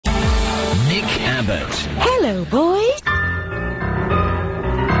Nick Abbott. Hello, boys.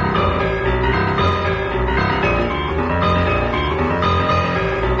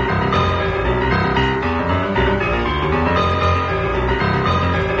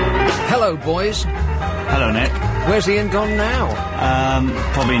 Hello, boys. Hello, Nick. Where's Ian gone now?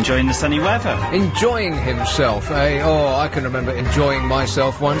 Probably enjoying the sunny weather. Enjoying himself, eh? Oh, I can remember enjoying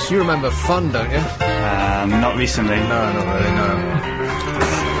myself once. You remember fun, don't you? Not recently. No, not really, no.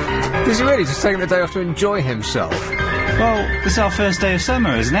 Is he really just taking the day off to enjoy himself? Well, this is our first day of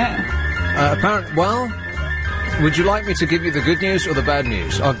summer, isn't it? Apparently, well, would you like me to give you the good news or the bad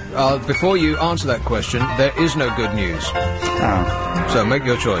news? Before you answer that question, there is no good news. Oh. So make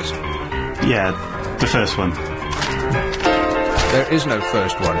your choice. Yeah, the first one. There is no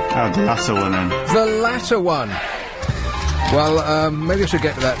first one. Oh, the latter one then. The latter one. Well, maybe I should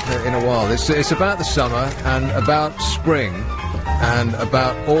get to that in a while. It's about the summer and about spring and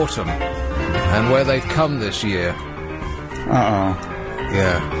about autumn and where they've come this year. Uh-oh.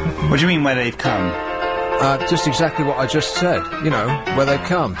 Yeah. What do you mean where they've come? Just exactly what I just said. You know, where they've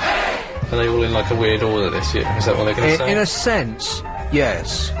come. Are they all in like a weird order this year? Is that what they're going to say? In a sense,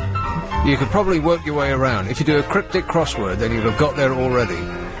 yes. You could probably work your way around. If you do a cryptic crossword, then you'd have got there already.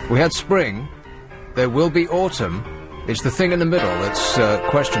 We had spring. There will be autumn. It's the thing in the middle that's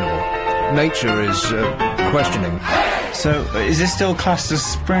questionable. Nature is questioning. So, is this still classed as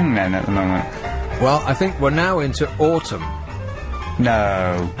spring then at the moment? Well, I think we're now into autumn.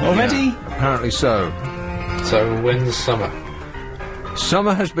 No. Already? Yeah, apparently so. So when's summer?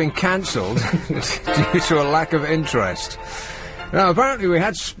 Summer has been cancelled due to a lack of interest. Now, apparently we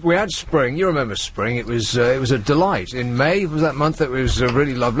had spring. You remember spring? It was a delight. In May was that month that was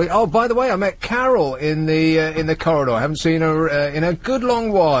really lovely. Oh, by the way, I met Carol in the corridor. I haven't seen her in a good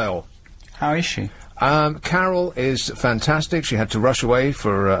long while. How is she? Carol is fantastic. She had to rush away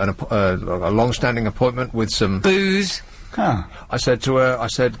for a long-standing appointment with some booze. Huh. I said to her,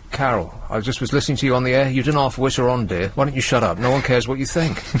 Carol, I just was listening to you on the air. You didn't half whisper on, dear. Why don't you shut up? No one cares what you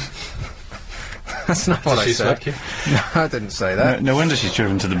think. That's not what I said. No, I didn't say that. No wonder she's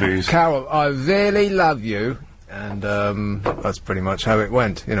driven to the booze. Carol, I really love you. And, that's pretty much how it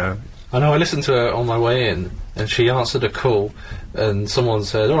went, you know. I know, I listened to her on my way in, and she answered a call, and someone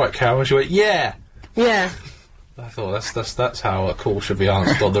said, all right, Carol, and she went, yeah! Yeah. I thought, that's how a call should be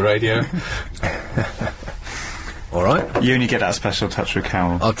answered on the radio. All right. You only get that special touch with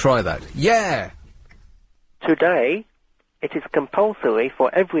Carol. I'll try that. Yeah! Today, it is compulsory for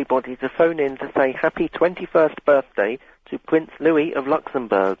everybody to phone in to say happy 21st birthday to Prince Louis of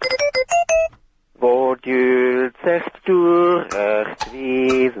Luxembourg. Oh,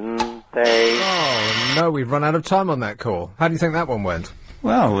 no, we've run out of time on that call. How do you think that one went?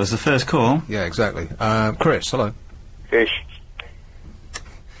 Well, it was the first call. Yeah, exactly. Chris, hello. Fish.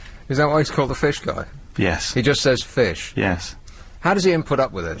 Is that why he's called the fish guy? Yes. He just says fish. Yes. How does Ian put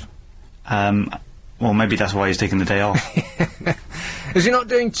up with it? Well, maybe that's why he's taking the day off. Is he not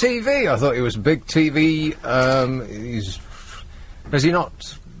doing TV? I thought he was big TV, has he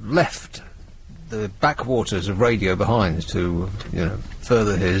not left the backwaters of radio behind to, you know,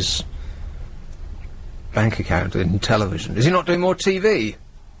 further his bank account in television? Is he not doing more TV?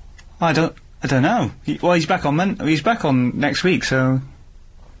 I don't know. He's back on he's back on next week, so...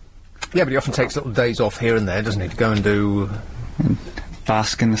 Yeah, but he often takes little days off here and there, doesn't he, to go and do...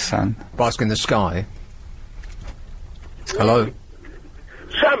 Bask in the sun. Bask in the sky. Hello?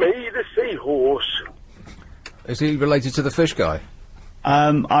 Sammy, the seahorse. Is he related to the fish guy?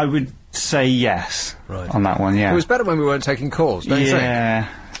 I would say yes. Right. On that one, yeah. It was better when we weren't taking calls, don't you think?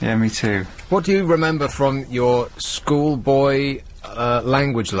 Yeah, me too. What do you remember from your schoolboy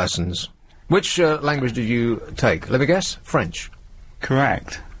language lessons? Which language did you take? Let me guess. French.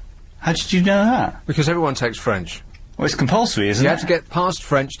 Correct. How did you know that? Because everyone takes French. Well, it's compulsory, isn't it? You have to get past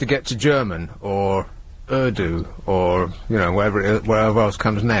French to get to German, or Urdu, or, you know, wherever else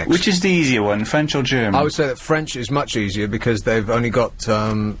comes next. Which is the easier one, French or German? I would say that French is much easier because they've only got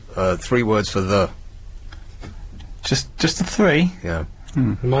 3 words for the. Just the 3? Yeah.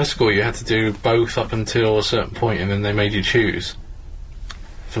 In my school, you had to do both up until a certain point, and then they made you choose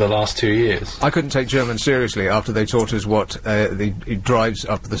for the last 2 years. I couldn't take German seriously after they taught us what the drives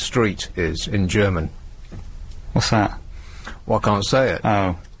up the street is in German. What's that? Well, I can't say it.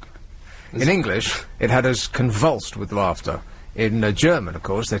 Oh. In English, it had us convulsed with laughter. In German, of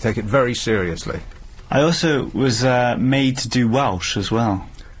course, they take it very seriously. I also was made to do Welsh as well.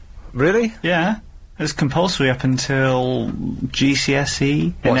 Really? Yeah. It was compulsory up until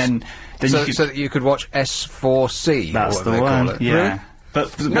GCSE, and then so that you could watch S4C. That's or the what they call one. it. Yeah. Really?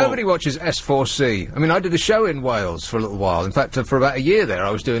 But Nobody watches S4C. I mean, I did a show in Wales for a little while. In fact, for about a year there, I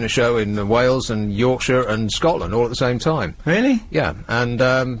was doing a show in Wales and Yorkshire and Scotland all at the same time. Really? Yeah, and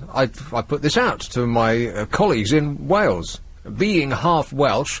I put this out to my colleagues in Wales. Being half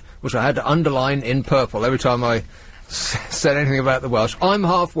Welsh, which I had to underline in purple every time I said anything about the Welsh. I'm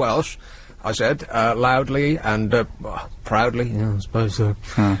half Welsh, I said, loudly and proudly, yeah, I suppose so.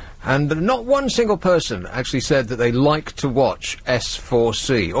 And not one single person actually said that they like to watch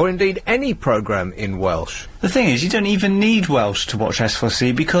S4C, or indeed any programme in Welsh. The thing is, you don't even need Welsh to watch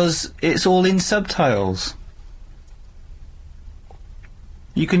S4C because it's all in subtitles.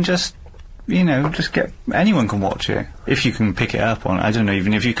 You can just, you know, just get... anyone can watch it, if you can pick it up on... I don't know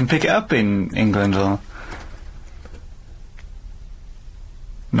even if you can pick it up in England or...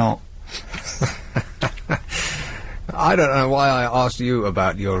 not. I don't know why I asked you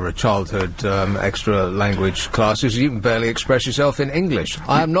about your childhood extra language classes. You can barely express yourself in English.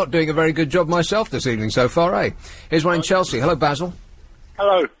 I am not doing a very good job myself this evening so far, eh? Here's one in Chelsea. Hello, Basil.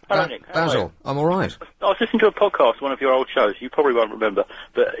 Hello. Hello, Nick. How are you? Basil, I'm all right. I was listening to a podcast, one of your old shows. You probably won't remember,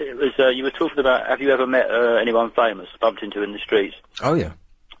 but it was you were talking about have you ever met anyone famous, bumped into in the streets? Oh, yeah.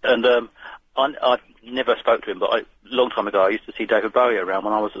 And I never spoke to him, but a long time ago I used to see David Bowie around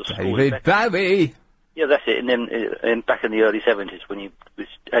when I was at school. David Bowie! Yeah, that's it. And then back in the early 70s when he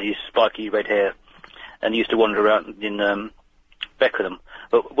had his spiky red hair and he used to wander around in Beckenham.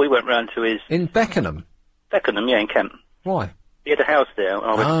 But we went round to his... In Beckenham? Beckenham, yeah, in Kent. Why? He had a house there.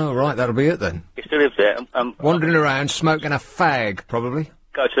 Oh, right, that'll be it then. He still lives there. Wandering around, smoking a fag, probably.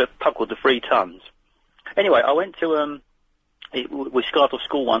 Go to a pub called the Three Tons. Anyway, I went to... we started off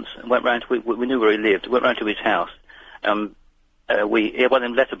school once and went round to... We knew where he lived. Went round to his house. He had one of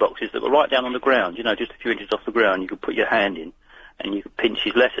them letter boxes that were right down on the ground, you know, just a few inches off the ground. You could put your hand in and you could pinch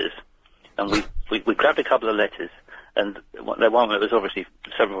his letters. And we grabbed a couple of letters, and the one that was obviously,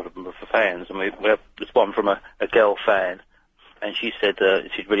 several of them were for fans, and there's one from a girl fan, and she said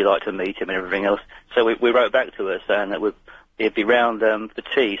she'd really like to meet him and everything else. So we wrote back to her saying that he'd be round for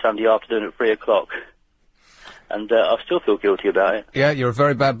tea Sunday afternoon at 3 o'clock. And I still feel guilty about it. Yeah, you're a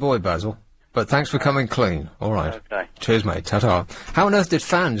very bad boy, Basil. But thanks for coming clean. All right. Okay. Cheers, mate. Ta-ta. How on earth did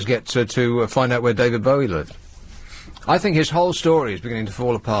fans get to find out where David Bowie lived? I think his whole story is beginning to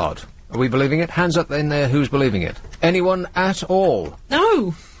fall apart. Are we believing it? Hands up in there, who's believing it? Anyone at all?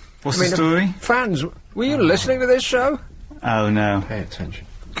 No. What's the story? Fans, were you listening to this show? Oh, no. Pay attention.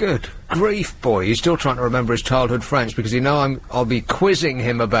 Good grief, boy. He's still trying to remember his childhood French because I'll be quizzing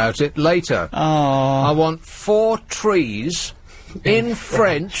him about it later. Oh. I want 4 trees... in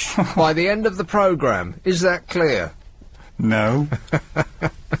French by the end of the programme. Is that clear? No.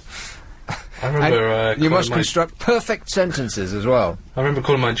 I remember... you must construct perfect sentences as well. I remember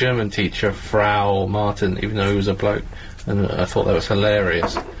calling my German teacher Frau Martin, even though he was a bloke, and I thought that was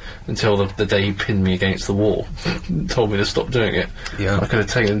hilarious. Until the day he pinned me against the wall and told me to stop doing it. Yeah. I could have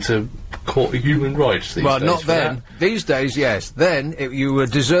taken to court of human rights these days. Well, not for then. that. These days, yes. Then you were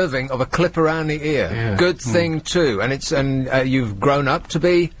deserving of a clip around the ear. Yeah. Good thing too. And you've grown up to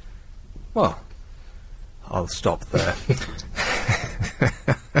be. Well, I'll stop there.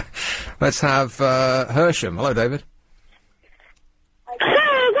 Let's have Hersham. Hello, David.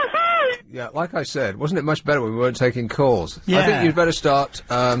 Yeah, like I said, wasn't it much better when we weren't taking calls? Yeah. I think you'd better start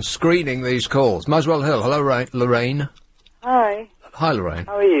screening these calls. Muswell Hill. Hello, Lorraine. Hi. Hi, Lorraine.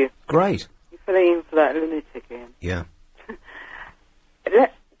 How are you? Great. You filling in for that lunatic again? Yeah.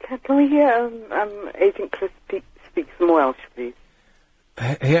 Can we hear Agent Chris speak some Welsh, please?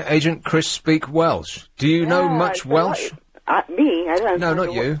 Hear Agent Chris speak Welsh. Do you know much Welsh? Me? I don't. No,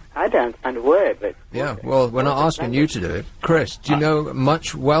 not you. I don't understand a word, but... Yeah, well, we're not asking you to do it. Chris, do you know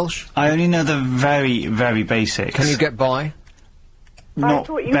much Welsh? I only know the very, very basics. Can you get by? Not I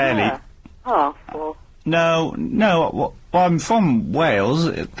thought you barely. were half, or... No, well, I'm from Wales.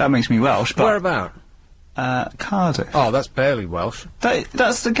 That makes me Welsh, but... Where about? Cardiff. Oh, that's barely Welsh.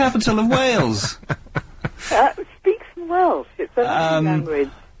 That's the capital of Wales. Speak some Welsh. It's a language.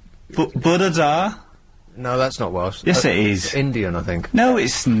 Buddha. No, that's not Welsh. Yes, it is. Indian, I think. No,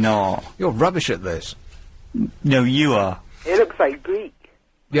 it's not. You're rubbish at this. No, you are. It looks like Greek.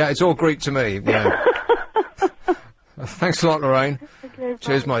 Yeah, it's all Greek to me, yeah. Thanks a lot, Lorraine. Okay,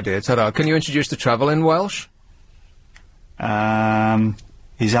 Cheers, my dear. Ta-da. Can you introduce the travel in Welsh?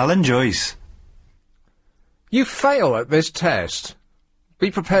 He's Alan Joyce. You fail at this test.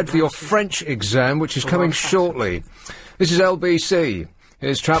 Be prepared for your French exam, which is coming shortly. This is LBC.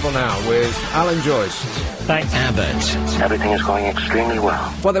 Here's Travel Now with Alan Joyce. Thanks. Abbott. Everything is going extremely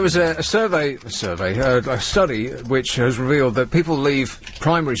well. Well, there was a study which has revealed that people leave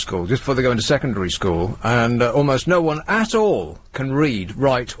primary school just before they go into secondary school, and almost no one at all can read,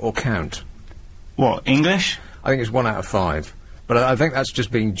 write, or count. What, English? I think it's 1 out of 5. But I think that's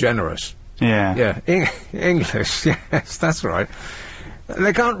just being generous. Yeah. Yeah, English, yes, that's right.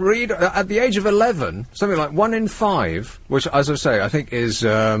 They can't read. At the age of 11, something like 1 in 5, which, as I say, I think is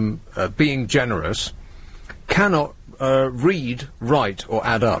being generous, cannot read, write, or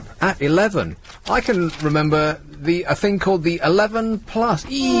add up. At 11. I can remember a thing called the 11 plus.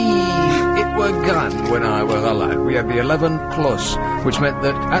 It were gone when I was a lad. We had the 11 plus, which meant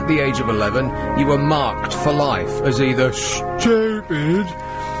that at the age of 11, you were marked for life as either stupid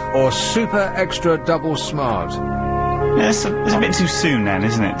or super extra double smart. Yeah, it's a bit too soon then,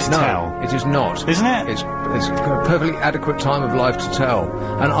 isn't it, to tell? No, it is not. Isn't it? It's a perfectly adequate time of life to tell.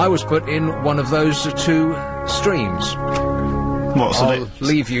 And I was put in one of those two streams. What, so I'll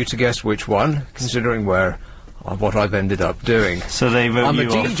leave you to guess which one, considering what I've ended up doing. So they wrote I'm a you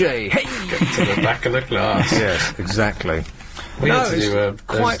off. DJ, hey! Get to the back of the class. Yes, exactly. We No, had to it's do,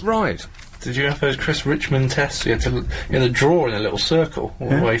 quite right. Did you have those Chris Richmond tests? You had to draw in a little circle all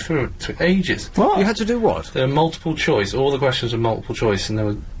the way through. It took ages. What? You had to do what? There were multiple choice. All the questions were multiple choice, and there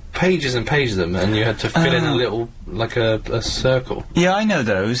were pages and pages of them, and you had to fill in a little, like a circle. Yeah, I know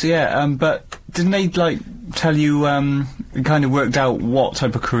those, yeah, but didn't they, like, tell you, kind of worked out what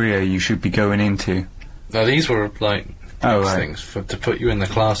type of career you should be going into? No, these were, like, right. things to put you in the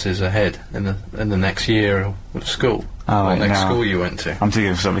classes ahead in the next year of school. Oh, right, next no. school you went to. I'm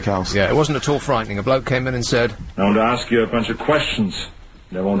thinking of something else. Yeah, it wasn't at all frightening. A bloke came in and said, I want to ask you a bunch of questions.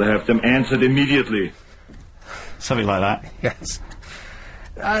 And I want to have them answered immediately. Something like that. yes.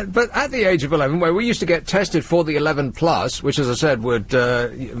 But at the age of 11, where we used to get tested for the 11 plus, which, as I said, would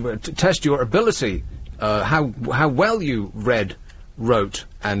test your ability, how well you read, wrote,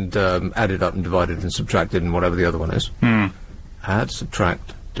 and added up and divided and subtracted and whatever the other one is. Add,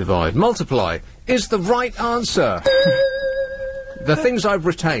 subtract, divide, multiply is the right answer. The things I've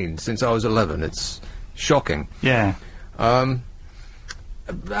retained since I was 11, it's shocking. Yeah. But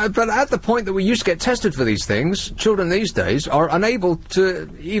at the point that we used to get tested for these things, children these days are unable to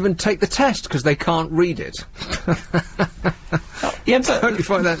even take the test because they can't read it. Yeah, but Don't you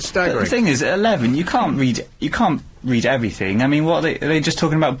find that staggering? the thing is, at 11, you can't read everything. I mean, what are they just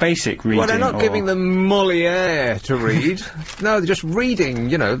talking about basic reading? Well, they're not giving them Moliere to read. No, they're just reading,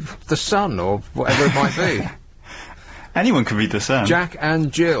 The Sun or whatever it might be. Anyone can read The Sun. Jack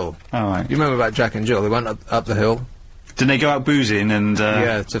and Jill. Oh, right. You remember about Jack and Jill? They went up the hill. Didn't they go out boozing and...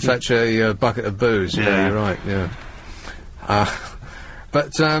 yeah, to fetch a bucket of booze. Yeah, you're right, yeah.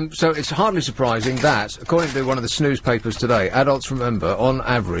 But, so it's hardly surprising that, according to one of the snooze papers today, adults remember, on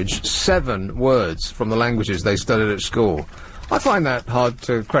average, 7 words from the languages they studied at school. I find that hard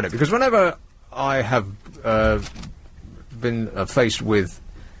to credit, because whenever I have been faced with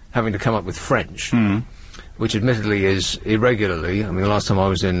having to come up with French, which admittedly is irregularly, I mean, the last time I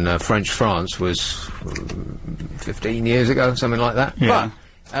was in French France was 15 years ago, something like that. Yeah.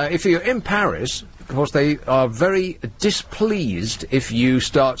 But if you're in Paris... Of course, they are very displeased if you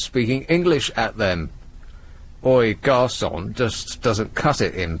start speaking English at them. Oi, garçon just doesn't cut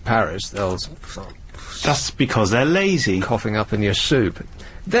it in Paris. They'll... That's because they're lazy. Coughing up in your soup.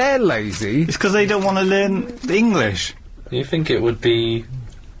 They're lazy. It's because they don't want to learn English. Do you think it would be...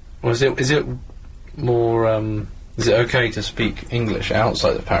 Or is it more, is it okay to speak English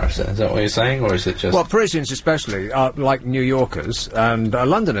outside of Paris then? Is that what you're saying, or is it just... Well, Parisians especially, are like New Yorkers, and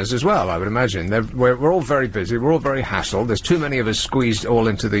Londoners as well, I would imagine. We're all very busy, we're all very hassled, there's too many of us squeezed all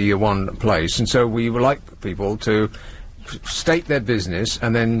into the one place, and so we would like people to state their business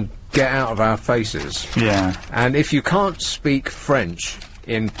and then get out of our faces. Yeah. And if you can't speak French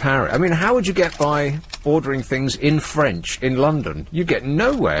in Paris, I mean, how would you get by ordering things in French in London? You'd get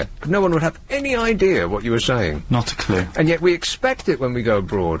nowhere. No one would have any idea what you were saying. Not a clue. And yet we expect it when we go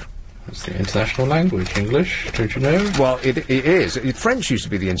abroad. It's the international language, English, don't you know? Well, it is. French used to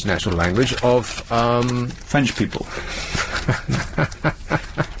be the international language of, French people.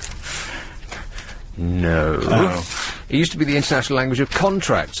 No. Oh. It used to be the international language of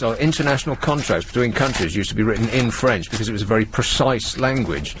contracts, or international contracts between countries used to be written in French because it was a very precise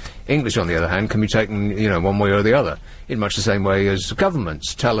language. English, on the other hand, can be taken, one way or the other, in much the same way as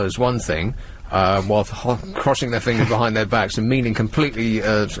governments tell us one thing, while crossing their fingers behind their backs and meaning completely,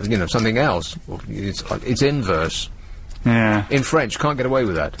 something else. It's inverse. Yeah. In French, can't get away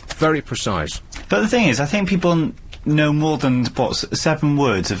with that. Very precise. But the thing is, I think people know more than, 7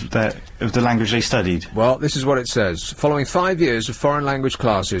 words of their of the language they studied? Well, this is what it says. Following 5 years of foreign language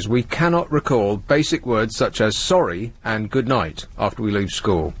classes, we cannot recall basic words such as sorry and good night after we leave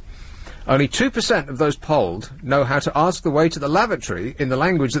school. Only 2% of those polled know how to ask the way to the lavatory in the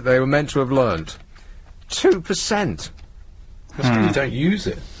language that they were meant to have learned. 2%. That's because you don't use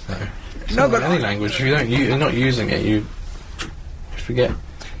it, though. It's No, not but like any language, if you're not using it, you forget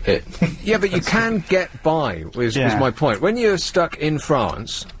it. Yeah, but you can get by, was my point. When you're stuck in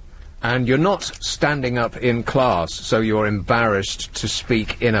France, and you're not standing up in class, so you're embarrassed to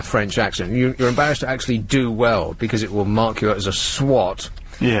speak in a French accent. You're embarrassed to actually do well, because it will mark you as a swot.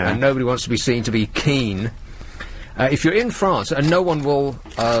 Yeah. And nobody wants to be seen to be keen. If you're in France, and no one will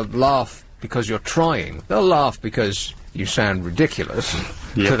laugh because you're trying, they'll laugh because you sound ridiculous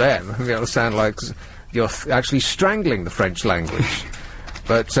to them. It'll sound like you're actually strangling the French language.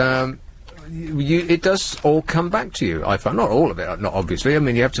 But it does all come back to you, I find. Not all of it, not obviously. I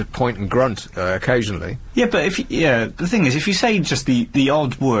mean, you have to point and grunt occasionally. Yeah, but the thing is, if you say just the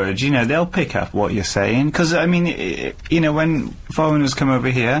odd words, you know, they'll pick up what you're saying. Because, I mean, you know, when foreigners come over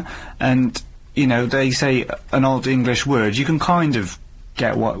here and, you know, they say an odd English word, you can kind of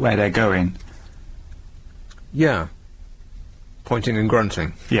get where they're going. Yeah. Pointing and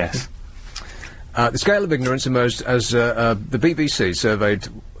grunting. Yes. The scale of ignorance emerged as the BBC surveyed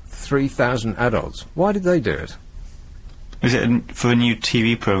 3,000 adults. Why did they do it? Is it for a new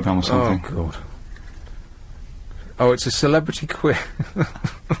TV programme or something? Oh, God. Oh, it's a celebrity quiz.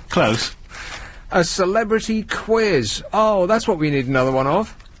 Close. A celebrity quiz. Oh, that's what we need another one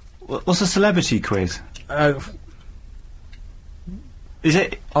of. What's a celebrity quiz? Is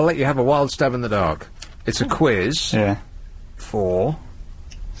it... I'll let you have a wild stab in the dark. It's a quiz for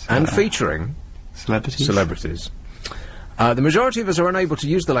and featuring celebrities. The majority of us are unable to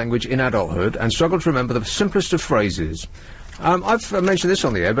use the language in adulthood and struggle to remember the simplest of phrases. I've mentioned this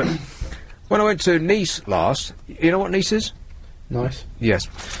on the air, but when I went to Nice last, you know what Nice is? Nice. Yes.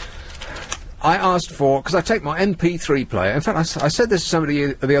 I asked for, because I take my MP3 player, in fact I said this to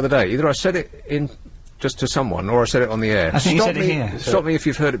somebody the other day, either I said it in just to someone or I said it on the air. I think you said it here. Stop me if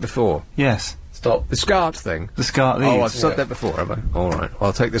you've heard it before. Yes. Stop. The SCART thing. The SCART. Oh, I've said that before, have I? All right. Well,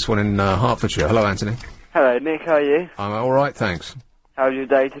 I'll take this one in Hertfordshire. Hello, Anthony. Hello, Nick. How are you? I'm all right, thanks. How was your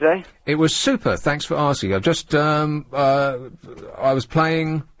day today? It was super. Thanks for asking. I've just I was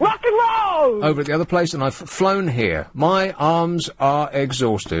playing rock and roll over at the other place, and I've flown here. My arms are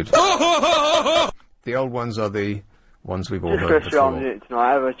exhausted. The old ones are the ones we've all heard before. Just it tonight.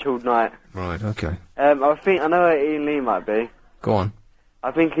 I have a chilled night. Right. Okay. I know where Ian Lee might be. Go on. I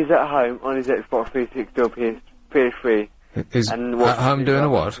think he's at home on his Xbox 360 or PS3. Is at home doing a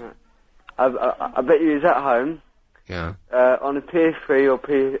what? I bet you he's at home. Yeah. On a PS3 or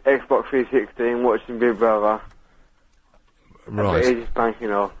Xbox 360 and watching Big Brother. Right. I bet he's just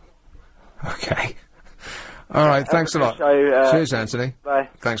banking off. Okay. All right. Thanks a lot. Cheers, Anthony. Bye.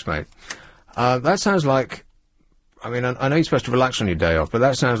 Thanks, mate. That sounds like. I mean, I know you're supposed to relax on your day off, but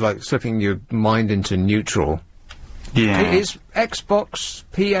that sounds like slipping your mind into neutral. Yeah. Is Xbox,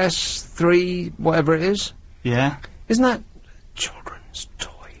 PS3, whatever it is? Yeah. Isn't that children's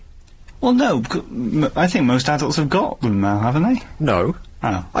toy? Well, no. I think most adults have got them now, haven't they? No.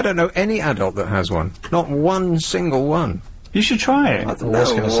 Oh. I don't know any adult that has one. Not one single one. You should try it. I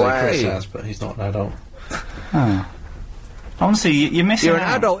was going to say Chris has, but he's not an adult. Oh. Honestly, you're missing out. You're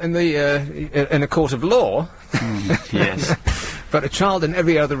an adult in the in a court of law. Yes. But a child in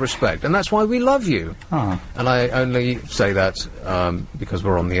every other respect, and that's why we love you. Oh. And I only say that because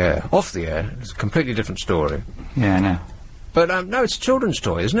we're on the air. Off the air, it's a completely different story. Yeah, I know. But no, it's a children's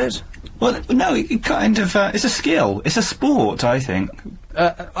toy, isn't it? Well, no, it kind of, it's a skill. It's a sport, I think.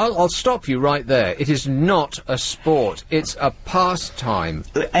 I'll stop you right there. It is not a sport. It's a pastime.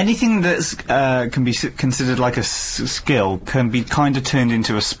 Anything that's can be considered like a skill can be kind of turned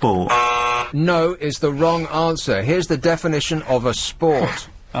into a sport. No is the wrong answer. Here's the definition of a sport.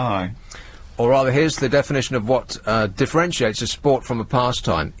 Oh. Or rather, here's the definition of what differentiates a sport from a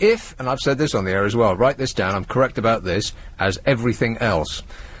pastime. If, and I've said this on the air as well, write this down, I'm correct about this, as everything else.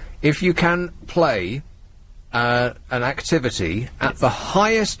 If you can play an activity at the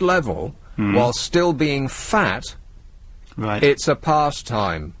highest level while still being fat, it's a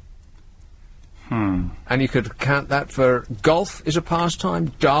pastime. And you could count that for golf is a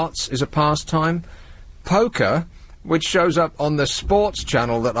pastime, darts is a pastime, poker, which shows up on the sports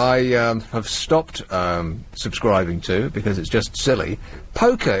channel that I have stopped subscribing to because it's just silly.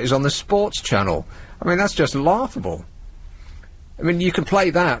 Poker is on the sports channel. I mean, that's just laughable. I mean, you can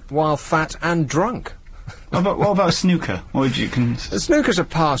play that while fat and drunk. What about snooker? Snooker's a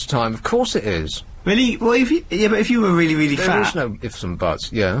pastime, of course it is. Really? Well, if you were really, really fat... There is no ifs and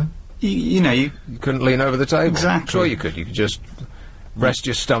buts, yeah. you know, you couldn't lean over the table. Exactly. Sure you could. You could just rest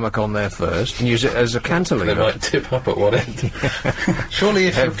your stomach on there first and use it as a cantilever. They might tip up at one end. Surely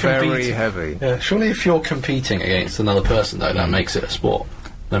if you're very heavy. Yeah, surely if you're competing against another person, though, that makes it a sport,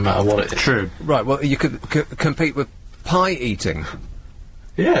 no matter what it is. True. Right, well, you could compete with pie eating.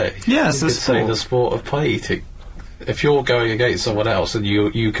 Yeah. Yes, you could say the sport of pie eating. If you're going against someone else and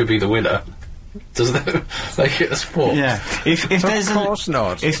you could be the winner, does that make it a sport? Yeah. If there's of course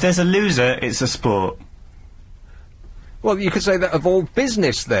not. If there's a loser, it's a sport. Well, you could say that of all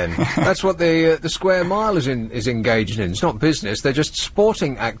business, then. That's what the square mile is engaged in. It's not business; they're just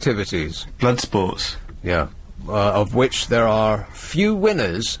sporting activities. Blood sports. Yeah, of which there are few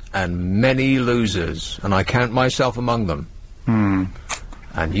winners and many losers, and I count myself among them. Hmm.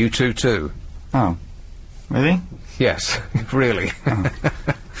 And you two too. Oh, really? Yes, really.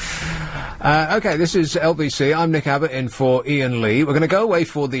 Okay, this is LBC. I'm Nick Abbott in for Ian Lee. We're going to go away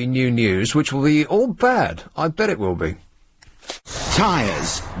for the new news, which will be all bad. I bet it will be.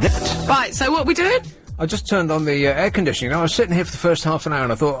 Tyres. Right, so what are we doing? I just turned on the air conditioning. I was sitting here for the first half an hour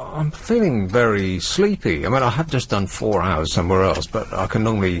and I thought, I'm feeling very sleepy. I mean, I have just done 4 hours somewhere else, but I can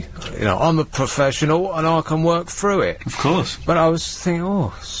normally, you know, I'm a professional and I can work through it. Of course. But I was thinking,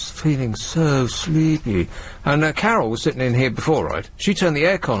 feeling so sleepy. And Carol was sitting in here before, right? She turned the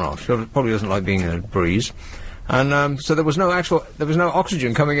aircon off. She probably doesn't like being in a breeze. And so there was no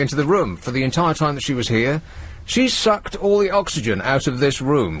oxygen coming into the room for the entire time that she was here. She sucked all the oxygen out of this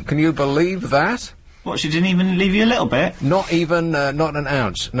room. Can you believe that? What, she didn't even leave you a little bit? Not even, not an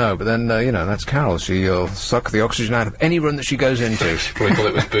ounce, no. But then, you know, that's Carol. She'll suck the oxygen out of any room that she goes into. She probably thought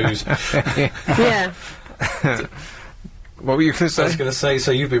it was booze. Yeah. What were you going to say? I was going to say,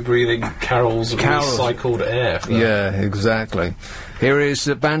 so you've been breathing Carol's recycled air. Yeah, exactly. Here is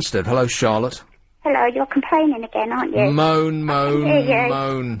Banstead. Hello, Charlotte. Hello, you're complaining again, aren't you? Moan.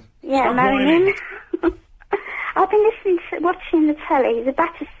 Yeah, moaning. I've been watching the telly, the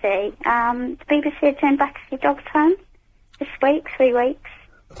Battersea. The BBC are doing Battersea Dogs Home this week, 3 weeks.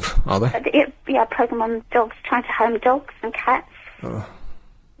 Are they? Yeah, a programme on dogs, trying to home dogs and cats. Oh.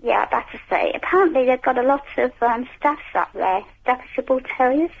 Yeah, Battersea. Apparently they've got a lot of staffs up there, Staffordshire Bull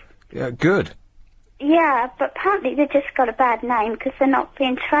Terriers. Yeah, good. Yeah, but apparently they've just got a bad name because they're not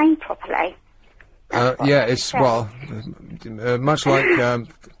being trained properly. Yeah, it's, well, much like...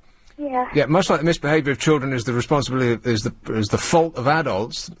 Yeah, much like the misbehaviour of children is the responsibility, is the fault of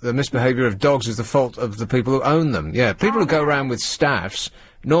adults, the misbehaviour of dogs is the fault of the people who own them. Yeah, people who go around with staffs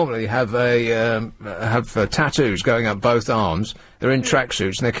normally have tattoos going up both arms. They're in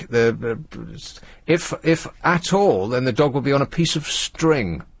tracksuits, and if at all, then the dog will be on a piece of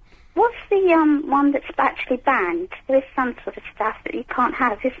string. What's the one that's actually banned? There is some sort of staff that you can't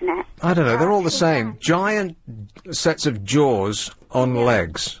have, isn't it? I don't know. They're all the same. Giant sets of jaws on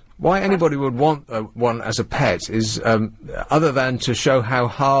legs. Why anybody would want one as a pet is, other than to show how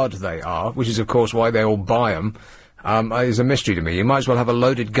hard they are, which is of course why they all buy them, is a mystery to me. You might as well have a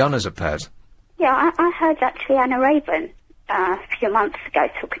loaded gun as a pet. Yeah, I heard actually Anna Raven a few months ago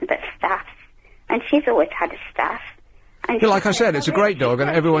talking about staffs, and she's always had a staff. And yeah, like I said, it's a great dog,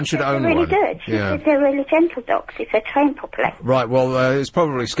 and everyone should own one. They're really good. Yeah. They're really gentle dogs if they're trained properly. Right. Well, it's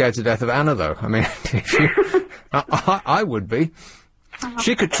probably scared to death of Anna, though. I mean, if you, I would be.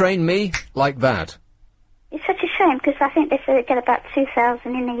 She could train me like that. It's such a shame because I think they say they get about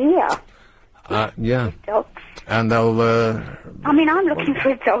 2,000 in a year. Yeah. Dogs. And they'll. I mean, I'm looking for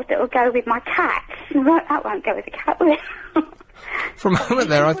a dog that will go with my cats. That won't go with the cat, will it? For a moment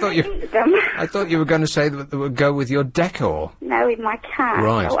there, I thought you were going to say that would go with your decor. No, with my cat.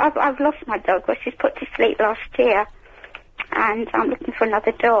 Right. Oh, I've lost my dog. Well, she's put to sleep last year. And I'm looking for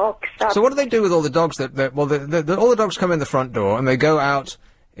another dog. So what do they do with all the dogs that all the dogs come in the front door and they go out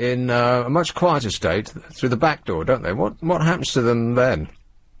in a much quieter state through the back door, don't they? What happens to them then?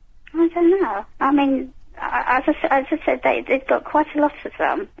 I don't know. I mean, as I said, they've got quite a lot of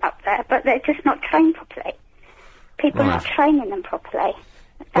them up there, but they're just not trained properly. People are not training them properly.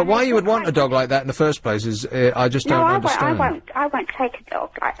 But why you would want a dog like that in the first place is, I just don't understand. I won't take a dog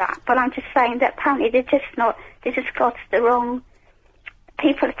like that, but I'm just saying that apparently they just got the wrong,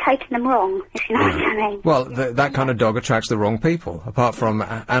 people are taking them wrong, if you know what I mean. Well, that kind of dog attracts the wrong people, apart from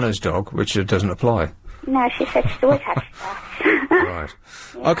Anna's dog, which doesn't apply. No, she said she's always had stuff. Right.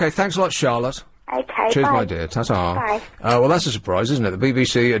 Yeah. Okay, thanks a lot, Charlotte. Okay, cheers, bye. my dear. Ta-ta. Bye. Well, that's a surprise, isn't it? The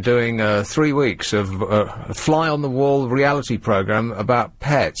BBC are doing 3 weeks of a fly-on-the-wall reality programme about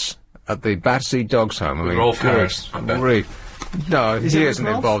pets at the Battersea Dogs Home. I mean, Rolf Harris. No, he isn't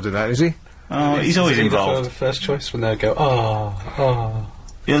involved in that, is he? Oh, he's always involved. The first choice when they go,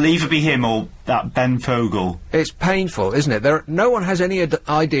 It'll either be him or that Ben Fogle. It's painful, isn't it? No one has any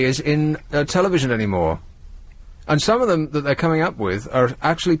ideas in television anymore. And some of them that they're coming up with are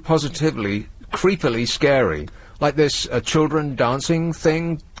actually positively, creepily scary. Like this children dancing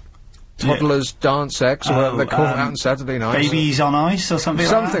thing, Toddlers Dance X, or whatever they call it out on Saturday nights. Babies on Ice or something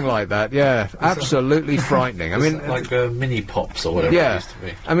like that? Something like that, yeah. Absolutely frightening. I mean, like mini pops or whatever it used to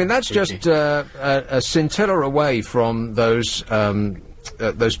be. I mean, that's just a scintilla away from those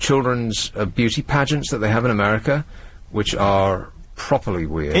children's beauty pageants that they have in America, which are properly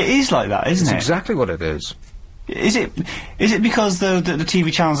weird. It is like that, isn't it? It's exactly what it is. Is it because the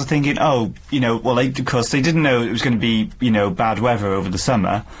TV channels are thinking, oh, you know, well, because they didn't know it was going to be, you know, bad weather over the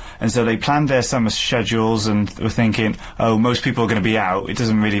summer, and so they planned their summer schedules and were thinking, oh, most people are going to be out, it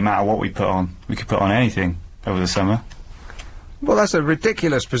doesn't really matter what we put on. We could put on anything over the summer. Well, that's a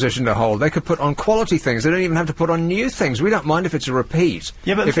ridiculous position to hold. They could put on quality things. They don't even have to put on new things. We don't mind if it's a repeat.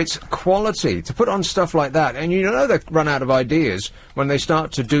 Yeah, but if it's quality, to put on stuff like that, and you know they run out of ideas when they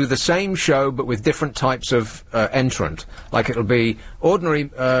start to do the same show but with different types of entrant. Like it'll be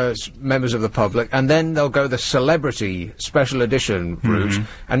ordinary members of the public, and then they'll go the celebrity special edition route.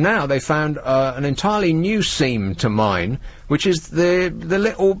 And now they found an entirely new seam to mine, which is the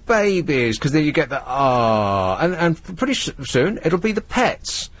little babies, because then you get the and pretty soon it'll be the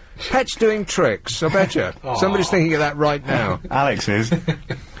pets. Pets doing tricks, I betcha. Somebody's thinking of that right now. Alex is.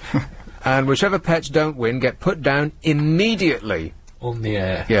 And whichever pets don't win get put down immediately. On the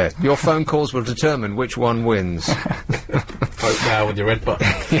air. Yeah, your phone calls will determine which one wins. Vote now with your red button.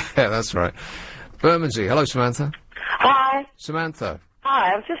 Yeah, that's right. Bermondsey, hello Samantha. Hi. Samantha.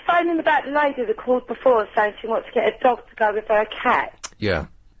 Hi, I was just phoning about the lady that called before saying she wants to get a dog to go with her cat. Yeah.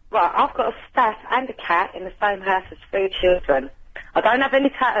 Right, I've got a staff and a cat in the same house as 3 children. I don't have any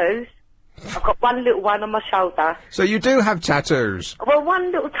tattoos. I've got one little one on my shoulder. So you do have tattoos? Well,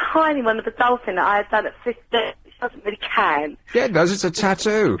 one little tiny one of a dolphin that I had done at 15, which doesn't really count. Yeah, it does, it's a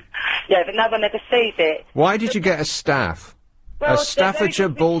tattoo. Yeah, but no one ever sees it. Why did you get a staff? Well, a Staffordshire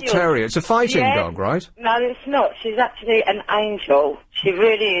Bull Terrier. It's a fighting dog, right? No, it's not. She's actually an angel. She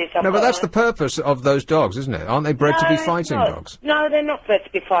really is. No, but that's the purpose of those dogs, isn't it? Aren't they bred to be fighting dogs? No, they're not bred to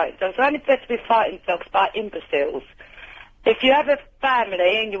be fighting dogs. They're only bred to be fighting dogs by imbeciles. If you have a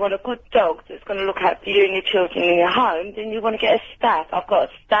family and you want a good dog that's going to look out for you and your children in your home, then you want to get a staff. I've got a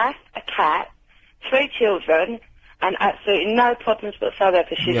staff, a cat, 3 children, and absolutely no problems whatsoever.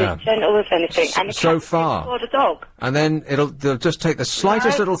 She's as gentle as anything. And the so cat far. For the dog. And then they'll just take the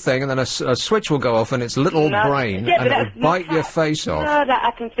slightest little thing, and then a switch will go off in its little brain, and it'll bite your face off. No, that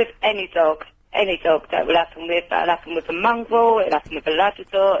happens with any dog. Any dog that will happen with. That'll happen with a mongrel, it'll happen with a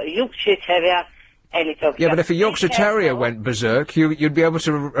Labrador, a Yorkshire Terrier, any dog. Yeah, but if a Yorkshire Terrier went berserk, you'd be able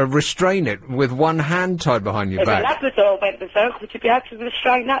to restrain it with one hand tied behind your back. If a Labrador went berserk, would you be able to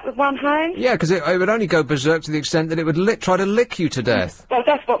restrain that with one hand? Yeah, because it would only go berserk to the extent that it would try to lick you to death. Well,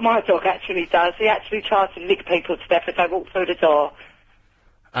 that's what my dog actually does. He actually tries to lick people to death as they walk through the door.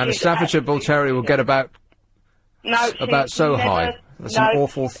 And a Staffordshire Bull Terrier will get about so high. That's an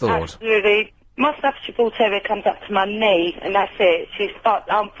awful thought. Absolutely. My Staffordshire Bull Terrier comes up to my knee, and that's it.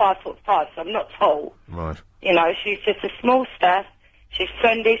 I'm 5'5", so I'm not tall. Right. You know, she's just a small staff. She's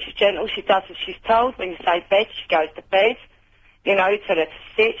friendly, she's gentle, she does as she's told. When you say bed, she goes to bed. You know, you tell her to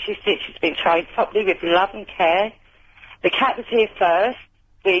sit, she sits. She's been trained properly with love and care. The cat was here first.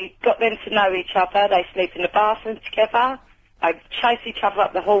 We got them to know each other. They sleep in the bathroom together. They chase each other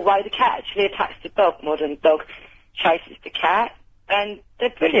up the hallway. The cat actually attacks the dog more than the dog chases the cat. And they're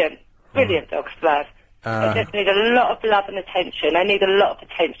brilliant. Brilliant dogs to have. They just need a lot of love and attention. They need a lot of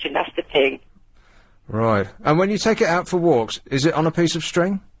attention, that's the thing. Right. And when you take it out for walks, is it on a piece of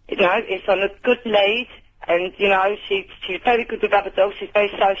string? No, it's on a good lead. And, you know, she's very good with other dogs. She's very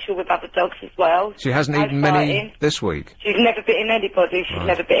social with other dogs as well. She hasn't eaten many this week? She's never bitten anybody. She's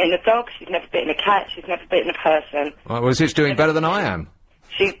never bitten a dog. She's never bitten a cat. She's never bitten a person. Right, well, she's doing better than I am.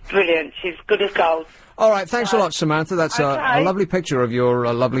 She's brilliant. She's good as gold. All right, thanks a lot, Samantha. That's a lovely picture of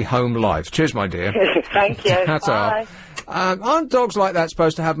your lovely home life. Cheers, my dear. Thank you. Bye. Aren't dogs like that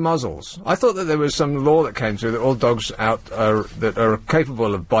supposed to have muzzles? I thought that there was some law that came through that all dogs that are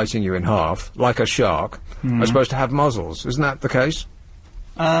capable of biting you in half, like a shark, are supposed to have muzzles. Isn't that the case?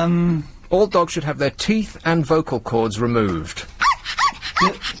 All dogs should have their teeth and vocal cords removed.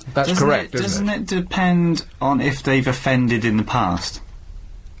 That's correct, isn't it? Doesn't it depend on if they've offended in the past?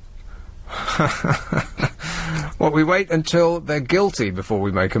 Well, we wait until they're guilty before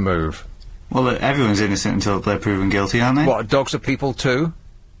we make a move. Well, everyone's innocent until they're proven guilty, aren't they? What, dogs are people too?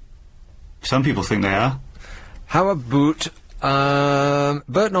 Some people think they are. How about,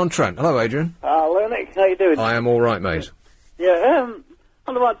 Burton-on-Trent? Hello, Adrian. Lennox, how you doing? I am all right, mate. Yeah,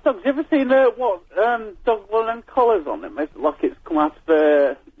 on the way ever seen what dog with them collars on it? Makes it like it's come out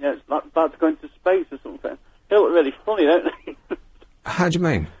of it's like about to go into space or something. They look really funny, don't they? How do you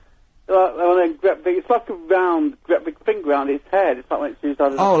mean? It's like a great big thing around its head. It's like when it's used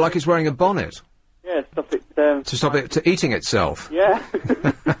out of... Oh, like it's wearing a bonnet? Yeah, stop it... to stop it to eating itself? Yeah.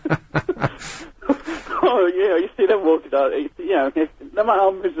 Oh, yeah, you see them walking out, no matter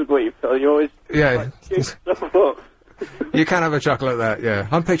how miserable you feel, you always... Yeah. Like, stuff up. You can have a chuckle at that, yeah.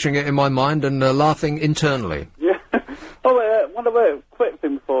 I'm picturing it in my mind and laughing internally. Yeah. Oh, one other quick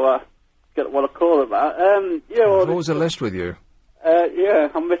thing before I get what I call about. There's always a list with you. Yeah,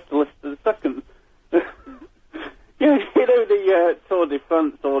 I missed the list in a second. The Tour de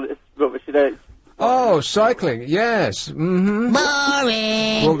France, all this rubbish, Oh, cycling, yes. Mm-hmm.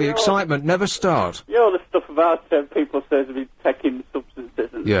 Boring! Will the excitement never start? All the stuff about people says to be taking substances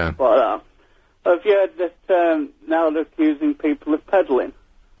and Yeah. stuff like that. Have you heard that now they're accusing people of peddling?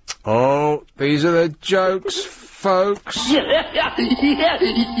 Oh, these are the jokes, folks. Yeah,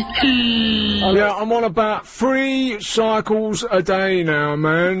 I'm on about 3 cycles a day now,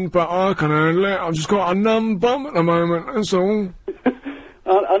 man, but I can handle it. I've just got a numb bum at the moment, that's all.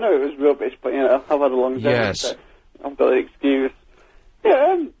 I know it was rubbish, but, I've had a long day, yes. So I've got an excuse.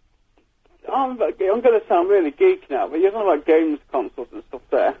 Yeah, I'm going to sound really geeky now, but you're talking about games consoles and stuff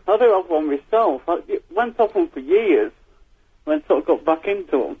there. I do have one myself. I went off one for years, then sort of got back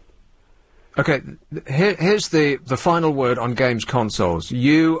into them. Okay, here's the final word on games consoles.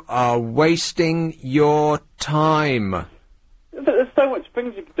 You are wasting your time. There's so much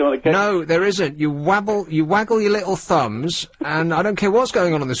things you can do on a game. No, there isn't. You waggle your little thumbs, and I don't care what's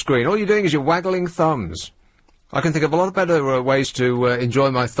going on the screen. All you're doing is you're waggling thumbs. I can think of a lot better ways to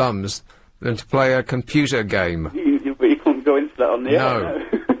enjoy my thumbs than to play a computer game. You couldn't go into that on the air. No.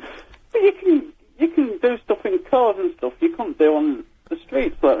 But you can do stuff in cars and stuff you can't do on the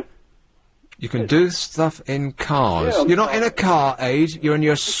streets, though. You can do stuff in cars. Yeah, you're not in a car, Aid. You're in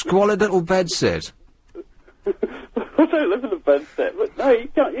your squalid little bedsit. I don't live in a bedsit, but no, you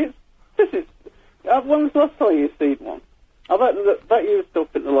can't. When was the last time you've seen one? I bet you were still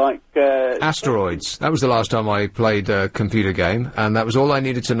into, like... Asteroids. That was the last time I played a computer game, and that was all I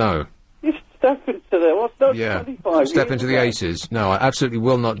needed to know. You step into the... What's that? Yeah. 25 Step years into the ago. 80s. No, I absolutely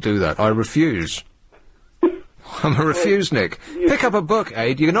will not do that. I refuse. I'm a refuse-nick. Pick up a book,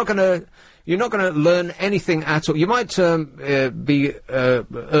 Aid. You're not going to learn anything at all. You might be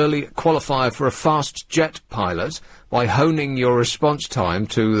early qualifier for a fast jet pilot by honing your response time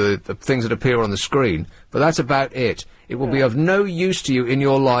to the things that appear on the screen, but that's about it. It will be of no use to you in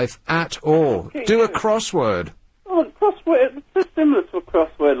your life at all. Okay, do a crossword. Oh, crossword, it's similar to a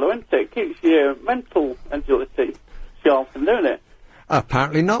crossword, though, isn't it? It keeps your mental agility sharpened, doesn't it?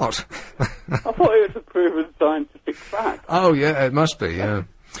 Apparently not. I thought it was a proven scientific fact. Oh, yeah, it must be, yeah.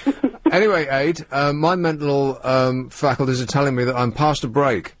 Anyway, Aid, my mental faculties are telling me that I'm past a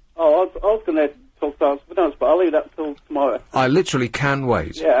break. Oh, I was going to talk about something else, but I'll leave that till tomorrow. I literally can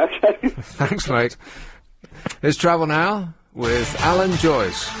wait. Yeah, okay. Thanks, mate. Here's Travel Now with Alan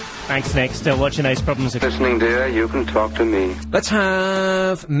Joyce. Thanks, Nick. Still watching Ace Problems. Listening, dear, you can talk to me. Let's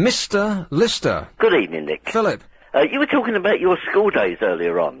have Mr. Lister. Good evening, Nick. Philip. You were talking about your school days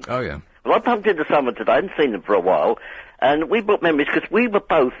earlier on. Oh, yeah. Well, I bumped into someone today, I hadn't seen them for a while, and we brought memories because we were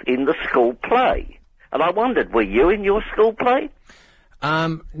both in the school play. And I wondered, were you in your school play?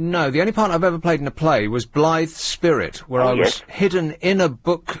 No. The only part I've ever played in a play was Blithe Spirit, where I was hidden in a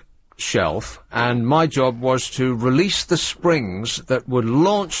bookshelf, and my job was to release the springs that would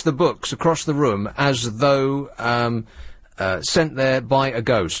launch the books across the room as though sent there by a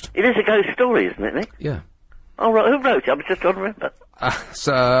ghost. It is a ghost story, isn't it, Nick? Yeah. Oh, right. Who wrote it? I was just trying to remember. It's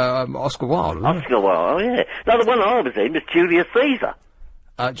Oscar Wilde, wasn't it? Oscar Wilde, oh, yeah. No, the one I was in was Julius Caesar.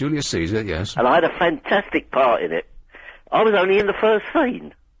 Julius Caesar, yes. And I had a fantastic part in it. I was only in the first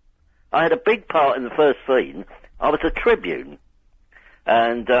scene. I had a big part in the first scene. I was a tribune.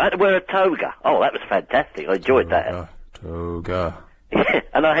 And I had to wear a toga. Oh, that was fantastic. I enjoyed that. Toga. Yeah,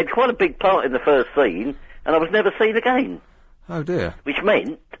 and I had quite a big part in the first scene, and I was never seen again. Oh, dear. Which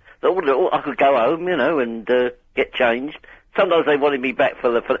meant that I could go home, and get changed. Sometimes they wanted me back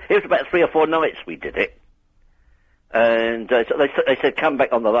for it was about 3 or 4 nights we did it. And so they said, come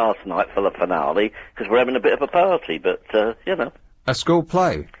back on the last night for the finale, because we're having a bit of a party, but, A school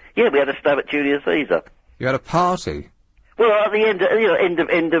play? Yeah, we had a stab at Julius Caesar. You had a party? Well, at the end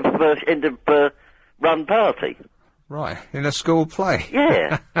of run party. Right, in a school play?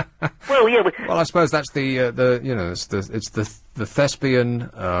 Yeah. Well, yeah. Well, I suppose that's it's the thespian,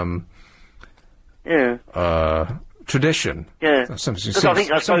 tradition. Yeah.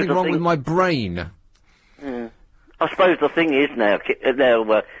 Something wrong with my brain. Yeah. I suppose the thing is now,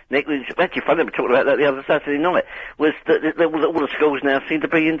 Nick, it's actually funny, we were talking about that the other Saturday night, was that all the schools now seem to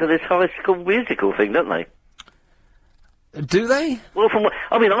be into this high school musical thing, don't they? Do they? Well,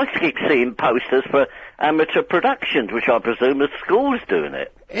 I keep seeing posters for amateur productions, which I presume are schools doing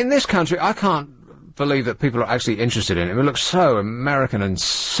it. In this country, I can't believe that people are actually interested in it. It looks so American and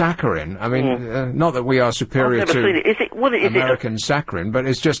saccharine. I mean, not that we are superior to American saccharine, but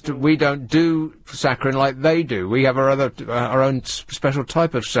it's just we don't do saccharine like they do. We have our own special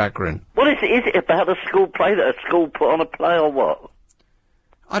type of saccharine. What is it? Is it about a school play that a school put on a play or what?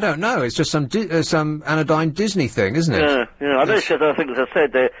 I don't know. It's just some anodyne Disney thing, isn't it? Yeah. I think, as I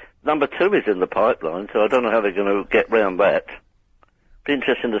said, number 2 is in the pipeline, so I don't know how they're going to get round that. Be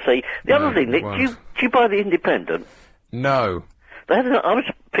interesting to see. The other thing, Nick, do you buy the Independent? No. I was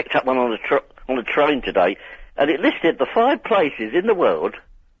picked up one on the train today, and it listed the 5 places in the world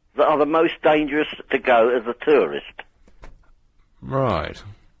that are the most dangerous to go as a tourist. Right.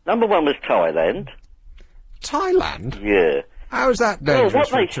 Number 1 was Thailand. Thailand? Yeah. How is that dangerous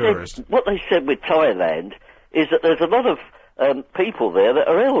for a tourist? What they said with Thailand is that there's a lot of people there that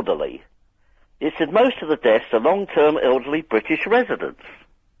are elderly. It said most of the deaths are long-term elderly British residents.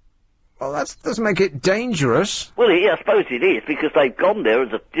 Well, that doesn't make it dangerous. Well, yeah, I suppose it is, because they've gone there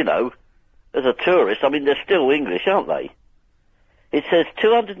as a tourist. I mean, they're still English, aren't they? It says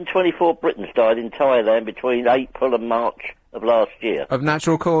 224 Britons died in Thailand between April and March of last year. Of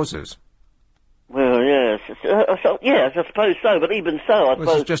natural causes? Well, yes. Yes, I suppose so, but even so, I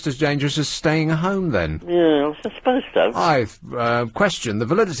suppose... It's just as dangerous as staying home, then. Yeah, I suppose so. I question the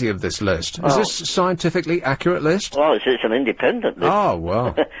validity of this list. Is this a scientifically accurate list? Well, it's an independent list. Oh,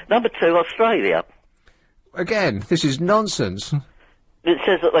 well. Number 2, Australia. Again, this is nonsense. It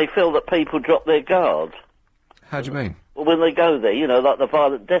says that they feel that people drop their guard. How do you mean? Well, when they go there, like the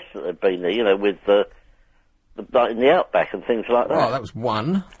violent deaths that have been there, with like in the outback and things like that. Oh, that was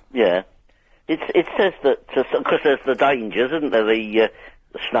one. Yeah. It says that, because there's the dangers, isn't there? The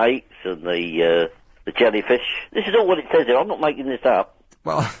snakes and the jellyfish. This is all what it says here. I'm not making this up.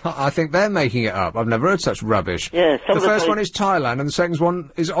 Well, I think they're making it up. I've never heard such rubbish. Yeah, the first one is Thailand, and the second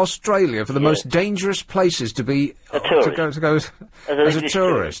one is Australia, for the most dangerous places to be... A tourist. To go as a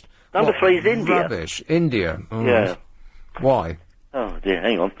tourist. Number 3 is India. Rubbish. India. Oh, yeah. Why? Oh, dear,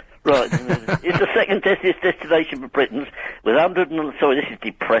 hang on. Right. It's the second destination for Britons, with this is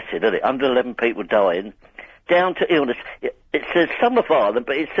depressing, isn't it? 111 people dying, down to illness. It says some are violent,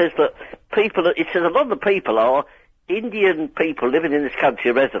 but it says that it says a lot of the people are Indian people living in this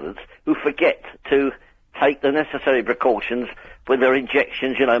country, residents, who forget to take the necessary precautions with their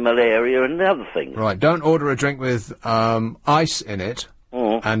injections, malaria and the other things. Right, don't order a drink with ice in it,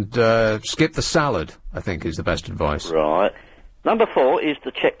 and skip the salad, I think, is the best advice. Right. Number 4 is the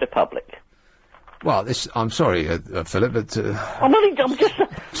Czech Republic. Well, I'm sorry, Philip, but... I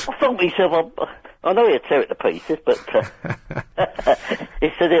thought myself, I know he'd tear it to pieces, but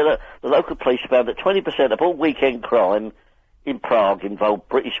it said here that the local police found that 20% of all weekend crime in Prague involved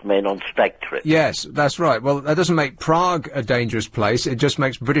British men on stag trips. Yes, that's right. Well, that doesn't make Prague a dangerous place, it just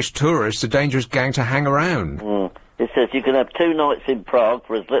makes British tourists a dangerous gang to hang around. It says you can have 2 nights in Prague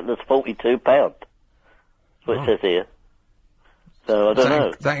for as little as £42. That's what it says here. So, I don't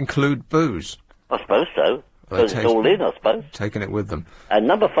know. That include booze? I suppose so. Because it's all in, I suppose. Taking it with them. And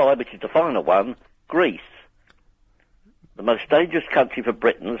number 5, which is the final one, Greece. The most dangerous country for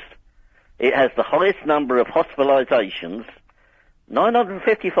Britons. It has the highest number of hospitalisations.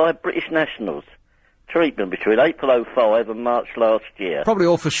 955 British nationals. Treatment between April 05 and March last year. Probably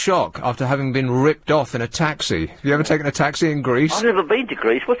all for shock after having been ripped off in a taxi. Have you ever taken a taxi in Greece? I've never been to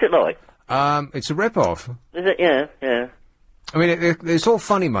Greece. What's it like? It's a rip-off. Is it? Yeah. I mean, it's all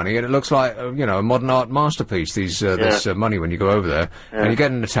funny money, and it looks like, a modern art masterpiece, this money when you go over there. Yeah. And you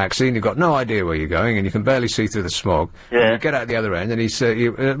get in a taxi, and you've got no idea where you're going, and you can barely see through the smog. Yeah. And you get out the other end, and he's,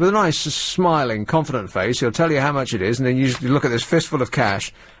 with a nice, smiling, confident face, he'll tell you how much it is, and then you look at this fistful of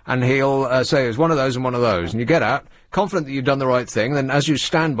cash, and he'll say, it's one of those and one of those. And you get out, confident that you've done the right thing, and then as you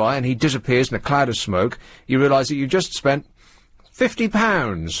stand by, and he disappears in a cloud of smoke, you realise that you've just spent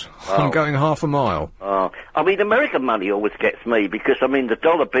 £50 on going half a mile. Oh. I mean, American money always gets me, because, the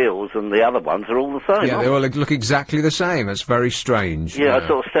dollar bills and the other ones are all the same. Yeah, they all look exactly the same. It's very strange. Yeah, I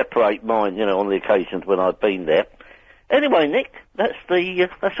sort of separate mine, on the occasions when I've been there. Anyway, Nick, that's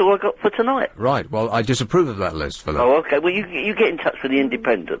all I got for tonight. Right, well, I disapprove of that list, Philip. Oh, okay. Well, you get in touch with the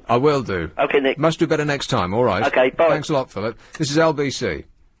Independent. I will do. Okay, Nick. Must do better next time, all right. Okay, bye. Thanks a lot, Philip. This is LBC.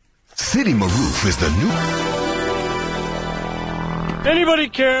 City Maroof is the new... Anybody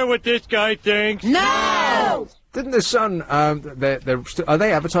care what this guy thinks? No! Didn't the Sun, are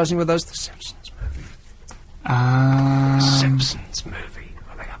they advertising with us? The Simpsons movie. Simpsons movie.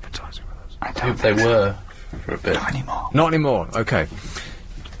 Are they advertising with us? I don't They were for a bit. Not anymore. Not anymore. Okay.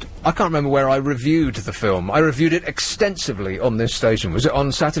 I can't remember where I reviewed the film. I reviewed it extensively on this station. Was it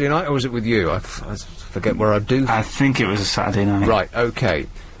on Saturday night or was it with you? I forget where I do. I think it was a Saturday night. Right, okay.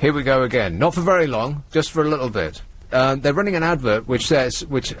 Here we go again. Not for very long, just for a little bit. They're running an advert which says,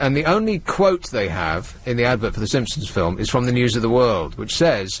 and the only quote they have in the advert for the Simpsons film is from the News of the World, which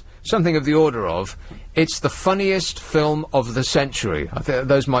says something of the order of, "It's the funniest film of the century." I think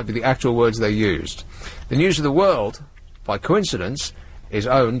those might be the actual words they used. The News of the World, by coincidence, is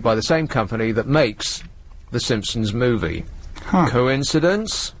owned by the same company that makes the Simpsons movie.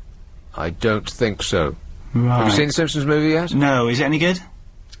 Coincidence? I don't think so. Right. Have you seen the Simpsons movie yet? No. Is it any good?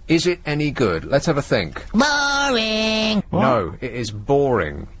 Is it any good? Let's have a think. Boring! No, it is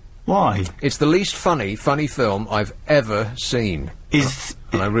boring. Why? It's the least funny film I've ever seen.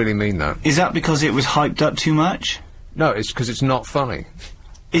 And I really mean that. Is that because it was hyped up too much? No, it's because it's not funny.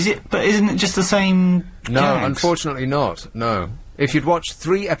 Is it? But isn't it just the same No, gags? unfortunately not. No. If you'd watched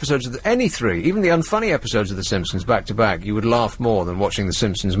 3 episodes of any 3, even the unfunny episodes of The Simpsons back to back, you would laugh more than watching The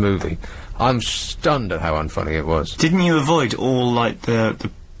Simpsons movie. I'm stunned at how unfunny it was. Didn't you avoid all, like,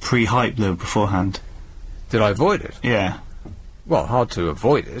 the pre-hype, though, beforehand? Did I avoid it? Yeah. Well, hard to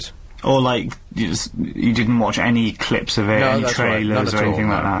avoid it. Or, like, you didn't watch any clips of it, No, any that's right. trailers None or at anything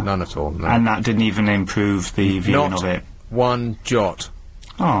all, like no. that? None at all, no. And that didn't even improve the viewing Not of it? one jot.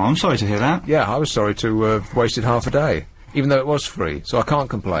 Oh, I'm sorry to hear that. Yeah, I was sorry to have wasted half a day. Even though it was free, so I can't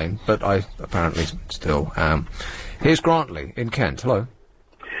complain, but I apparently still am. Here's Grantley in Kent. Hello.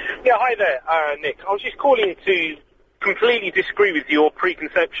 Yeah, hi there, Nick. I was just calling to completely disagree with your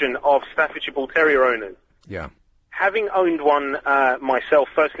preconception of Staffordshire Bull Terrier owners. Yeah. Having owned one myself,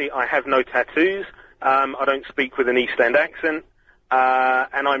 firstly, I have no tattoos. I don't speak with an East End accent,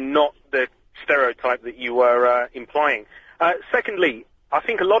 and I'm not the stereotype that you were implying. Secondly, I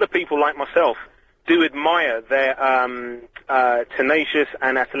think a lot of people like myself do admire their tenacious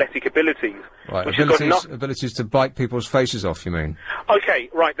and athletic abilities. Right, which has got abilities to bite people's faces off, you mean? Okay,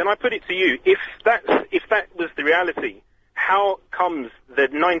 right, then I put it to you, if that was the reality, how comes the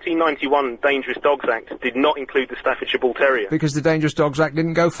 1991 Dangerous Dogs Act did not include the Staffordshire Bull Terrier? Because the Dangerous Dogs Act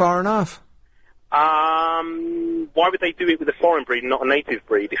didn't go far enough. Why would they do it with a foreign breed and not a native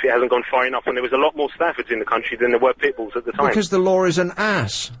breed if it hasn't gone far enough when there was a lot more Staffords in the country than there were pit bulls at the time? Because the law is an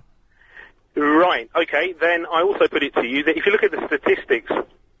ass. Right, okay, then I also put it to you that if you look at the statistics,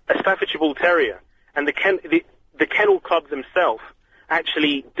 a Staffordshire Bull Terrier and the Kennel Club themselves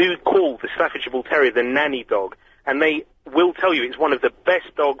actually do call the Staffordshire Bull Terrier the nanny dog, and they will tell you it's one of the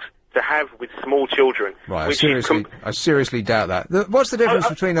best dogs to have with small children. Right, which I seriously doubt that. What's the difference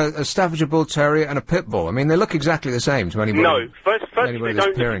between a Staffordshire Bull Terrier and a Pit Bull? I mean, they look exactly the same to anybody. No, firstly, anybody they that's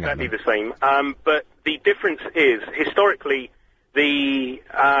don't look peering at exactly them. the same, but the difference is, historically,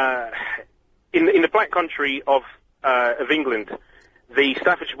 in the Black Country of England, the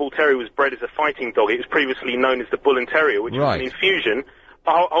Staffordshire Bull Terrier was bred as a fighting dog. It was previously known as the Bull and Terrier, which was an infusion.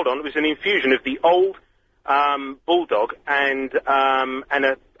 Hold on, it was an infusion of the old bulldog and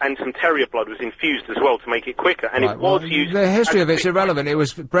some terrier blood was infused as well to make it quicker, and it was used. The history of it's irrelevant. It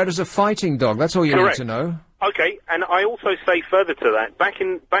was bred as a fighting dog. That's all you Correct. need to know. Okay, and I also say further to that, back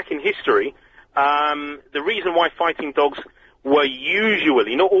in history, the reason why fighting dogs were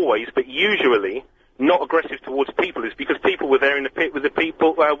usually, not always, but usually not aggressive towards people is because people were there in the pit with the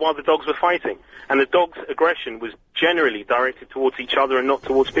people while the dogs were fighting. And the dog's aggression was generally directed towards each other and not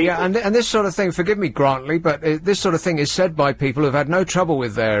towards people. Yeah, and this sort of thing, forgive me, Grantley, but this sort of thing is said by people who've had no trouble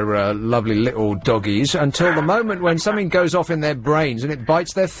with their lovely little doggies until the moment when something goes off in their brains and it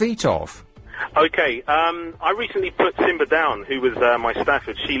bites their feet off. Okay, I recently put Simba down, who was my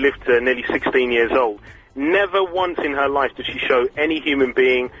Stafford. She lived nearly 16 years old. Never once in her life did she show any human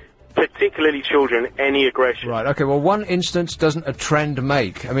being, particularly children, any aggression. Right, okay, well, one instance doesn't a trend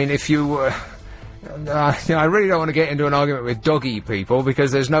make. I mean, if you... I really don't want to get into an argument with doggy people,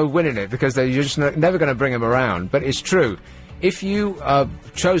 because there's no winning it, because they're just never going to bring them around. But it's true. If you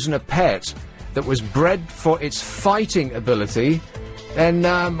chosen a pet that was bred for its fighting ability, then,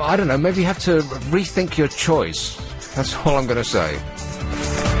 I don't know, maybe you have to rethink your choice. That's all I'm going to say.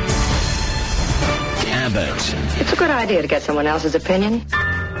 Abbott. It's a good idea to get someone else's opinion.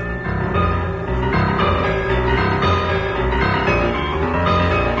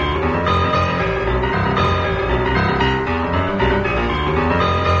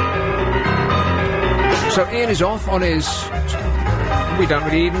 So Ian is off on his... We don't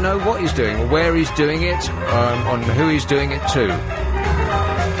really even know what he's doing, or where he's doing it, on who he's doing it to.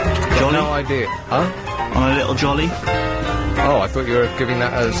 Jolly? No idea. Huh? On a little jolly? Oh, I thought you were giving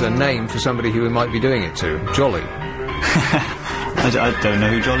that as a name for somebody who we might be doing it to. Jolly. I don't know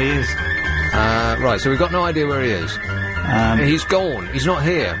who Jolly is. Right, so we've got no idea where he is. He's gone. He's not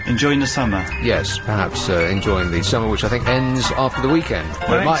here. Enjoying the summer. Yes, perhaps enjoying the summer, which I think ends after the weekend.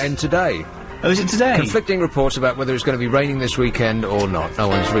 Well, it might end today. Oh, is it today? Conflicting reports about whether it's going to be raining this weekend or not. No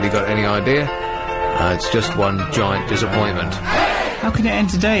one's really got any idea. It's just one giant disappointment. How can it end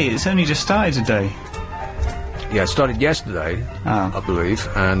today? It's only just started today. Yeah, it started yesterday, I believe,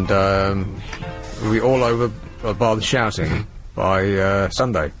 and we all over bar the shouting by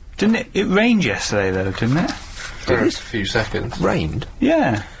Sunday. Didn't it? It rained yesterday, though, didn't it? For a few seconds. Rained?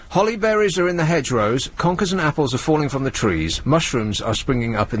 Yeah. Holly berries are in the hedgerows, conkers and apples are falling from the trees, mushrooms are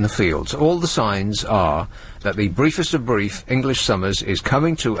springing up in the fields. All the signs are that the briefest of brief English summers is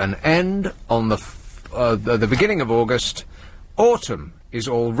coming to an end on the beginning of August. Autumn is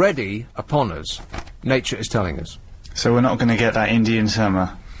already upon us. Nature is telling us. So we're not going to get that Indian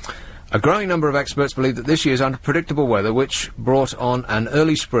summer. A growing number of experts believe that this year's unpredictable weather, which brought on an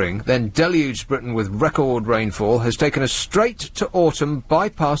early spring, then deluged Britain with record rainfall, has taken us straight to autumn,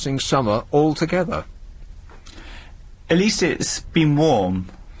 bypassing summer altogether. At least it's been warm.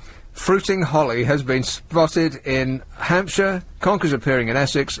 Fruiting holly has been spotted in Hampshire, conkers appearing in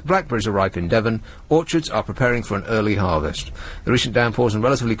Essex, blackberries are ripe in Devon, orchards are preparing for an early harvest. The recent downpours and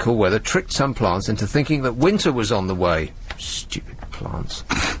relatively cool weather tricked some plants into thinking that winter was on the way. Stupid plants.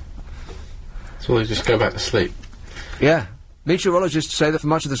 So they just go back to sleep. Yeah. Meteorologists say that for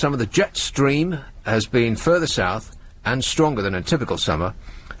much of the summer the jet stream has been further south and stronger than a typical summer,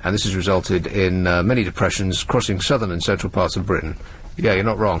 and this has resulted in many depressions crossing southern and central parts of Britain. Yeah, you're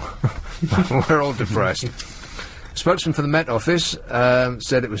not wrong. We're all depressed. Spokesman for the Met Office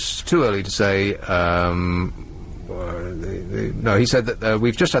said it was too early to say... no, he said that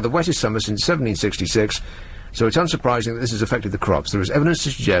we've just had the wettest summer since 1766, so it's unsurprising that this has affected the crops. There is evidence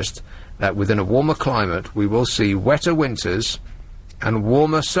to suggest that within a warmer climate we will see wetter winters and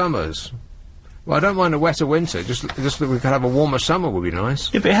warmer summers. Well, I don't mind a wetter winter, just that we could have a warmer summer would be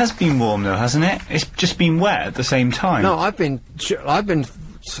nice. Yeah, but it has been warm, though, hasn't it? It's just been wet at the same time. No, I've been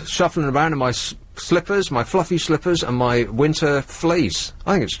shuffling around in my slippers, my fluffy slippers, and my winter fleece.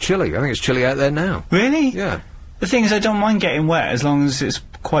 I think it's chilly. I think it's chilly out there now. Really? Yeah. The thing is, I don't mind getting wet as long as it's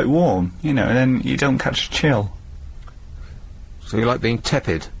quite warm, you know, and then you don't catch a chill. So you like being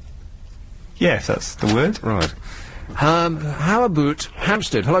tepid? Yes, that's the word. Right. How about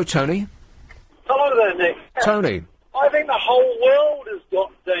Hampstead? Hello, Tony. Hello there, Nick. Tony. I think the whole world has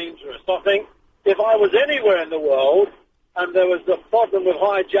got dangerous. I think if I was anywhere in the world and there was a problem with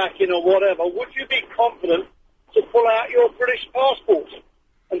hijacking or whatever, would you be confident to pull out your British passport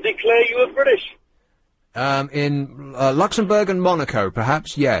and declare you were British? In Luxembourg and Monaco,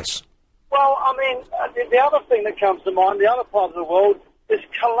 perhaps, yes. Well, I mean, the other thing that comes to mind, the other part of the world, is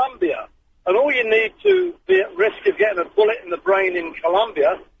Colombia. And all you need to be at risk of getting a bullet in the brain in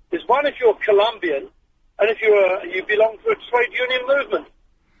Colombia is, one, if you're Colombian, and if you belong to a trade union movement.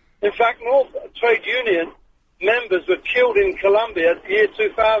 In fact, more trade union members were killed in Colombia in the year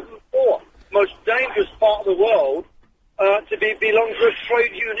 2004. Most dangerous part of the world to belong to a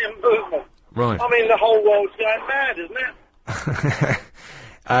trade union movement. Right. I mean, the whole world's going mad, isn't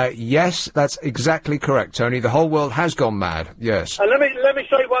it? Yes, that's exactly correct, Tony. The whole world has gone mad, yes. And let me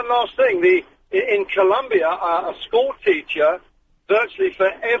say one last thing. In Colombia, a school teacher, virtually for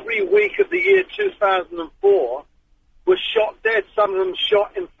every week of the year 2004, was shot dead. Some of them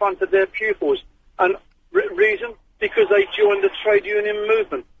shot in front of their pupils. And reason? Because they joined the trade union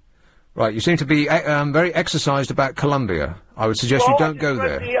movement. Right, you seem to be very exercised about Colombia. I would suggest you don't go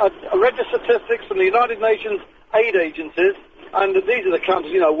there. I read the statistics from the United Nations aid agencies, and these are the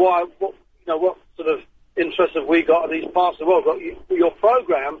countries, what sort of interest have we got in these parts of the world? Got your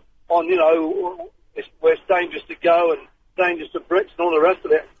programme on, where it's dangerous to go and dangerous to Brits and all the rest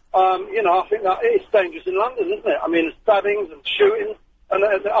of it. I think that it's dangerous in London, isn't it? I mean, stabbings and shootings, and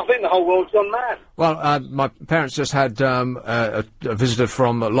I think the whole world's gone mad. Well, my parents just had a visitor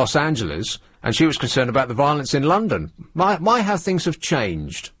from Los Angeles, and she was concerned about the violence in London. How things have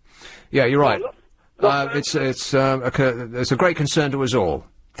changed. Yeah, you're right. It's a great concern to us all.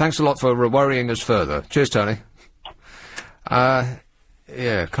 Thanks a lot for worrying us further. Cheers, Tony.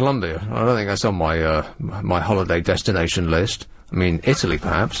 Yeah, Colombia. I don't think that's on my holiday destination list. I mean, Italy,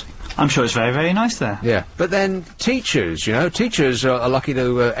 perhaps. I'm sure it's very, very nice there. Yeah, but then teachers, teachers are lucky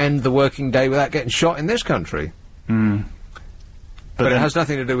to end the working day without getting shot in this country. Hmm. But it has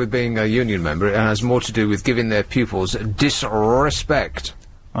nothing to do with being a union member. It has more to do with giving their pupils disrespect.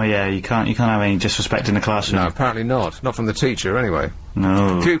 Oh yeah, you can't have any disrespect in the classroom. No, apparently not. Not from the teacher, anyway.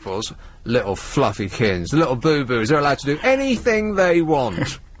 No. Pupils, little fluffy kins, little boo-boos, they're allowed to do anything they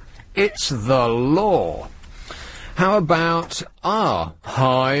want. It's the law. How about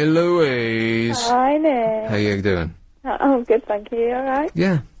Hi, Louise. Hi, Nick. How you doing? Oh, good, thank you. You all right?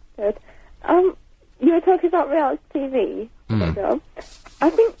 Yeah. Good. You were talking about reality TV. Job. I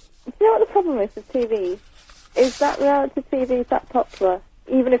think, you know what the problem is with TV? Is that reality TV is that popular.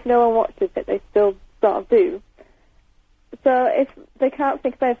 Even if no one watches it, they still sort of do. So if they can't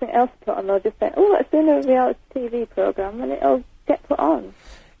think of anything else to put on, they'll just say, oh, let's do a reality TV programme, and it'll get put on.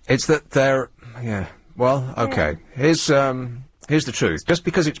 It's that they're... Yeah. Well, okay. Here's the truth. Just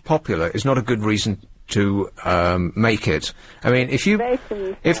because it's popular is not a good reason to make it. I mean, if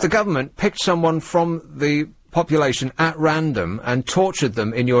the government picked someone from the population at random and tortured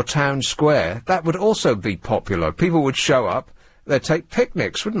them in your town square, that would also be popular. People would show up. They'd take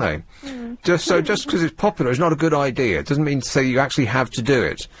picnics, wouldn't they? Just because it's popular is not a good idea. It doesn't mean to say you actually have to do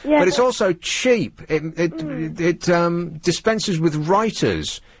it. Yeah, but it's also cheap. It dispenses with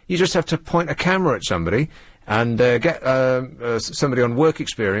writers. You just have to point a camera at somebody and get somebody on work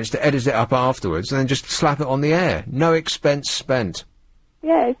experience to edit it up afterwards and then just slap it on the air. No expense spent.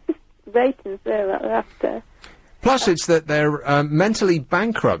 Yeah, it's just ratings there that they're after. Plus, it's that they're mentally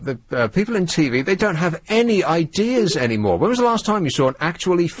bankrupt. The people in TV, they don't have any ideas anymore. When was the last time you saw an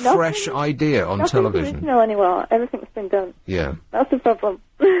actually fresh idea on television? Nothing's original anymore. Everything's been done. Yeah. That's the problem.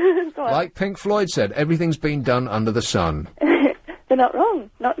 Like Pink Floyd said, everything's been done under the sun. They're not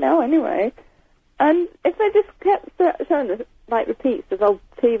wrong. Not now, anyway. And if they just kept showing us, like, repeats of old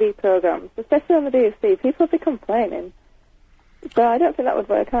TV programmes, especially on the BBC, people would be complaining. So I don't think that would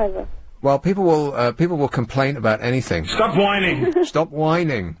work either. Well, people will complain about anything. Stop whining! Stop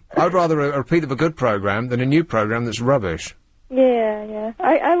whining. I'd rather a repeat of a good programme than a new programme that's rubbish. Yeah.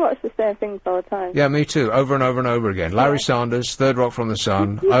 I watch the same things all the time. Yeah, me too. Over and over and over again. Larry Sanders, Third Rock from the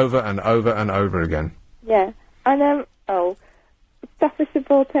Sun, over and over and over again. Yeah. And, Staffordshire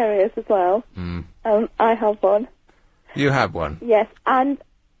Bull Terriers as well. I have one. You have one? Yes, and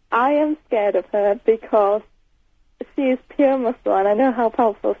I am scared of her because she is pure muscle, and I know how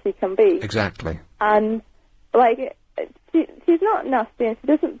powerful she can be. Exactly. And, like, she's not nasty, and she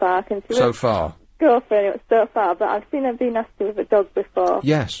doesn't bark, and she so far. Go for anyone so far, but I've seen her be nasty with a dog before.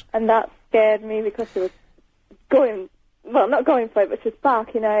 Yes. And that scared me because she was not going for it, but she was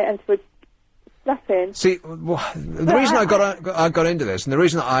barking at it, and she was snapping. See, the reason I got into this, and the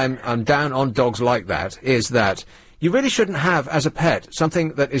reason I'm down on dogs like that, is that you really shouldn't have, as a pet,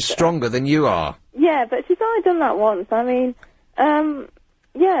 something that is stronger than you are. Yeah, but she's only done that once. I mean,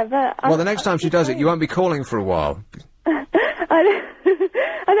 yeah, but... Well, the next time she does it, you won't be calling for a while. I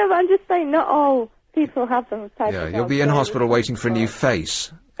know, but I'm just saying not all people have them type of you'll be in hospital waiting for a new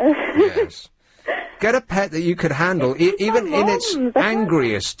face. Yes. Get a pet that you could handle, even in its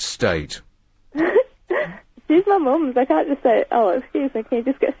angriest state. She's my mum's. I can't just say, oh, excuse me, can you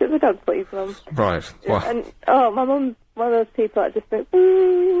just get rid of the dog, please, Mum? Right. Well. And, my mum's one of those people that just think,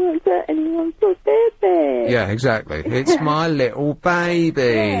 what's that? Anyone's little baby. Yeah, exactly. It's my little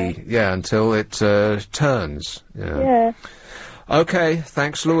baby. Yeah, until it turns. Yeah. Okay,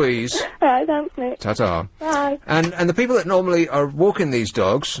 thanks, Louise. All right, thanks, Nick. Ta-ta. Bye. And the people that normally are walking these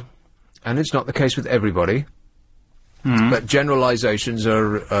dogs, and it's not the case with everybody, but generalisations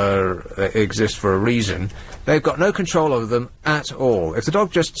exist for a reason. They've got no control over them at all. If the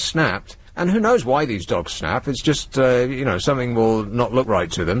dog just snapped, and who knows why these dogs snap, it's just, something will not look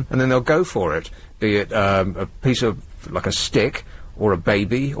right to them, and then they'll go for it, be it a piece of, like a stick, or a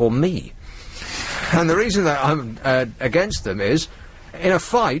baby, or me. And the reason that I'm against them is, in a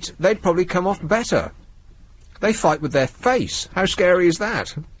fight, they'd probably come off better. They fight with their face. How scary is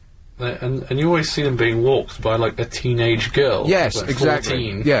that? And you always see them being walked by, like, a teenage girl. Yes, like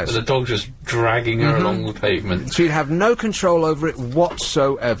exactly. 14, yes. And the dog just dragging her along the pavement. She'd have no control over it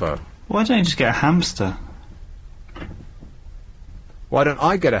whatsoever. Why don't you just get a hamster? Why don't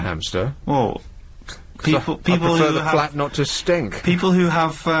I get a hamster? Well, people I prefer who the have flat not to stink. People who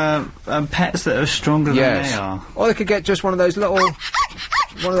have pets that are stronger than they are. Or they could get just one of those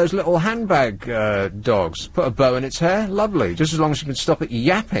little handbag dogs. Put a bow in its hair, lovely. Just as long as you can stop it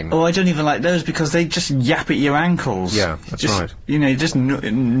yapping. Oh, I don't even like those because they just yap at your ankles. Yeah, that's right. You know, just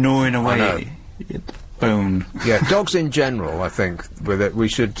gnawing away your bone. Yeah, dogs in general, I think, we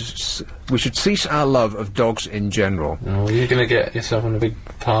should cease our love of dogs in general. Oh, you're going to get yourself in a big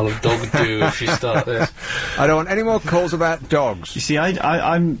pile of dog doo if you start this. I don't want any more calls about dogs. You see,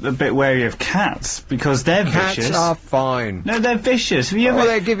 I'm a bit wary of cats because they're vicious. Cats are fine. No, they're vicious. Have you ever...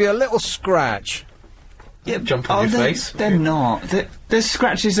 they give you a little scratch. jump on your face. They're not. The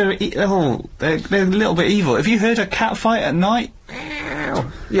scratches are they're a little bit evil. Have you heard a cat fight at night?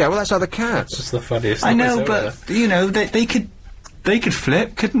 Yeah, well, that's other cats. That's the funniest. I know, but you know they could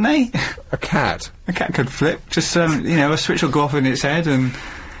flip, couldn't they? A cat could flip. Just you know, a switch will go off in its head, and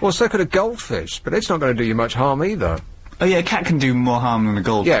well, so could a goldfish, but it's not going to do you much harm either. Oh yeah, a cat can do more harm than a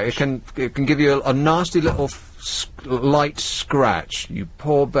goldfish. Yeah, it can give you a nasty little light scratch. You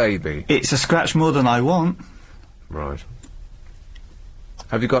poor baby. It's a scratch more than I want. Right.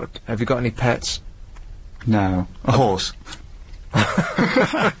 Have you got any pets? No. A horse.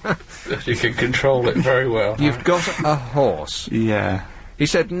 You can control it very well. You've got a horse. Yeah. He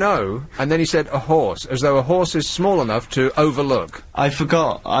said no, and then he said a horse, as though a horse is small enough to overlook. I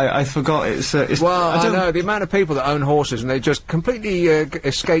forgot. I forgot. It's well, I know the amount of people that own horses, and they just completely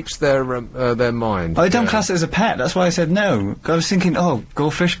escapes their mind. I don't class it as a pet. That's why I said no. I was thinking, oh,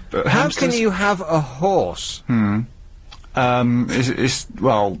 goldfish. How hamsters. can you have a horse?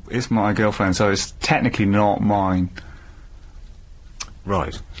 It's my girlfriend, so it's technically not mine.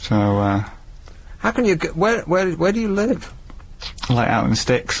 Right. So, how can you get, where do you live? Like out in the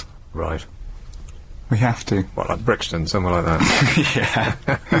sticks. Right. We have to. What, like Brixton, somewhere like that?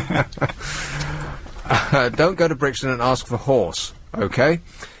 Yeah. Don't go to Brixton and ask for horse, okay?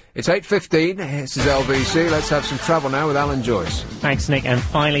 It's 8:15, this is LBC, let's have some travel now with Alan Joyce. Thanks, Nick, and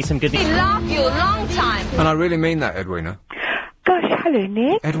finally some good news. We love you a long time. And I really mean that, Edwina. Gosh, hello,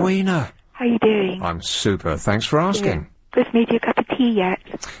 Nick. Edwina. How you doing? I'm super, thanks for asking. Just made you a cup of tea yet?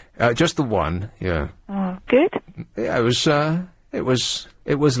 Just the one, yeah. Oh, good? Yeah, it was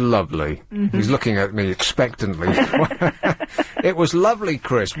lovely. Mm-hmm. He's looking at me expectantly. It was lovely,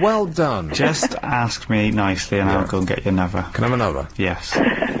 Chris. Well done. Just ask me nicely and I'll go and get you another. Can I have another? Yes.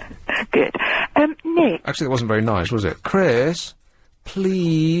 Good. Nick. Actually, it wasn't very nice, was it? Chris,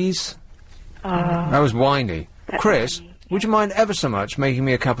 please. That was whiny. Chris, would you mind ever so much making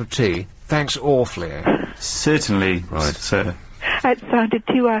me a cup of tea? Thanks awfully. Certainly, right, sir. That sounded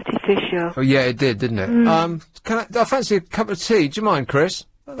too artificial. Oh, yeah, it did, didn't it? I fancy a cup of tea. Do you mind, Chris?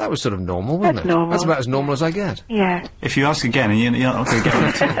 That was sort of normal, wasn't it? Normal. That's about as normal as I get. Yeah. If you ask again, you're not going to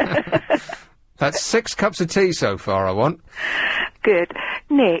get it. That's 6 cups of tea so far, I want. Good.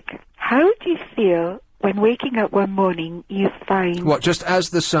 Nick, how do you feel when waking up one morning you find... What, just as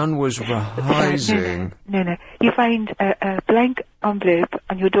the sun was rising? No. You find a blank envelope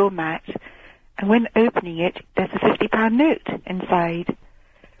on your doormat, and when opening it, there's a £50 note inside.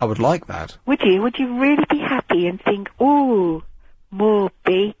 I would like that. Would you? Would you really be happy and think, ooh, more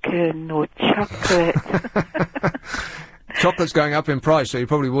bacon or chocolate? Chocolate's going up in price, so you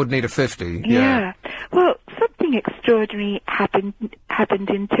probably would need a 50. Yeah. Well, something extraordinary happened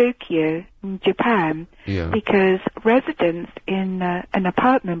in Tokyo, in Japan, because residents in an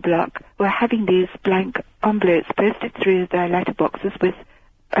apartment block were having these blank envelopes posted through their letterboxes with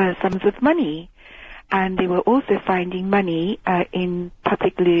sums of money. And they were also finding money in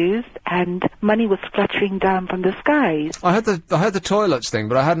public loos, and money was fluttering down from the skies. I heard the toilets thing,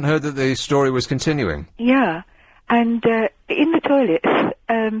 but I hadn't heard that the story was continuing. Yeah, and in the toilet,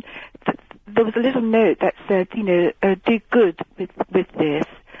 there was a little note that said, do good with this.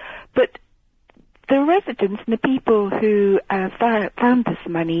 But the residents and the people who found this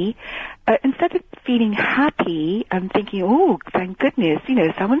money, instead of feeling happy and thinking, oh, thank goodness,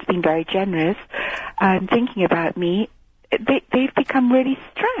 someone's been very generous and thinking about me, they've become really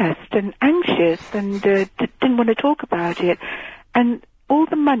stressed and anxious and didn't want to talk about it. And all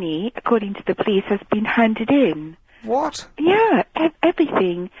the money, according to the police, has been handed in. What? Yeah,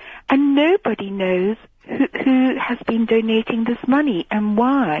 everything. And nobody knows who has been donating this money and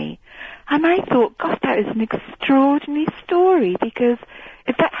why. And I thought, gosh, that is an extraordinary story, because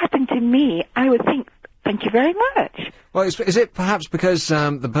if that happened to me, I would think, thank you very much. Well, is it perhaps because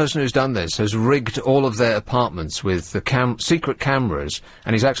the person who's done this has rigged all of their apartments with the secret cameras,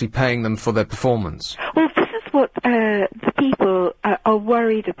 and he's actually paying them for their performance? Well, this is what the people are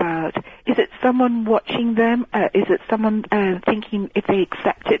worried about. Is it someone watching them? Is it someone thinking if they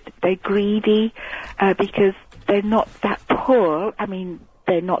accept it, they're greedy because they're not that poor? I mean,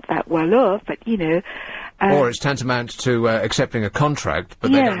 they're not that well off, but, or it's tantamount to accepting a contract,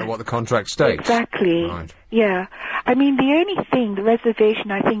 but they don't know what the contract states. Exactly. Right. Yeah. I mean, the only thing, the reservation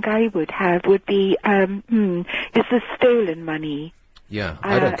I think I would have would be, is the stolen money. Yeah,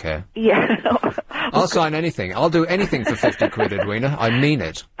 I don't care. Yeah. I'll sign anything. I'll do anything for 50 quid, Edwina. I mean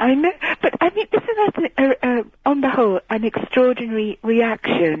it. I know, but I mean, this is, on the whole, an extraordinary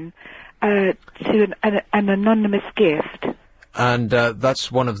reaction to an anonymous gift. And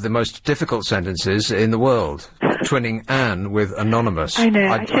that's one of the most difficult sentences in the world. Twinning Anne with anonymous. I know.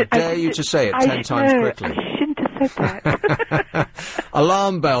 I dare you to say it 10 times quickly. I shouldn't have said that.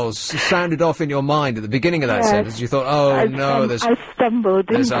 Alarm bells sounded off in your mind at the beginning of that sentence. You thought, oh no, I stumbled,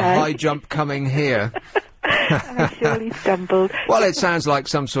 didn't there's a high jump coming here. I surely stumbled. Well, it sounds like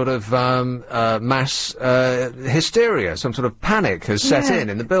some sort of mass hysteria, some sort of panic has set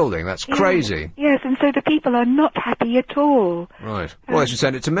in the building. That's crazy. Yes, and so the people are not happy at all. Right. Well, they should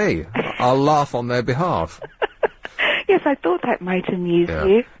send it to me. I'll laugh on their behalf. Yes, I thought that might amuse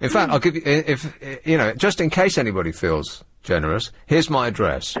you. In fact, I'll give you, if you know, just in case anybody feels generous, here's my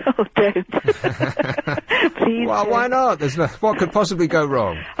address. Oh, don't. Please. Well, why not? What could possibly go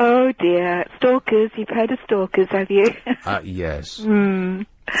wrong? Oh dear, stalkers. You've heard of stalkers, have you? Yes. All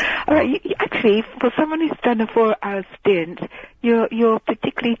right. Actually, for someone who's done a 4-hour stint, you're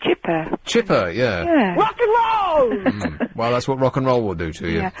particularly chipper. Chipper, yeah. Rock and roll. Well, that's what rock and roll will do to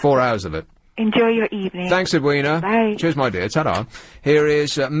you. 4 hours of it. Enjoy your evening. Thanks, Edwina. Bye. Cheers, my dear. Ta-da. Here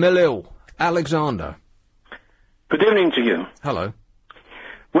is Milil Alexander. Good evening to you. Hello.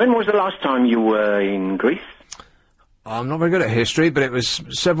 When was the last time you were in Greece? I'm not very good at history, but it was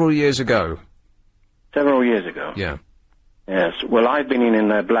several years ago. Several years ago? Yeah. Yes. Well, I've been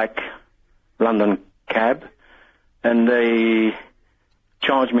in a black London cab, and they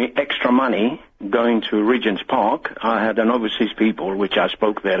charged me extra money going to Regent's Park. I had an overseas people, which I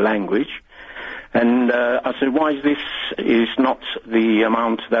spoke their language, and I said, why is this is not the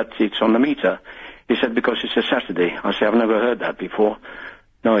amount that it's on the meter? He said, because it's a Saturday. I said, I've never heard that before.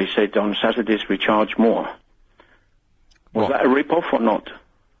 No, he said, on Saturdays we charge more. Was that a rip-off or not?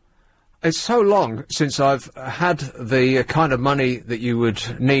 It's so long since I've had the kind of money that you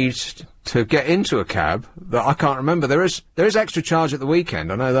would need to get into a cab that I can't remember. There is extra charge at the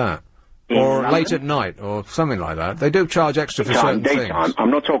weekend, I know that. Or late at night, or something like that. They do charge extra for certain daytime. things.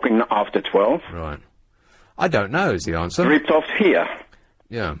 I'm not talking after 12. Right. I don't know is the answer. Ripped off here.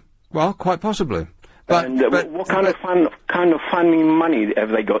 Yeah. Well, quite possibly. But, and what kind of funny money have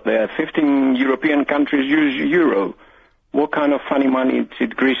they got there? 15 European countries use euro. What kind of funny money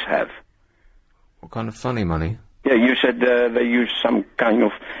did Greece have? What kind of funny money? Yeah, you said they use some kind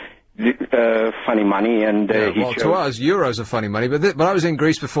of funny money, and well, to us, euros are funny money, but I was in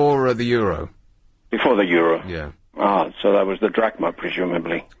Greece before the euro. Before the euro? Yeah. Ah, so that was the drachma,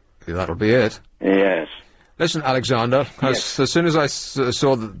 presumably. Yeah, that'll be it. Yes. Listen, Alexander, as soon as I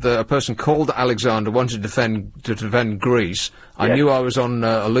saw that a person called Alexander wanted to defend Greece, I knew I was on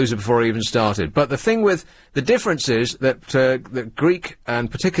a loser before I even started. But the thing with the difference is that that Greek and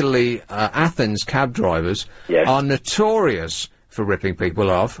particularly Athens cab drivers are notorious for ripping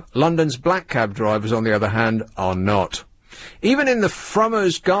people off. London's black cab drivers, on the other hand, are not. Even in the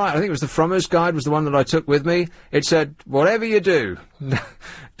Frommer's Guide, I think it was the Frommer's Guide was the one that I took with me, it said, whatever you do,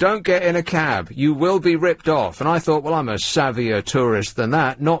 don't get in a cab. You will be ripped off. And I thought, well, I'm a savvier tourist than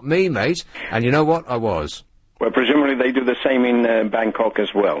that. Not me, mate. And you know what? I was. Well, presumably they do the same in Bangkok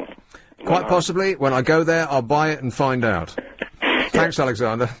as well. Quite possibly. When I go there, I'll buy it and find out. Thanks,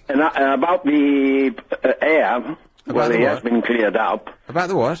 Alexander. And about the air, well, it has been cleared up. About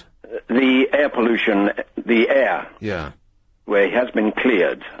the what? The air pollution, the air. Yeah. Where it has been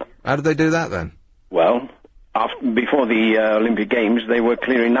cleared. How did they do that, then? Well, before the Olympic Games, they were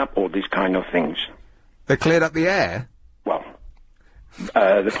clearing up all these kind of things. They cleared up the air? Well,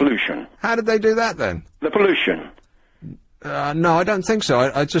 the pollution. How did they do that, then? The pollution. No, I don't think so.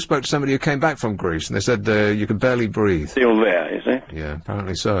 I just spoke to somebody who came back from Greece, and they said you could barely breathe. Still there, is it? Yeah,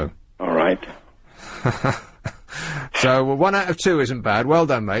 apparently so. All right. So, 1 out of 2 isn't bad. Well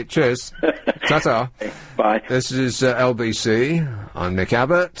done, mate. Cheers. Ta-ta. Bye. This is LBC. I'm Nick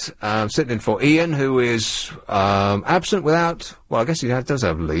Abbott. I'm sitting in for Ian, who is absent without... Well, I guess he does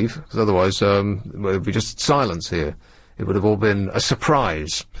have leave, because otherwise it would be just silence here. It would have all been a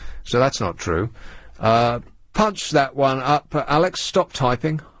surprise. So that's not true. Punch that one up. Alex, stop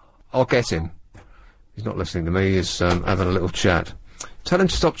typing. I'll get him. He's not listening to me. He's having a little chat. Tell him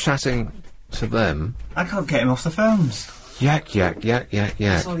to stop chatting to them. I can't get him off the phones. Yak, yak, yak, yak,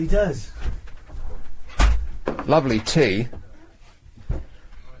 yak. That's all he does. Lovely tea.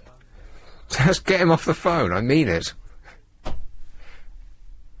 Just get him off the phone, I mean it.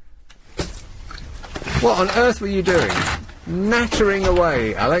 What on earth were you doing? Nattering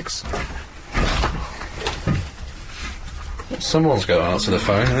away, Alex. Someone's got to answer the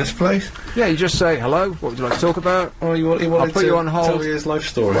phone in this place. Yeah, you just say, hello, what would you like to talk about? Oh, he wanted I'll put to you on hold. tell me his life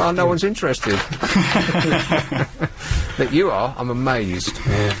story. Well, no one's interested. That you are, I'm amazed.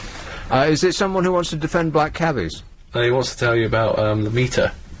 Yeah. Is it someone who wants to defend black cabbies? No, he wants to tell you about the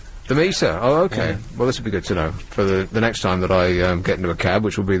meter. The meter. Oh, okay. Well, this would be good to know for the next time that I get into a cab,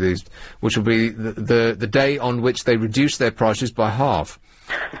 which will be the day on which they reduce their prices by half.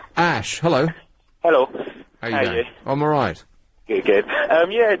 Ash, hello. Hello. How you doing? I'm all right. Good, good.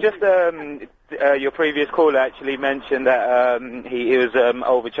 Yeah, just your previous caller actually mentioned that he was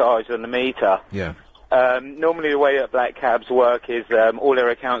overcharged on the meter. Yeah. Normally, the way that black cabs work is all their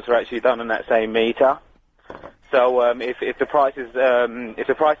accounts are actually done on that same meter. So if the price is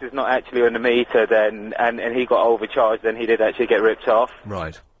not actually on the meter, then and he got overcharged, then he did actually get ripped off.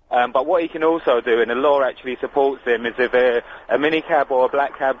 Right. But what he can also do, and the law actually supports him, is if a minicab or a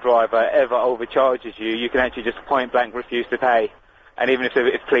black cab driver ever overcharges you, you can actually just point blank refuse to pay. And even if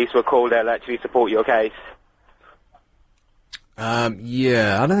police were called, they'll actually support your case.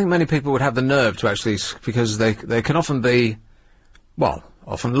 Yeah, I don't think many people would have the nerve to actually, because they can often be, well,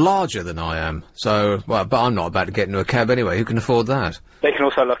 often larger than I am. So, well, but I'm not about to get into a cab anyway. Who can afford that? They can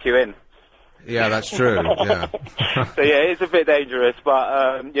also lock you in. Yeah, that's true. Yeah. So yeah, it's a bit dangerous,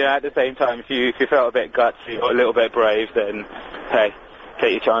 but you know, at the same time, if you felt a bit gutsy or a little bit brave, then hey,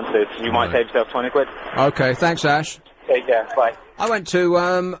 take your chances. You might save yourself 20 quid. Okay, thanks, Ash. Take care. Bye. I went to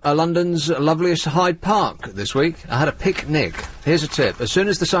London's loveliest Hyde Park this week. I had a picnic. Here's a tip. As soon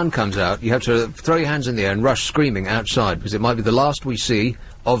as the sun comes out, you have to throw your hands in the air and rush screaming outside, because it might be the last we see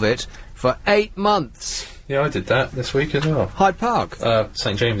of it for 8 months. Yeah, I did that this week as well. Hyde Park?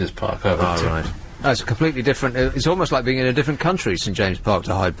 St James's Park. Right. That's a completely different... it's almost like being in a different country, St James Park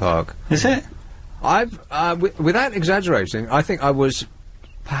to Hyde Park. Is it? Without exaggerating, I think I was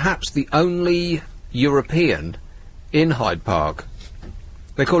perhaps the only European in Hyde Park.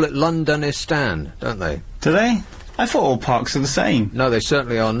 They call it Londonistan, don't they? Do they? I thought all parks are the same. No, they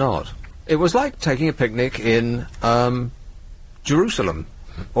certainly are not. It was like taking a picnic in Jerusalem,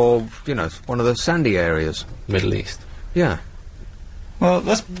 or, you know, one of the sandy areas. Middle East. Yeah. Well,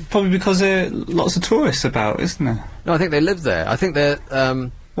 that's probably because there are lots of tourists about, isn't there? No, I think they live there. I think they're...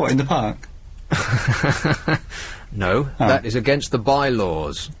 What, in the park? No, that is against the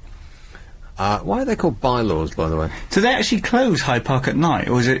bylaws. Why are they called bylaws, by the way? Do they actually close Hyde Park at night,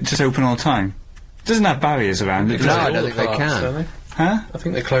 or is it just open all the time? It doesn't have barriers around it. No, I don't think they can. Huh? I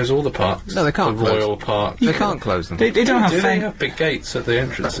think they close all the parks. No, they can't the close. Royal Park. They can't close them. They don't have... They have big gates at the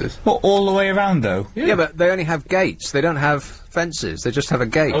entrances. What, all the way around, though? Yeah, but they only have gates. They don't have fences. They just have a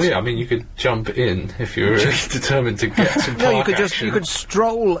gate. Oh, yeah, I mean, you could jump in if you were really determined to get some park No, you could action. you could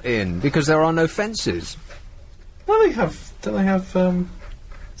stroll in, because there are no fences. Well, they have... Don't they have, No,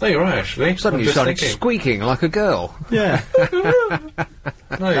 you're right, actually. Suddenly you started squeaking like a girl. Yeah.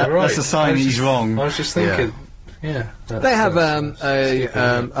 No, you're right. That's a sign he's wrong. I was just thinking... Yeah. They have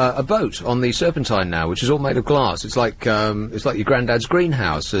a boat on the Serpentine now, which is all made of glass. It's like your granddad's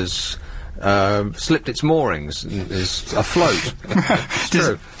greenhouse has slipped its moorings and is afloat. Does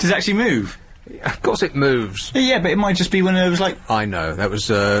it actually move? Of course it moves. Yeah, but it might just be one of those, like... I know, that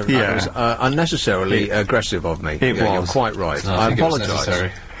was unnecessarily aggressive of me. It was. You're quite right. No, I think it was apologise.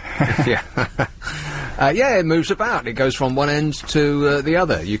 necessary. Yeah, it moves about. It goes from one end to the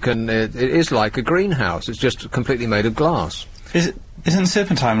other. You can. It is like a greenhouse. It's just completely made of glass. Isn't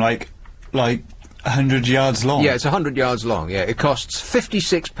Serpentine like 100 yards long? Yeah, it's 100 yards long. Yeah, it costs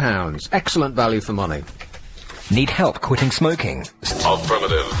 £56. Excellent value for money. Need help quitting smoking?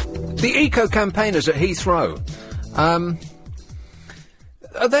 Affirmative. The eco-campaigners at Heathrow. Are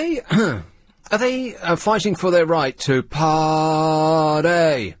they? Are they fighting for their right to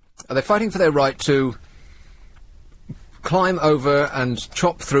party? Are they fighting for their right to climb over and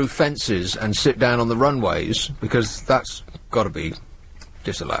chop through fences and sit down on the runways? Because that's got to be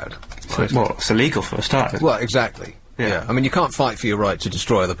disallowed. Well, it's illegal for a start. Well, exactly. Yeah. I mean, you can't fight for your right to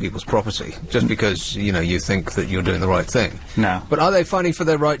destroy other people's property just because, you know, you think that you're doing the right thing. No. But are they fighting for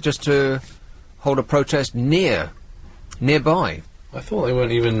their right just to hold a protest nearby? I thought they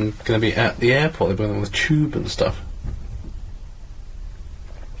weren't even going to be at the airport. They were on the tube and stuff.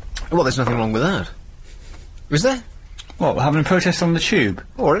 Well, there's nothing wrong with that. Is there? What, having a protest on the tube?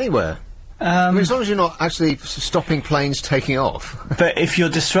 Or anywhere. I mean, as long as you're not actually stopping planes taking off. But if you're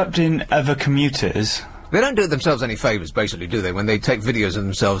disrupting other commuters... They don't do themselves any favours, basically, do they, when they take videos of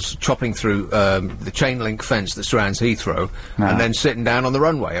themselves chopping through the chain-link fence that surrounds Heathrow and then sitting down on the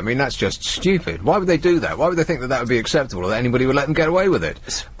runway? I mean, that's just stupid. Why would they do that? Why would they think that that would be acceptable or that anybody would let them get away with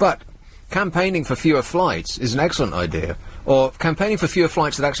it? But campaigning for fewer flights is an excellent idea. Or campaigning for fewer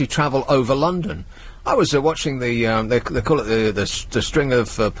flights that actually travel over London. I was watching the, they call it the string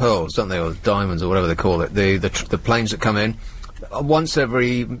of pearls, don't they, or diamonds, or whatever they call it, the planes that come in. Once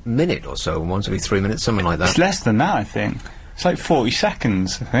every minute or so, once every 3 minutes, something like that. It's less than that, I think. It's like 40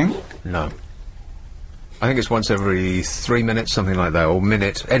 seconds, I think. No. I think it's once every 3 minutes, something like that, or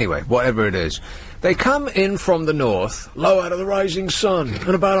minute. Anyway, whatever it is. They come in from the north, low out of the rising sun,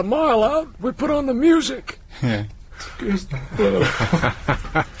 and about a mile out, we put on the music. Yeah.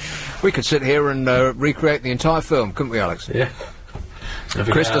 We could sit here and recreate the entire film, couldn't we, Alex? Yeah.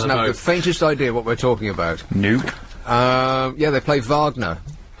 Chris doesn't have the faintest idea what we're talking about. Nope. Yeah, they play Wagner.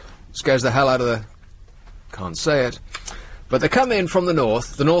 Scares the hell out of the... Can't say it. But they come in from the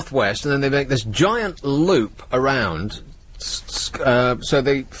north, the northwest, and then they make this giant loop around. So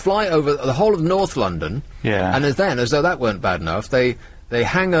they fly over the whole of North London. Yeah. And then, as though that weren't bad enough, they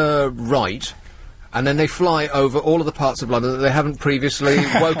hang a right... And then they fly over all of the parts of London that they haven't previously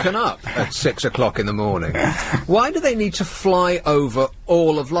woken up at 6 o'clock in the morning. Why do they need to fly over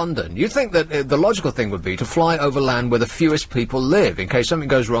all of London? You'd think that the logical thing would be to fly over land where the fewest people live, in case something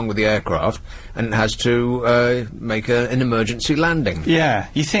goes wrong with the aircraft and it has to make an emergency landing. Yeah,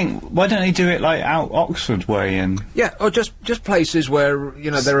 you think, why don't they do it like out Oxford way and... Yeah, or just places where,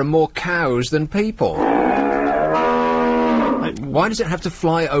 you know, there are more cows than people. Why does it have to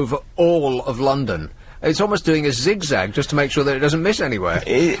fly over all of London? It's almost doing a zigzag just to make sure that it doesn't miss anywhere.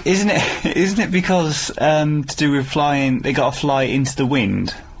 Isn't it because, to do with flying, they got to fly into the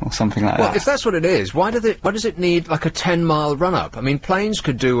wind, or something like that? Well, if that's what it is, why does it need, like, a 10-mile run-up? I mean, planes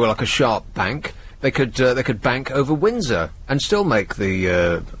could do, like, a sharp bank. They could bank over Windsor and still make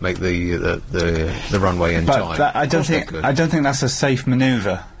the runway in time. But I don't think that's a safe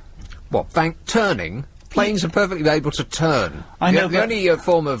manoeuvre. What, bank turning? Planes are perfectly able to turn. I know, the only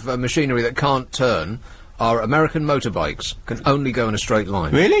form of machinery that can't turn are American motorbikes. Can only go in a straight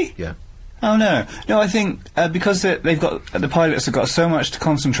line. Really? Yeah. Oh no, I think because the pilots have got so much to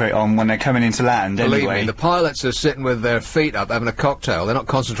concentrate on when they're coming into land. Believe anyway. me, the pilots are sitting with their feet up having a cocktail. They're not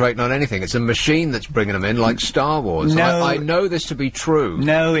concentrating on anything. It's a machine that's bringing them in, like Star Wars. No, I know this to be true.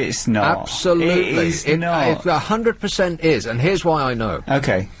 No, it's not. Absolutely, it not. It 100% is, and here's why I know.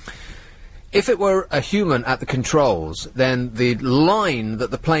 Okay. If it were a human at the controls, then the line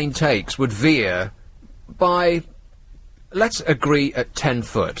that the plane takes would veer by, let's agree, at 10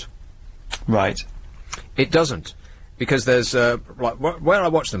 foot. Right. It doesn't, because there's, like, where I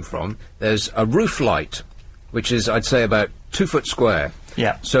watch them from, there's a roof light, which is, I'd say, about 2 foot square.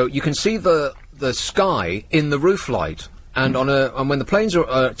 Yeah. So you can see the sky in the roof light, and and when the planes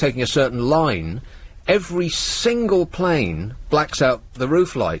are taking a certain line, every single plane blacks out the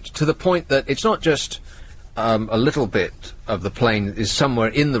roof light to the point that it's not just a little bit of the plane is somewhere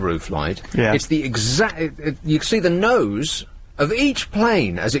in the roof light. Yeah. It's the exact. You can see the nose of each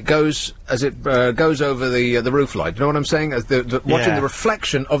plane as it goes over the roof light. You know what I'm saying? As watching the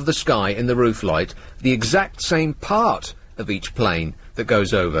reflection of the sky in the roof light, the exact same part of each plane that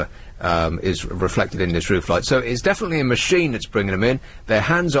goes over is reflected in this roof light. So it's definitely a machine that's bringing them in. Their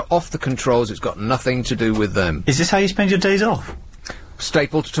hands are off the controls. It's got nothing to do with them. Is this how you spend your days off?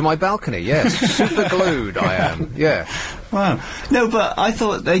 Stapled to my balcony, yes. Super glued, I am, yeah. Wow. No, but I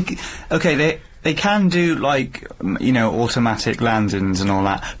thought they can do, like, you know, automatic landings and all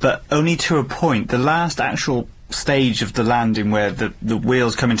that, but only to a point. The last actual stage of the landing where the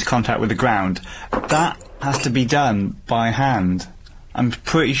wheels come into contact with the ground, that has to be done by hand. I'm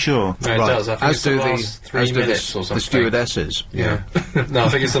pretty sure. No, it does. I think it's the last 3 minutes or something. The stewardesses, yeah. No, I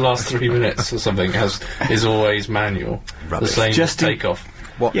think it's the last 3 minutes or something. Is always manual. Rubbish. The same Just takeoff.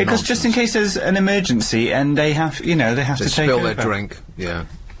 What yeah, because just in case there's an emergency and they have to take spill over. their drink, yeah.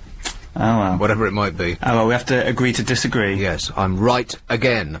 Oh well. Whatever it might be. Oh well, we have to agree to disagree. Yes, I'm right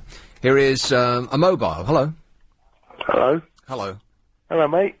again. Here is a mobile. Hello. Hello. Hello. Hello,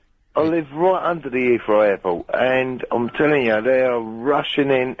 mate. I live right under the Heathrow Airport, and I'm telling you, they are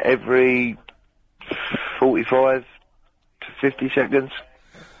rushing in every 45 to 50 seconds.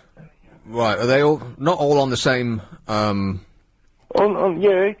 Right, are they all not all on the same? Yeah,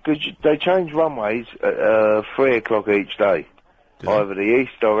 because they change runways at 3 o'clock each day, either the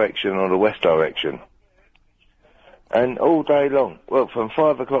east direction or the west direction, and all day long. Well, from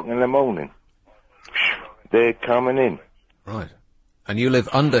 5 o'clock in the morning, they're coming in. Right. And you live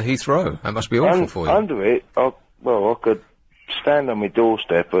under Heathrow. That must be awful for you. Under it, I could stand on my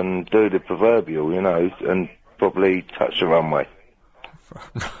doorstep and do the proverbial, you know, and probably touch the runway.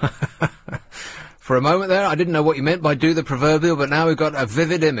 For a moment there, I didn't know what you meant by do the proverbial, but now we've got a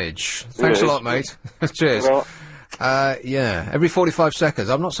vivid image. Thanks a lot, mate. Cheers. Yeah, every 45 seconds.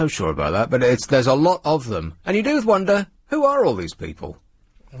 I'm not so sure about that, but there's a lot of them. And you do wonder, who are all these people?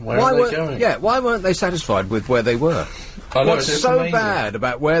 Where are they going? Yeah, why weren't they satisfied with where they were? What's so amazing. bad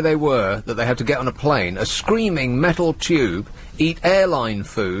about where they were that they had to get on a plane, a screaming metal tube, eat airline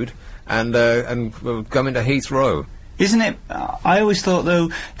food, and come into Heathrow? Isn't it? I always thought though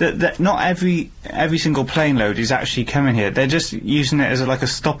that not every single plane load is actually coming here. They're just using it as like a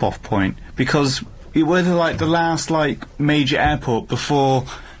stop-off point because we're like the last like major airport before,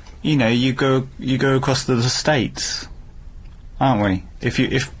 you go across to the States, aren't we?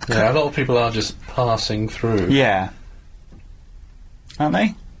 Yeah, a lot of people are just passing through. Yeah, aren't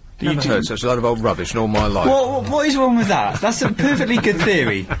they? Never heard such a lot of old rubbish in all my life. What is wrong with that? That's a perfectly good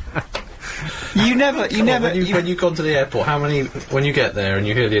theory. When you've gone to the airport, when you get there and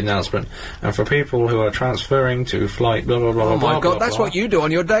you hear the announcement, and for people who are transferring to flight, blah, blah, blah, oh blah, my blah, God, that's blah. what you do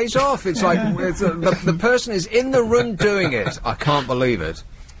on your days off. It's like, the person is in the room doing it. I can't believe it.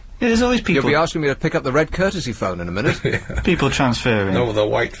 Yeah, there's always people... You'll be asking me to pick up the red courtesy phone in a minute. People transferring. No, the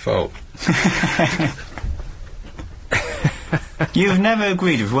white folk. You've never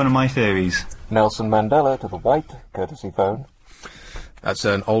agreed with one of my theories. Nelson Mandela to the white courtesy phone. That's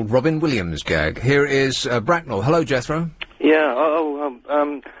an old Robin Williams gag. Here is Bracknell. Hello, Jethro. Yeah, it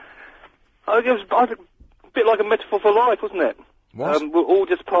was a bit like a metaphor for life, wasn't it? What? We're all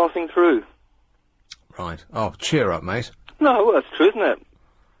just passing through. Right. Oh, cheer up, mate. No, well, that's true, isn't it?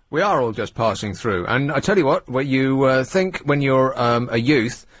 We are all just passing through. And I tell you what you think when you're a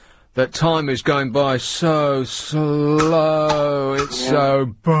youth that time is going by so slow, it's so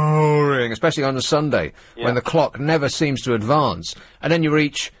boring, especially on a Sunday, when the clock never seems to advance. And then you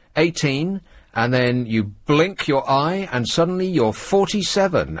reach 18, and then you blink your eye, and suddenly you're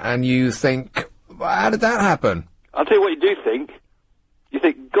 47, and you think, how did that happen? I'll tell you what you do think. You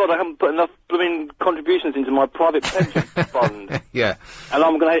think, God, I haven't put enough blooming contributions into my private pension fund. Yeah. And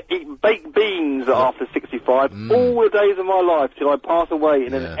I'm going to eat baked beans after 65 all the days of my life till I pass away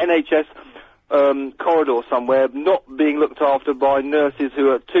in an NHS corridor somewhere, not being looked after by nurses who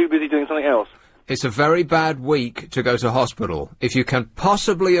are too busy doing something else. It's a very bad week to go to hospital. If you can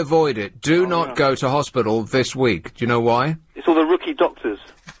possibly avoid it, do not go to hospital this week. Do you know why? It's all the rookie doctors.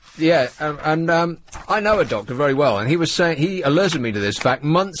 Yeah, I know a doctor very well, and he was saying, he alerted me to this fact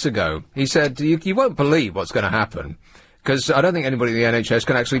months ago. He said, you won't believe what's going to happen, because I don't think anybody in the NHS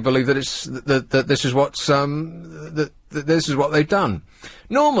can actually believe that it's, that this is what's, that this is what they've done.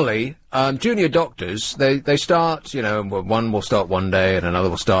 Normally, junior doctors, they start, one will start one day and another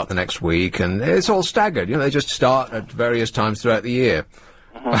will start the next week, and it's all staggered, they just start at various times throughout the year.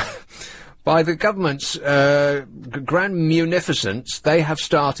 By the government's grand munificence, they have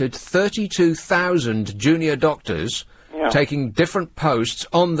started 32,000 junior doctors taking different posts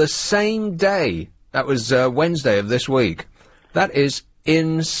on the same day. That was Wednesday of this week. That is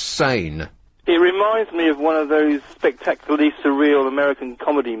insane. It reminds me of one of those spectacularly surreal American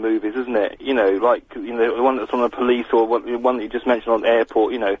comedy movies, isn't it? The one that's on the police, or the one that you just mentioned on the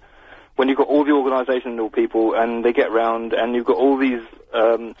airport, when you've got all the organisational people and they get round and you've got all these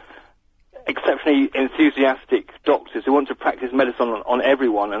exceptionally enthusiastic doctors who want to practice medicine on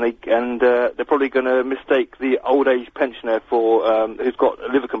everyone, and they're probably going to mistake the old age pensioner for who's got a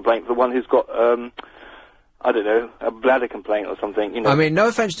liver complaint for the one who's got I don't know, a bladder complaint or something. I mean, no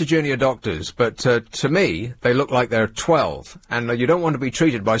offence to junior doctors, but to me they look like they're 12, and you don't want to be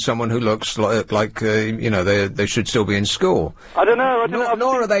treated by someone who looks like they should still be in school. I don't know.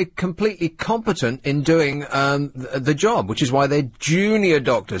 Nor are they completely competent in doing the job, which is why they're junior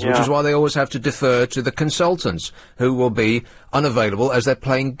doctors, which is why they always have to defer to the consultants, who will be unavailable as they're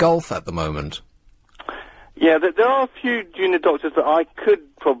playing golf at the moment. Yeah, there are a few junior doctors that I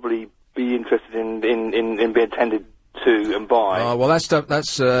could probably be interested in being attended to and by. Oh, well, that's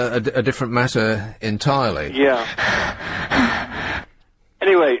a different matter entirely. Yeah.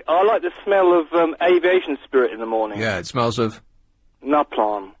 Anyway, I like the smell of aviation spirit in the morning. Yeah, it smells of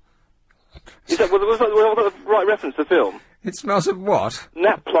napalm. Was that the right reference to the film? It smells of what?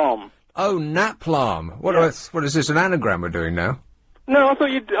 Napalm. Oh, napalm. What is this, an anagram we're doing now? No, I thought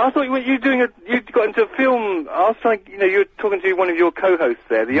you got into a film. I was trying, you were talking to one of your co-hosts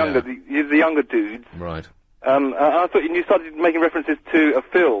there, the younger dudes. Right. I thought you started making references to a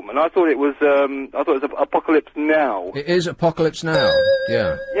film, and I thought it was Apocalypse Now. It is Apocalypse Now.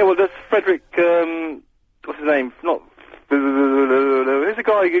 Yeah. Yeah. Well, there's Frederick. What's his name? Not. Who's the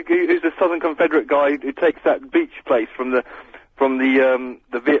guy who's the Southern Confederate guy who takes that beach place from the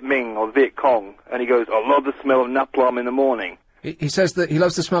Viet Minh or Viet Cong, and he goes, "I love the smell of napalm in the morning." He says that he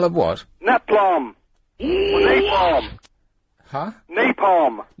loves the smell of what? Napalm. Or napalm. Huh?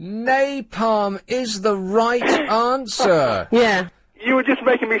 Napalm. Napalm is the right answer. Yeah. You were just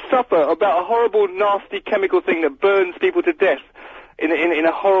making me suffer about a horrible, nasty chemical thing that burns people to death in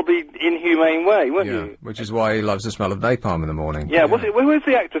a horribly inhumane way, weren't you? Which is why he loves the smell of napalm in the morning. Yeah. Where's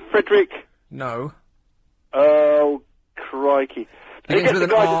the actor? Frederick? No. Oh, crikey. Begins with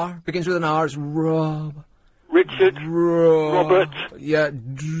an R. Begins with an R. It's Rob. Richard, Robert, yeah,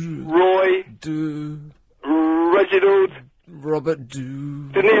 Roy, Reginald, Robert, De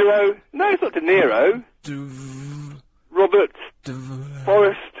Niro. No, it's not De Niro. Robert,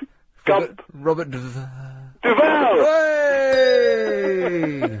 Forrest, Gump, Robert Duval. Hey!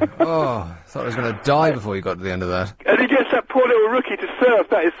 Oh, I thought I was going to die before you got to the end of that. And he gets that poor little rookie to surf.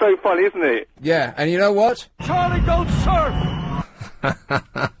 That is so funny, isn't it? Yeah, and you know what? Charlie, don't surf!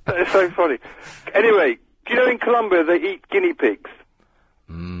 That is so funny. Anyway, do you know in Colombia they eat guinea pigs?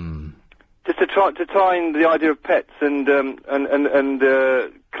 Just to tie in the idea of pets and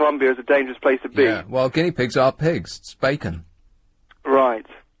Colombia is a dangerous place to be. Yeah, well, guinea pigs are pigs. It's bacon. Right.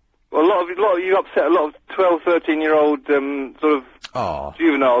 Well, a lot of you upset a lot of 12, 13-year-old sort of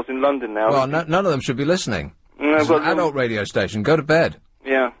juveniles in London now. Well, none of them should be listening. No, it's an adult radio station. Go to bed.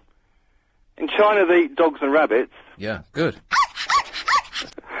 Yeah. In China, they eat dogs and rabbits. Yeah, good.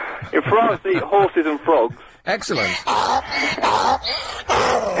 In France, they eat horses and frogs. Excellent.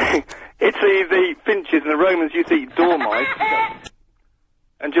 Italy, they eat finches, and the Romans used to eat dormice.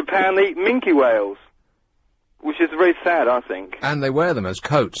 And Japan, they eat minke whales, which is very sad, I think. And they wear them as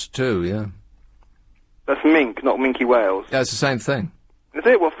coats, too, yeah. That's mink, not minke whales. Yeah, it's the same thing. Is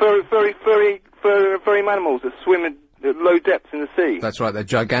it? Well, furry mammals that swim at low depths in the sea. That's right, they're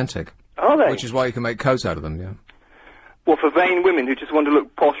gigantic. Are they? Which is why you can make coats out of them, yeah. Well, for vain women who just want to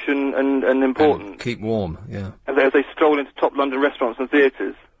look posh and important. And keep warm, yeah. As they stroll into top London restaurants and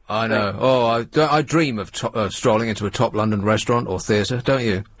theatres. I know. Oh, I dream of strolling into a top London restaurant or theatre, don't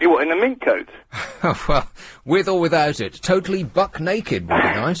you? You what, in a mink coat? Well, with or without it. Totally buck naked would be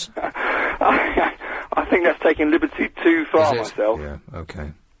nice. I think that's taking liberty too far, myself. Yeah,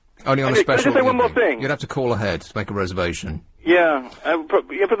 okay. Only on a Can I special just say one more evening. thing? You'd have to call ahead to make a reservation. Yeah, but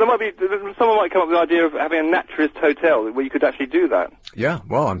there might be someone might come up with the idea of having a naturist hotel where you could actually do that. Yeah,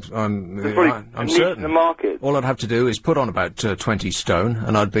 well, I'm niche certain. in the market. All I'd have to do is put on about 20 stone,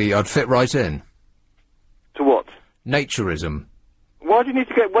 and I'd fit right in. To what? Naturism. Why do you need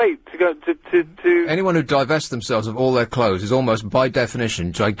to get weight to go to? Anyone who divests themselves of all their clothes is almost, by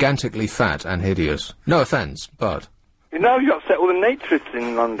definition, gigantically fat and hideous. No offence, but. You know, you upset all the naturists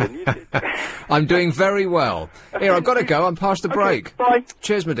in London. I'm doing very well. Here, I've got to go. I'm past the break. Bye.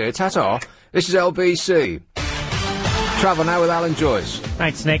 Cheers, my dear. Ta-ta. This is LBC. Travel now with Alan Joyce.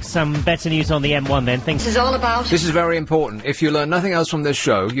 Thanks, Nick. Some better news on the M1 then. This is all about... This is very important. If you learn nothing else from this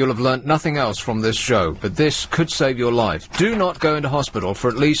show, you'll have learnt nothing else from this show. But this could save your life. Do not go into hospital for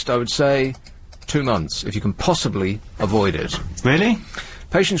at least, I would say, 2 months, if you can possibly avoid it. Really?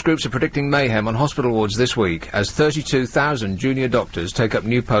 Patients groups are predicting mayhem on hospital wards this week as 32,000 junior doctors take up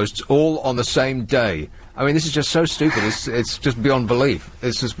new posts all on the same day. I mean, this is just so stupid. It's just beyond belief.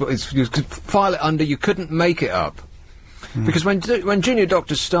 You could file it under. You couldn't make it up. Because when junior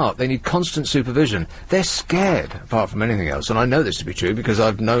doctors start, they need constant supervision. They're scared, apart from anything else. And I know this to be true because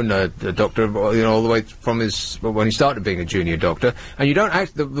I've known a doctor, all the way from when he started being a junior doctor. And you don't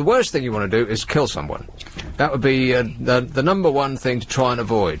act. The worst thing you want to do is kill someone. That would be the number one thing to try and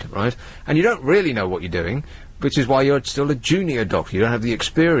avoid, right? And you don't really know what you're doing, which is why you're still a junior doctor. You don't have the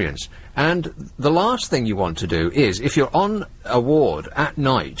experience. And the last thing you want to do is, if you're on a ward at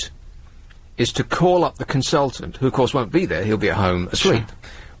night, is to call up the consultant, who of course won't be there, he'll be at home asleep,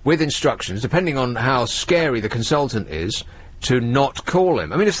 with instructions, depending on how scary the consultant is, to not call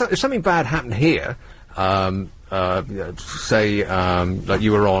him. I mean, if something bad happened here, say, like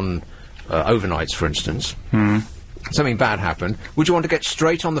you were on overnights, for instance, something bad happened, would you want to get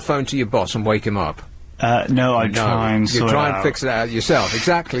straight on the phone to your boss and wake him up? No, I'd try and sort it out. You try and fix it out yourself,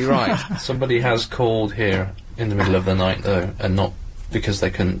 exactly right. Somebody has called here in the middle of the night, though, and not because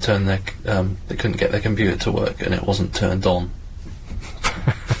they couldn't turn their, they couldn't get their computer to work and it wasn't turned on.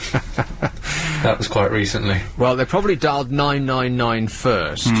 That was quite recently. Well, they probably dialed 999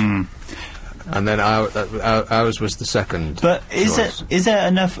 first. And then ours was the second. But is there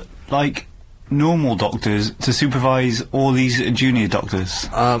enough, like, normal doctors to supervise all these junior doctors?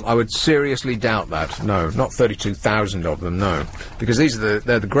 I would seriously doubt that. No, not 32,000 of them, no. Because they're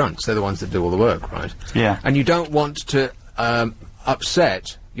the grunts, they're the ones that do all the work, right? Yeah. And you don't want to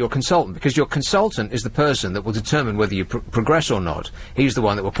upset your consultant, because your consultant is the person that will determine whether you progress or not. He's the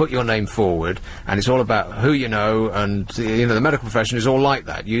one that will put your name forward, and it's all about who you know, and, the medical profession is all like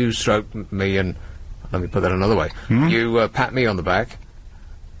that. You stroke me, and let me put that another way. You pat me on the back.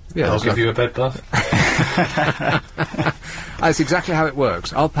 Yeah, I'll give you a bed bath. That's exactly how it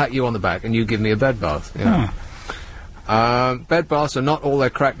works. I'll pat you on the back, and you give me a bed bath. Yeah. Bed baths are not all they're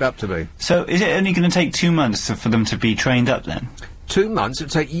cracked up to be. So, is it only going to take 2 months for them to be trained up, then? 2 months.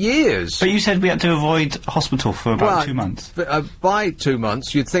 It'd take years. But you said we had to avoid hospital for about 2 months. But, by 2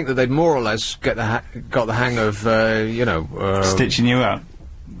 months, you'd think that they'd more or less got the hang of, stitching you up.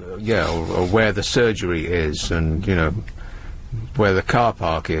 Yeah, or where the surgery is, and where the car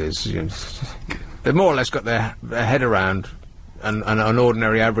park is. They've more or less got their head around an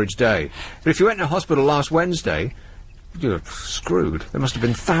ordinary average day. But if you went to hospital last Wednesday, you're screwed. There must have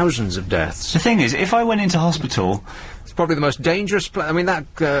been thousands of deaths. The thing is, if I went into hospital... It's probably the most dangerous place. I mean,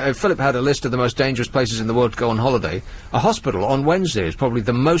 Philip had a list of the most dangerous places in the world to go on holiday. A hospital on Wednesday is probably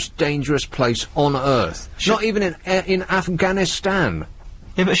the most dangerous place on Earth. Not even in Afghanistan.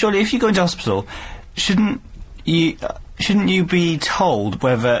 Yeah, but surely if you go into hospital, shouldn't you be told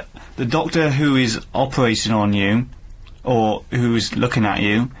whether the doctor who is operating on you, or who's looking at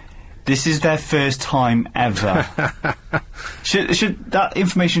you, this is their first time ever? should that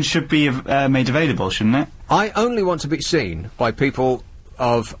information should be made available, shouldn't it? I only want to be seen by people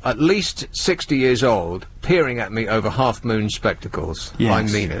of at least 60 years old peering at me over half-moon spectacles. Yes. I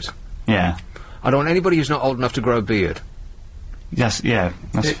mean it. Yeah. I don't want anybody who's not old enough to grow a beard. Yes, yeah,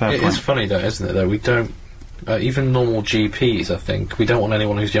 that's a fair point. It is funny though, isn't it, though? We don't... even normal GPs, I think, we don't want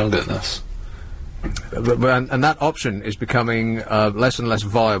anyone who's younger than us. And that option is becoming less and less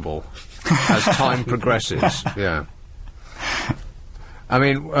viable as time progresses. Yeah. I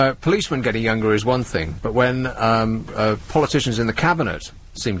mean, policemen getting younger is one thing, but when politicians in the cabinet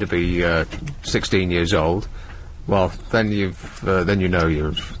seem to be 16 years old, well, then you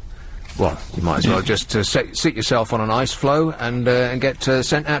might as well just seat yourself on an ice floe and get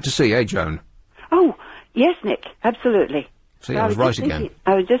sent out to sea, eh, Joan? Oh, yes, Nick, absolutely. See, I was right again.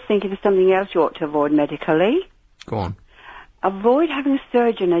 I was just thinking of something else you ought to avoid medically. Go on. Avoid having a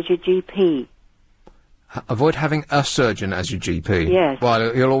surgeon as your GP. Avoid having a surgeon as your GP? Yes.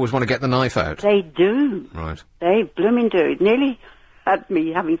 Well, you'll always want to get the knife out. They do. Right. They blooming do. It nearly had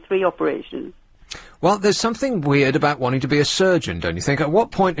me having 3 operations. Well, there's something weird about wanting to be a surgeon, don't you think? At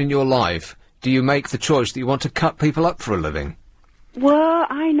what point in your life do you make the choice that you want to cut people up for a living? Well,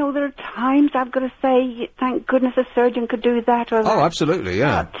 I know there are times I've got to say, thank goodness a surgeon could do that or that. Oh, absolutely,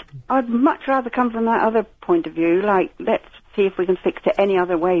 yeah. But I'd much rather come from that other point of view, like, let's see if we can fix it any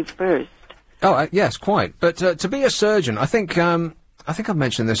other way first. Oh, yes, quite. But to be a surgeon, I think I've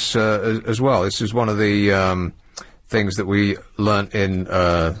mentioned this as well. This is one of the things that we learnt in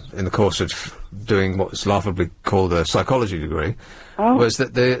the course of doing what's laughably called a psychology degree. Oh. Was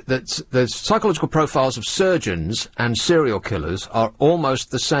that the psychological profiles of surgeons and serial killers are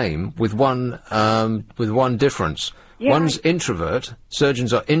almost the same, with one difference. Yeah, One's introvert,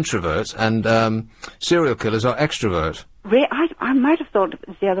 surgeons are introvert, and serial killers are extrovert. I might have thought it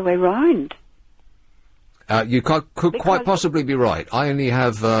was the other way round. You could quite possibly be right. I only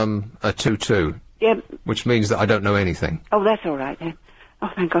have a 2-2. Yeah. Which means that I don't know anything. Oh, that's all right then. Oh,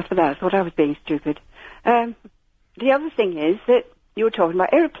 thank God for that. I thought I was being stupid. The other thing is that you were talking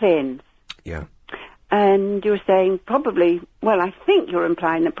about aeroplanes. Yeah. And you were saying probably, well, I think you're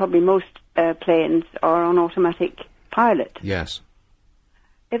implying that probably most planes are on automatic pilot. Yes.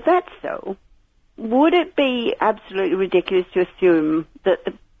 If that's so, would it be absolutely ridiculous to assume that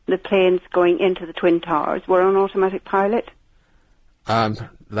the planes going into the Twin Towers were on automatic pilot?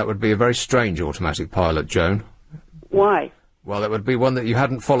 That would be a very strange automatic pilot, Joan. Why? Well, it would be one that you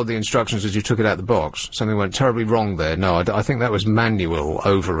hadn't followed the instructions as you took it out the box. Something went terribly wrong there. No, I think that was manual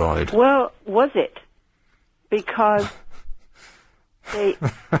override. Well, was it? Because they...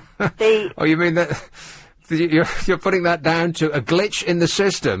 Oh, you mean that... You're putting that down to a glitch in the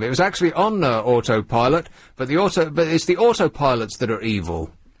system. It was actually on autopilot, but it's the autopilots that are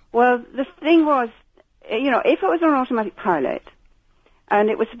evil. Well, the thing was, if it was on automatic pilot, and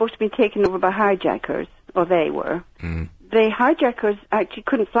it was supposed to be taken over by hijackers, or they were, the hijackers actually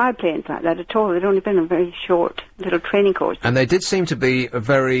couldn't fly planes like that at all. They'd only been a very short little training course. And they did seem to be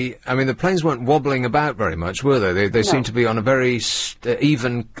the planes weren't wobbling about very much, were they? They seemed to be on a very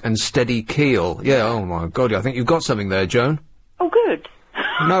even and steady keel. Yeah, oh my God, I think you've got something there, Joan. Oh, good.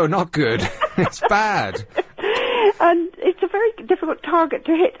 No, not good. It's bad. And it's a very difficult target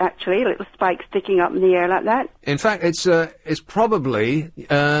to hit, actually, a little spike sticking up in the air like that. In fact, it's probably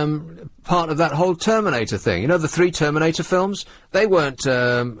part of that whole Terminator thing. You know, the 3 Terminator films? They weren't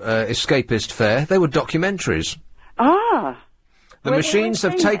escapist fare. They were documentaries. Ah. The machines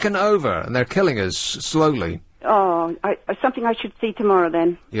have taken over, and they're killing us slowly. Oh, something I should see tomorrow,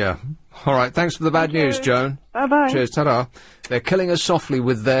 then. Yeah. All right, thanks for the bad news, Joan. Bye-bye. Cheers, ta-da. They're killing us softly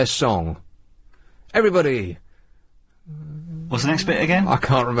with their song. Everybody... What's the next bit again? I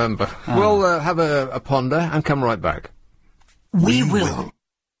can't remember. Oh. We'll have a ponder and come right back. We will.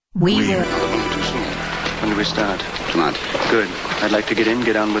 We will. When do we start? Tonight. Good. I'd like to get in,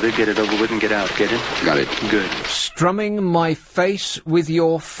 get on with it, get it over with, and get out. Get it? Got it. Good. Strumming my face with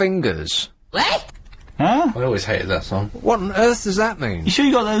your fingers. What? Huh? I always hated that song. What on earth does that mean? You sure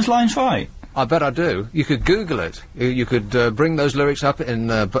you got those lines right? I bet I do. You could Google it. You could bring those lyrics up in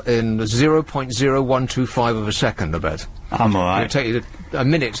 0.0125 of a second, I bet. I'm alright. It'll take you a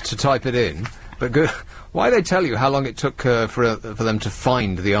minute to type it in. But why they tell you how long it took for them to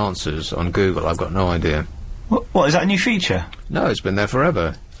find the answers on Google, I've got no idea. What, is that a new feature? No, it's been there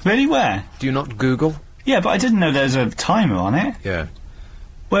forever. Really, where? Do you not Google? Yeah, but I didn't know there was a timer on it. Yeah.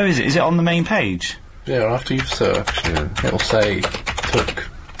 Where is it? Is it on the main page? Yeah, after you've searched, it'll say took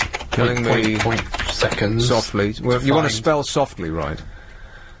Killing me point seconds. Softly. Well, you want to spell softly, right?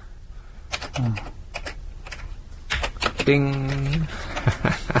 Oh. Ding.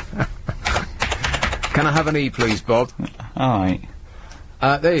 Can I have an E, please, Bob? Alright.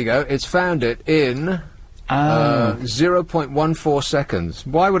 There you go. It's found it in 0.14 seconds.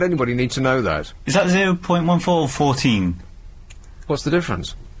 Why would anybody need to know that? Is that 0.14 or 14? What's the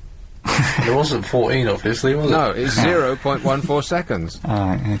difference? It wasn't 14, obviously, was it? No, it's 0.14 seconds.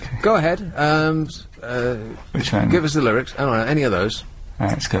 Alright, okay. Go ahead. Which one? Give us the lyrics. I don't know, any of those.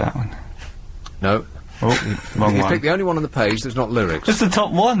 Alright, let's go that one. No. Oh, wrong You one. picked the only one on the page that's not lyrics. It's the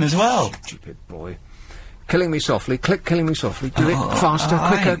top one as well. Stupid boy. Killing me softly. Click Killing me softly. Do it faster,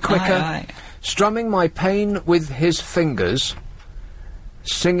 quicker. Aye. Strumming my pain with his fingers.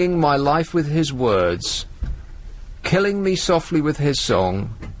 Singing my life with his words. Killing me softly with his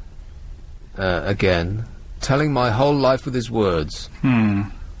song. Again. Telling my whole life with his words.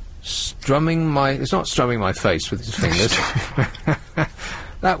 Strumming my... It's not strumming my face with his fingers.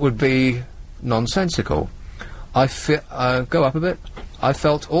 That would be nonsensical. Go up a bit. I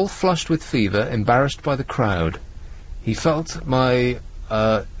felt all flushed with fever, embarrassed by the crowd. He felt my...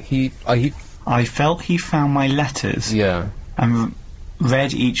 I felt he found my letters. Yeah. And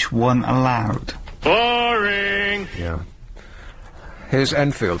read each one aloud. Boring! Yeah. Here's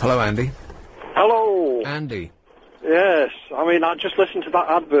Enfield. Hello, Andy. Hello. Andy. Yes, I mean, I just listened to that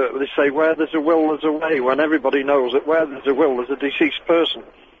advert where they say, where there's a will, there's a way, when everybody knows that where there's a will, there's a deceased person.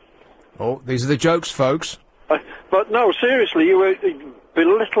 Oh, these are the jokes, folks. But no, seriously, you were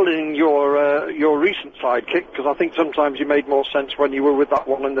belittling your recent sidekick, because I think sometimes you made more sense when you were with that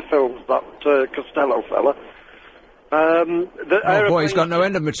one in the films, that Costello fella. Boy, he's got no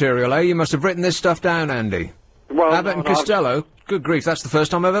end of material, eh? You must have written this stuff down, Andy. Well, Abbott and Costello? Good grief, that's the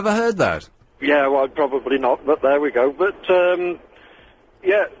first time I've ever heard that. Yeah, well, probably not, but there we go. But,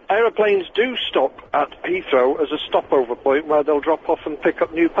 yeah, aeroplanes do stop at Heathrow as a stopover point where they'll drop off and pick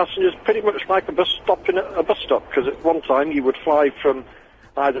up new passengers, pretty much like a bus stop in a bus stop, because at one time you would fly from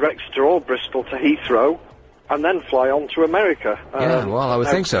either Exeter or Bristol to Heathrow and then fly on to America. Yeah, well, I would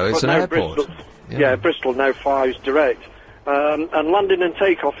think so. It's an airport. Bristol now flies direct. And landing and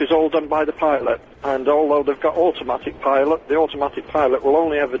takeoff is all done by the pilot. And although they've got automatic pilot, the automatic pilot will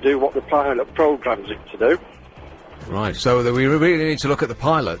only ever do what the pilot programs it to do. Right, so we really need to look at the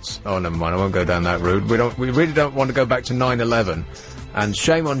pilots. Oh, never mind, I won't go down that route. We really don't want to go back to 9/11. And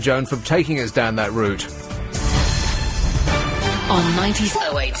shame on Joan for taking us down that route. On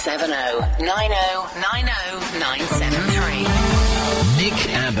 0870 9090 973. Nick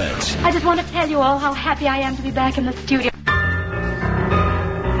Abbott. I just want to tell you all how happy I am to be back in the studio.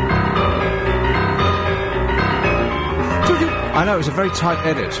 I know, it's a very tight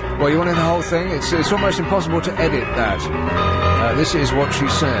edit. Well, you wanted the whole thing? It's almost impossible to edit that. This is what she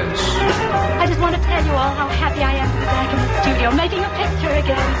says. I just want to tell you all how happy I am to be back in the studio, making a picture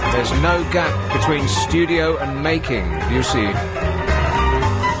again. There's no gap between studio and making, you see.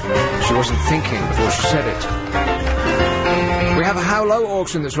 She wasn't thinking before she said it. We have a How Low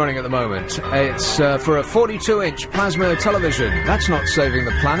auction that's running at the moment. It's for a 42-inch plasma television. That's not saving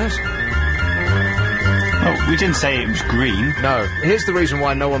the planet. Oh, we didn't say it was green. No. Here's the reason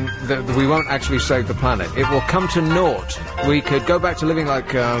why we won't actually save the planet. It will come to naught. We could go back to living like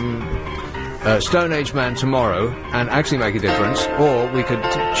Stone Age man tomorrow and actually make a difference, or we could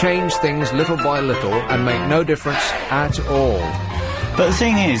change things little by little and make no difference at all. But the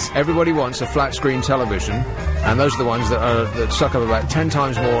thing is, everybody wants a flat screen television, and those are the ones that suck up about 10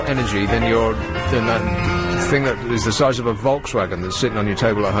 times more energy than that thing that is the size of a Volkswagen that's sitting on your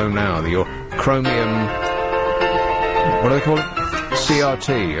table at home now. Your chromium, what do they call it?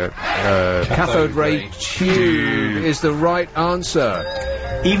 CRT, cathode ray tube is the right answer.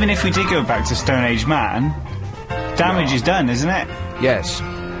 Even if we did go back to Stone Age man, damage is done, isn't it? Yes.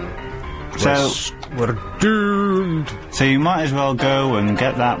 So we're doomed. So you might as well go and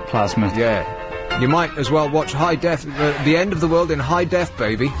get that plasma. Yeah. You might as well watch high def, the end of the world in high def,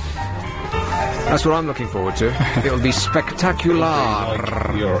 baby. That's what I'm looking forward to. It'll be spectacular.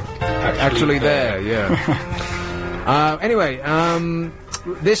 Like you're Actually there, yeah. Anyway,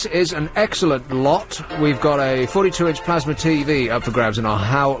 this is an excellent lot. We've got a 42-inch plasma TV up for grabs in our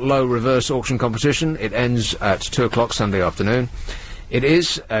How Low reverse auction competition. It ends at 2 o'clock Sunday afternoon. It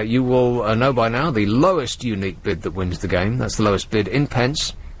is, you will know by now, the lowest unique bid that wins the game. That's the lowest bid in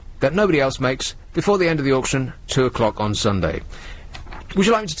pence that nobody else makes before the end of the auction, 2 o'clock on Sunday. Would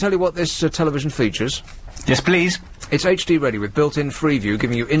you like me to tell you what this television features? Yes, please. It's HD ready with built-in Freeview,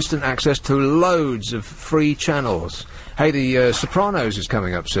 giving you instant access to loads of free channels. Hey, the Sopranos is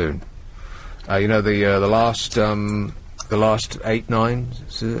coming up soon. You know, the last 8, 9,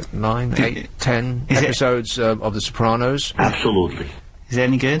 10 episodes of The Sopranos. Absolutely. Is it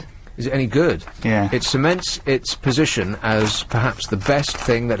any good? Is it any good? Yeah. It cements its position as perhaps the best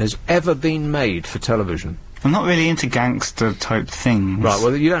thing that has ever been made for television. I'm not really into gangster-type things. Right,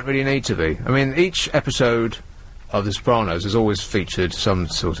 well, you don't really need to be. I mean, each episode of The Sopranos has always featured some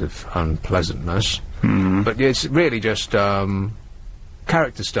sort of unpleasantness. But it's really just,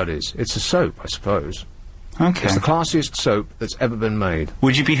 character studies. It's a soap, I suppose. Okay. It's the classiest soap that's ever been made.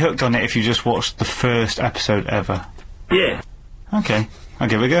 Would you be hooked on it if you just watched the first episode ever? Yeah. Okay, I'll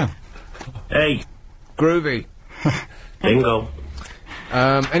give it a go. Hey. Groovy. Bingo.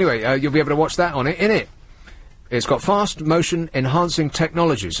 Anyway, you'll be able to watch that on it, in it. It's got fast motion enhancing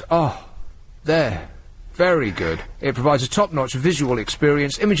technologies. Oh, there. Very good. It provides a top-notch visual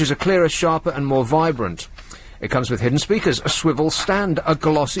experience. Images are clearer, sharper and more vibrant. It comes with hidden speakers, a swivel stand, a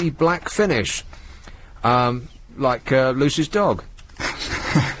glossy black finish. Like Lucy's dog.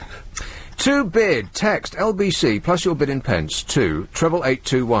 To bid, text LBC plus your bid in pence to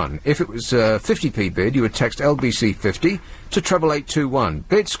 88821. If it was 50p bid, you would text LBC 50 to 88821.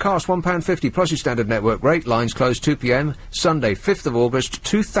 Bids cost £1.50 plus your standard network rate. Lines close 2 p.m. Sunday, 5th of August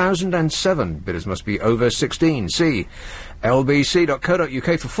 2007. Bidders must be over 16. See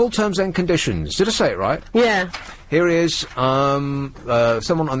lbc.co.uk for full terms and conditions. Did I say it right? Yeah. Here is someone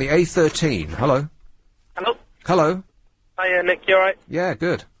on the A13. Hello. Hello. Hello. Hi, Nick. You alright? Yeah,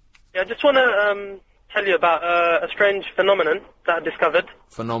 good. Yeah, I just want to tell you about a strange phenomenon that I discovered.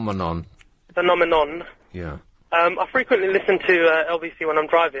 Phenomenon. Yeah. I frequently listen to LBC when I'm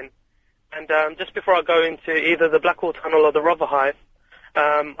driving, and just before I go into either the Blackwall Tunnel or the Rotherhithe,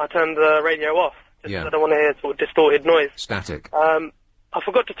 I turn the radio off, just because I don't want to hear sort of distorted noise. Static. I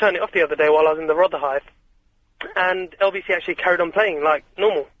forgot to turn it off the other day while I was in the Rotherhithe, and LBC actually carried on playing like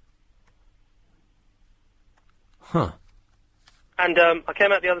normal. Huh. And I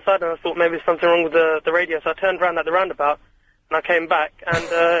came out the other side and I thought maybe there's something wrong with the radio, so I turned around at the roundabout and I came back and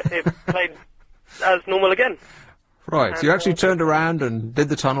it played as normal again. Right, so you actually turned around and did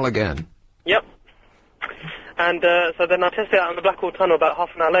the tunnel again? Yep. And so then I tested it out on the Blackwall Tunnel about half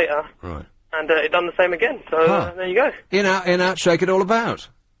an hour later. Right. And it done the same again, so there you go. In, out, shake it all about.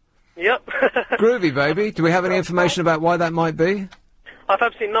 Yep. Groovy, baby. Do we have any information about why that might be? I've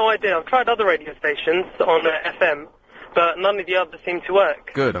absolutely no idea. I've tried other radio stations on FM, but none of the others seem to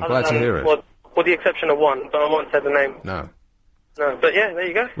work. Good, I'm glad to hear it. Well, with the exception of one, but I won't say the name. No. No, but yeah, there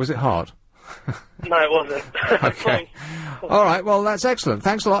you go. Was it hard? No, it wasn't. Okay. All right, well, that's excellent.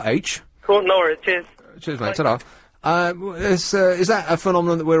 Thanks a lot, H. Cool, no worries. Cheers. Cheers, mate. Ta-da. Is that a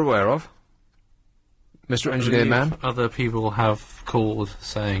phenomenon that we're aware of? Mr. Engineer Man? Other people have called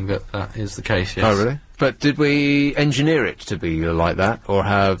saying that that is the case, yes. Oh, really? But did we engineer it to be like that, or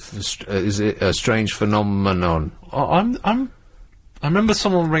is it a strange phenomenon? I remember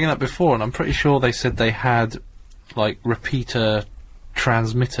someone ringing up before, and I'm pretty sure they said they had, like, repeater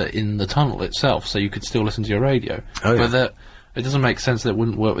transmitter in the tunnel itself, so you could still listen to your radio. Oh, yeah. But that it doesn't make sense that it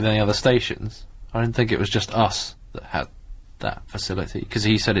wouldn't work with any other stations. I don't think it was just us that had that facility, because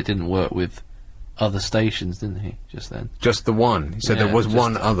he said it didn't work with other stations, didn't he, just then? Just the one. He said there was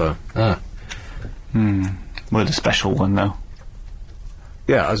one other. We're the special one, though.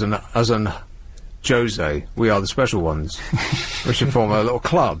 Yeah, as an Jose, we are the special ones. We should form a little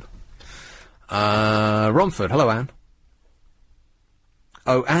club. Romford, hello, Anne.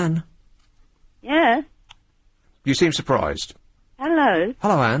 Oh, Anne. Yeah. You seem surprised. Hello.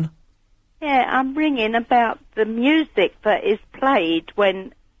 Hello, Anne. Yeah, I'm ringing about the music that is played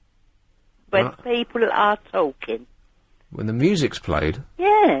when people are talking. When the music's played?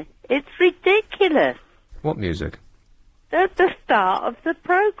 Yeah, it's ridiculous. What music? The start of the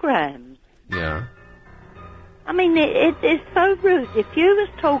programme. Yeah. I mean, it is so rude. If you was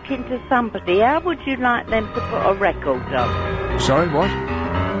talking to somebody, how would you like them to put a record on? Sorry, what?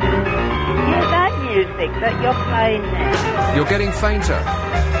 Yeah, that music that you're playing now. You're getting fainter.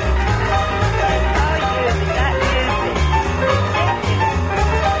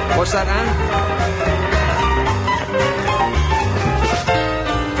 What's that, Anne?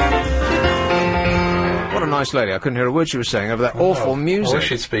 What a nice lady. I couldn't hear a word she was saying over that awful music. I wish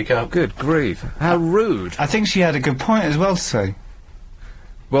she'd speak up. Good grief. How rude. I think she had a good point as well to say.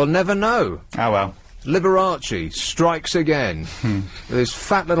 We'll never know. Oh, well. Liberace strikes again. With his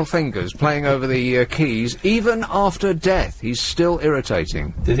fat little fingers playing over the keys. Even after death, he's still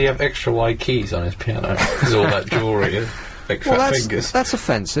irritating. Did he have extra wide keys on his piano? Because all that jewellery and big fat fingers. That's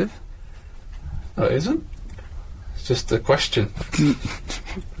offensive. No, it isn't. It's just a question.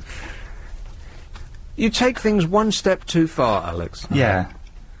 You take things one step too far, Alex. Yeah.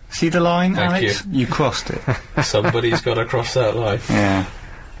 See the line, Thank Alex? You crossed it. Somebody's got to cross that line. Yeah.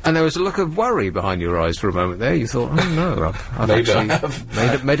 And there was a look of worry behind your eyes for a moment there. You thought, oh no, I've Maybe actually I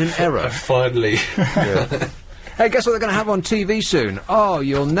have. made an error. Finally. Yeah. Hey, guess what they're going to have on TV soon? Oh,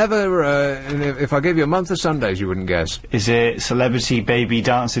 you'll never, if I gave you a month of Sundays, you wouldn't guess. Is it Celebrity Baby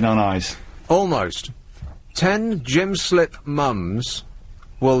Dancing on Ice? Almost. 10 gym slip mums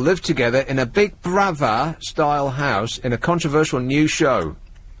will live together in a Big Brother-style house in a controversial new show.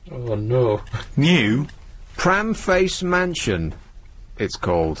 Oh, no. New? Pram Face Mansion, it's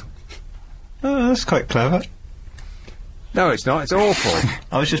called. Oh, that's quite clever. No, it's not. It's awful.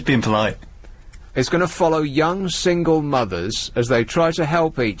 I was just being polite. It's going to follow young single mothers as they try to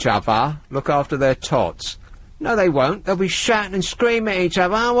help each other look after their tots. No, they won't. They'll be shouting and screaming at each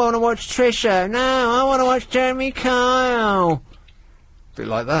other. I want to watch Trisha. No, I want to watch Jeremy Kyle. A bit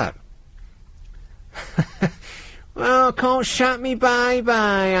like that. Well, can't shut me baby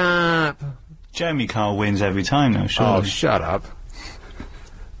up. Jeremy Kyle wins every time, though, surely. Oh, shut up.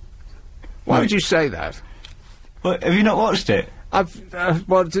 Why would you say that? Well, have you not watched it?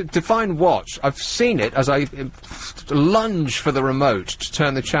 Well, to define watch, I've seen it as I lunge for the remote to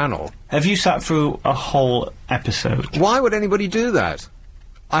turn the channel. Have you sat through a whole episode? Why would anybody do that?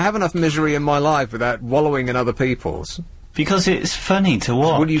 I have enough misery in my life without wallowing in other people's. Because it's funny to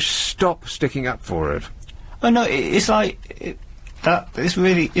watch. Will you stop sticking up for it? Oh no, it's like it's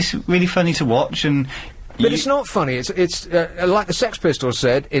really funny to watch, and but it's not funny. It's like the Sex Pistols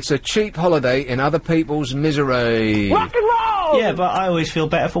said. It's a cheap holiday in other people's misery. Rock and roll. Yeah, but I always feel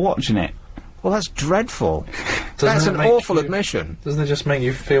better for watching it. Well, that's dreadful. That's an awful admission. Doesn't it just make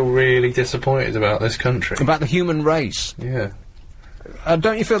you feel really disappointed about this country? About the human race? Yeah.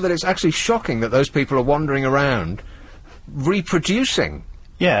 Don't you feel that it's actually shocking that those people are wandering around, reproducing?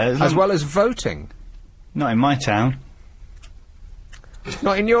 Yeah. As well as voting? Not in my town.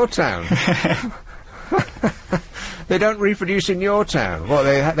 Not in your town? They don't reproduce in your town. Well,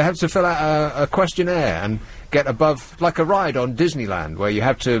 they have to fill out a questionnaire and get above, like a ride on Disneyland, where you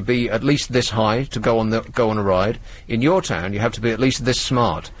have to be at least this high to go on a ride. In your town, you have to be at least this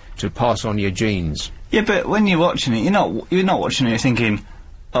smart to pass on your genes. Yeah, but when you're watching it, you're not watching it thinking,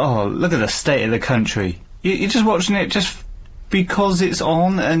 oh, look at the state of the country. You're just watching it just because it's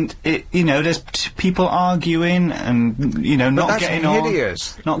on, and there's people arguing, and not getting on. That's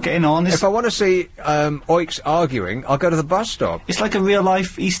hideous. Not getting on. If I want to see oiks arguing, I'll go to the bus stop. It's like a real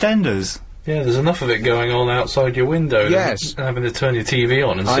life EastEnders. Yeah, there's enough of it going on outside your window. Yes. Having to turn your TV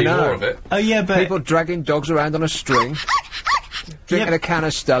on and see more of it. Oh yeah, but people dragging dogs around on a string, drinking a can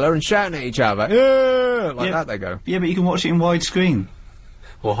of Stella and shouting at each other. Yeah, like that they go. Yeah, but you can watch it in widescreen.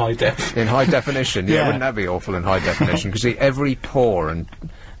 Or high def. In high definition, yeah. Wouldn't that be awful in high definition? You can see every pore and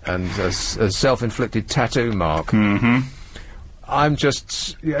a self-inflicted tattoo mark. Mm-hmm. I'm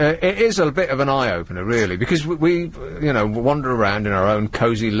just... it is a bit of an eye-opener, really, because we wander around in our own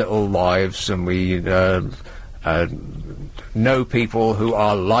cosy little lives, and we know people who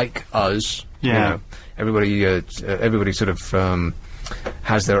are like us. Yeah. Everybody sort of...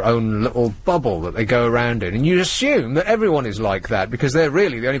 has their own little bubble that they go around in, and you assume that everyone is like that because they're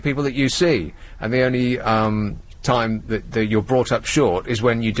really the only people that you see, and the only time that you're brought up short is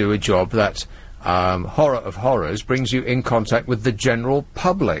when you do a job that, horror of horrors, brings you in contact with the general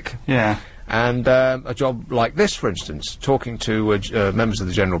public. Yeah. And a job like this, for instance, talking to members of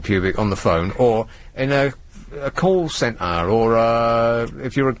the general public on the phone, or in a call centre, or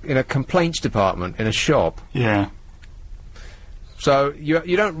if you're in a complaints department in a shop. Yeah. So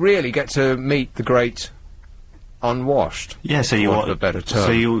you don't really get to meet the great unwashed. Yeah, so for a better term.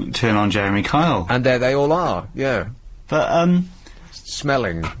 So you turn on Jeremy Kyle. And there they all are, yeah. But,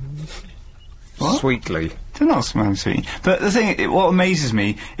 smelling. What? Sweetly. They're not smelling sweet. But the thing, what amazes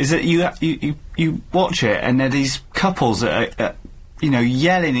me is that you watch it, and there are these couples that are,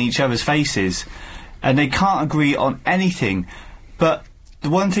 yelling in each other's faces, and they can't agree on anything. But the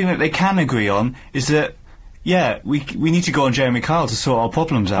one thing that they can agree on is that, yeah, we need to go on Jeremy Kyle to sort our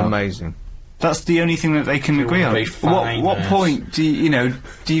problems out. Amazing. That's the only thing that they can agree on. What point do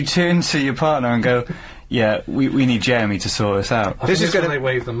you turn to your partner and go, yeah, we need Jeremy to sort us out? This is going to they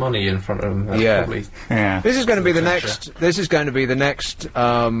wave the money in front of them. This is going to be the next. This is going to be the next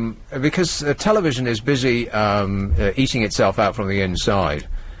because television is busy eating itself out from the inside.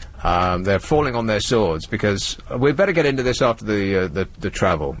 They're falling on their swords because we'd better get into this after the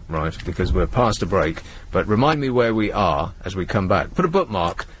travel, right? Because we're past a break. But remind me where we are as we come back. Put a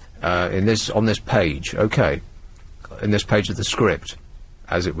bookmark on this page, okay? In this page of the script,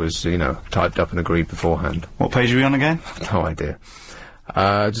 as it was, typed up and agreed beforehand. What page are we on again? No idea.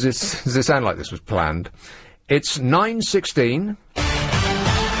 Does it sound like this was planned? It's 9:16.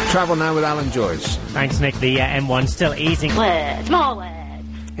 Travel now with Alan Joyce. Thanks, Nick. The M1 still easing. Words, more words.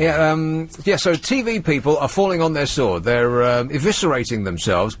 Yeah, so TV people are falling on their sword. They're eviscerating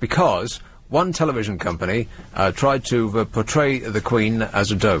themselves because one television company tried to portray the Queen as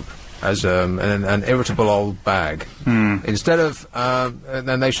a dope, as an irritable old bag. Instead of...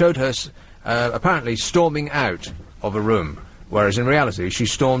 then they showed her apparently storming out of a room, whereas in reality she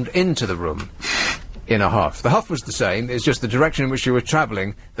stormed into the room in a huff. The huff was the same, it's just the direction in which she was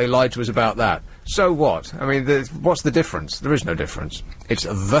travelling, they lied to us about that. So what? I mean, what's the difference? There is no difference. It's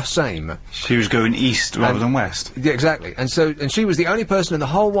the same. She was going east rather than west. Yeah, exactly. And she was the only person in the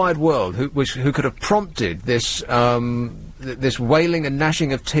whole wide world who could have prompted this this wailing and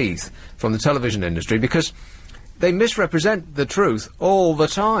gnashing of teeth from the television industry, because they misrepresent the truth all the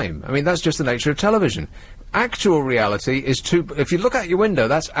time. I mean, that's just the nature of television. Actual reality is if you look out your window,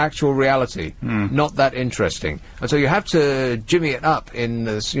 that's actual reality, not that interesting. And so you have to jimmy it up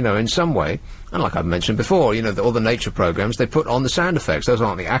in some way. And like I've mentioned before, all the nature programs, they put on the sound effects. Those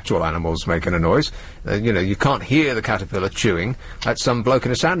aren't the actual animals making a noise. You can't hear the caterpillar chewing. That's some bloke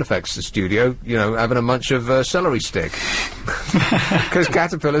in a sound effects studio, having a munch of celery stick. Because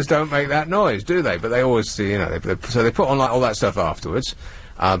caterpillars don't make that noise, do they? But they always, so they put on like all that stuff afterwards.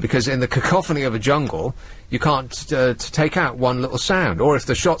 Because in the cacophony of a jungle, you can't take out one little sound. Or if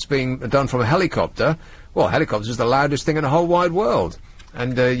the shot's being done from a helicopter, well, a helicopter's the loudest thing in the whole wide world.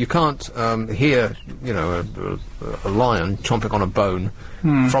 And you can't hear, a lion chomping on a bone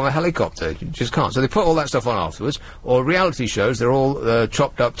from a helicopter. You just can't. So they put all that stuff on afterwards. Or reality shows, they're all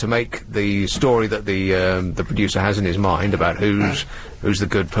chopped up to make the story that the producer has in his mind about who's the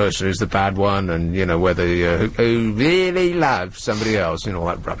good person, who's the bad one, and, whether who really loves somebody else, all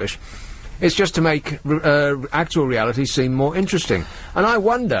that rubbish. It's just to make actual reality seem more interesting. And I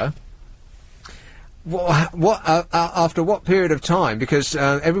wonder... after what period of time? Because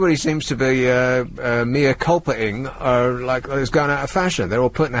everybody seems to be mea culpaing, like it's going out of fashion. They're all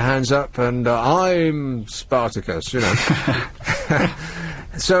putting their hands up, and I'm Spartacus,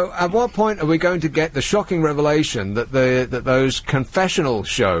 So, at what point are we going to get the shocking revelation that those confessional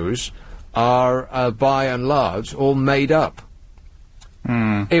shows are, by and large, all made up?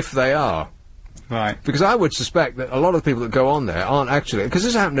 If they are. Right. Because I would suspect that a lot of the people that go on there aren't actually... Because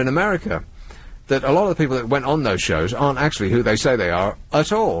this happened in America. That a lot of the people that went on those shows aren't actually who they say they are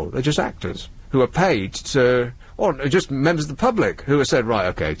at all. They're just actors who are paid to... Or just members of the public who have said, right,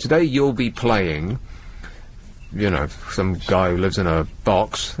 okay, today you'll be playing... some guy who lives in a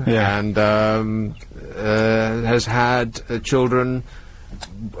box and has had children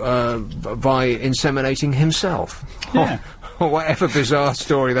by inseminating himself. Yeah. Or whatever bizarre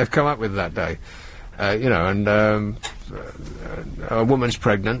story they've come up with that day. A woman's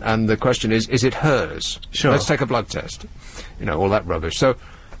pregnant, and the question is it hers? Sure. Let's take a blood test. All that rubbish. So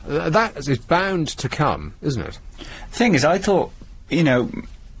that is bound to come, isn't it? Thing is, I thought,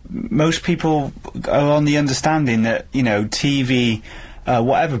 most people are on the understanding that, TV,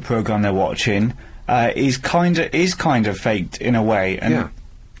 whatever program they're watching, is kind of faked in a way, and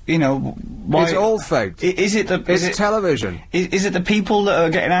why it's all faked. Is it television? Is it the people that are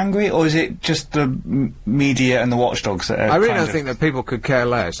getting angry, or is it just the media and the watchdogs that are? I really don't think that people could care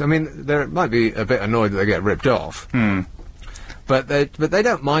less. I mean, they might be a bit annoyed that they get ripped off, but they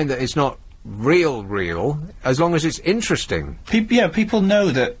don't mind that it's not real, as long as it's interesting. People know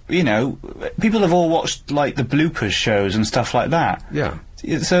that, people have all watched, like, the bloopers shows and stuff like that. Yeah.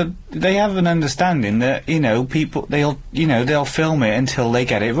 So they have an understanding that, people, they'll film it until they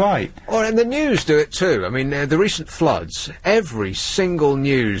get it right. Or, and the news do it too. I mean, the recent floods, every single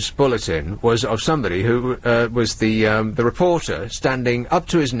news bulletin was of somebody who was the reporter standing up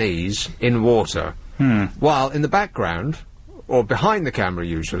to his knees in water, while in the background... or behind the camera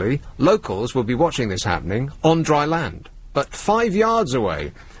usually, locals will be watching this happening on dry land, but 5 yards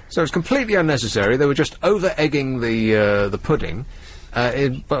away. So it's completely unnecessary. They were just over-egging the pudding,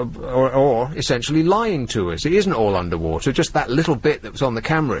 or essentially lying to us. It isn't all underwater, just that little bit that was on the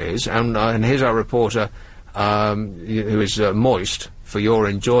camera is, and here's our reporter, who is moist for your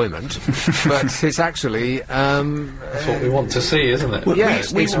enjoyment, but it's actually... That's what we want to see, isn't it?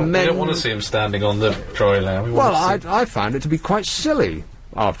 Yes, we don't want to see him standing on the dry land. I found it to be quite silly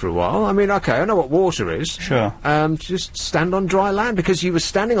after a while. I mean, okay, I know what water is. Sure. Just stand on dry land, because he was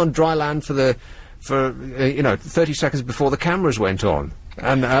standing on dry land for 30 seconds before the cameras went on.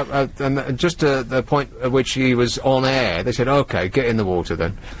 And just at the point at which he was on air, they said, OK, get in the water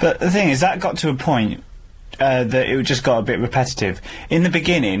then. But the thing is, that got to a point that it just got a bit repetitive. In the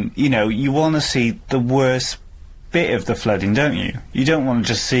beginning, you want to see the worst bit of the flooding, don't you? You don't want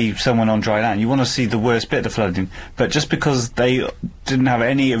to just see someone on dry land. You want to see the worst bit of the flooding. But just because they didn't have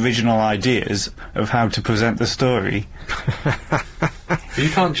any original ideas of how to present the story... You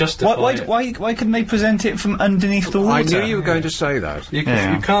can't justify why couldn't they present it from underneath the water? I knew you were going to say that. You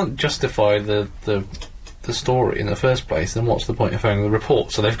can't justify the story in the first place, then what's the point of having the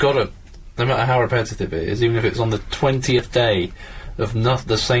report? So they've got to, no matter how repetitive it is, even if it's on the 20th day of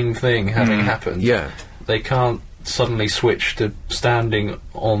the same thing having happened, they can't suddenly switch to standing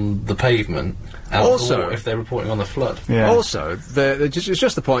on the pavement. Also, if they're reporting on the flood. Yeah. Also, it's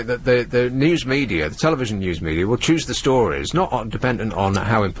just the point that the news media, the television news media, will choose the stories not dependent on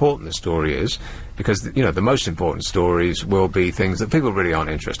how important the story is, because the most important stories will be things that people really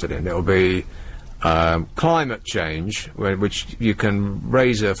aren't interested in. It'll be climate change, which you can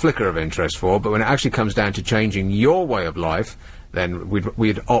raise a flicker of interest for, but when it actually comes down to changing your way of life, then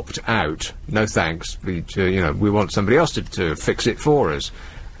we'd opt out. No thanks. We want somebody else to fix it for us.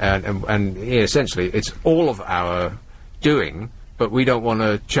 And essentially, it's all of our doing, but we don't want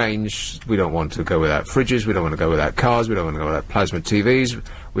to change. We don't want to go without fridges. We don't want to go without cars. We don't want to go without plasma TVs.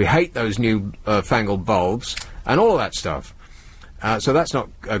 We hate those new fangled bulbs and all of that stuff. So that's not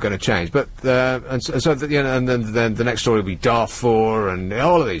going to change. But and then the next story will be Darfur and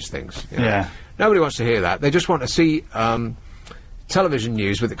all of these things. Yeah. Nobody wants to hear that. They just want to see television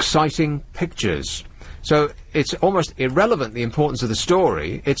news with exciting pictures. So it's almost irrelevant, the importance of the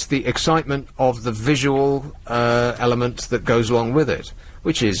story. It's the excitement of the visual element that goes along with it,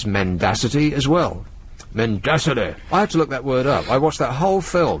 which is mendacity as well. Mendacity. I had to look that word up. I watched that whole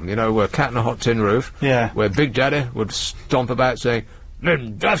film, where Cat in a Hot Tin Roof, where Big Daddy would stomp about saying,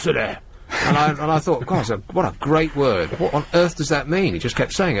 mendacity. And I thought, God, what a great word. What on earth does that mean? He just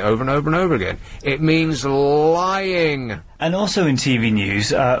kept saying it over and over and over again. It means lying. And also in TV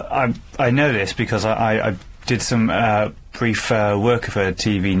news, I know this because I did some brief work for a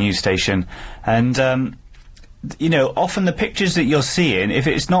TV news station, and often the pictures that you're seeing, if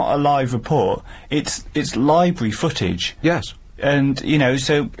it's not a live report, it's library footage. Yes. And,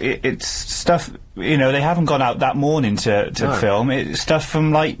 so it's stuff, they haven't gone out that morning to film. It's stuff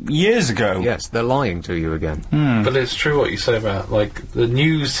from, years ago. Yes, they're lying to you again. But it's true what you say about, the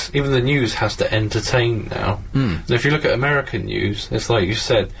news, even the news has to entertain now. And if you look at American news, it's like you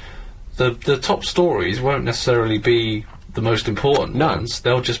said, the top stories won't necessarily be the most important ones.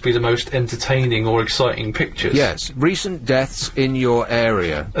 They'll just be the most entertaining or exciting pictures. Yes, recent deaths in your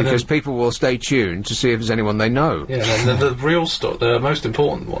area, because people will stay tuned to see if there's anyone they know. Yeah, and the real stuff, the most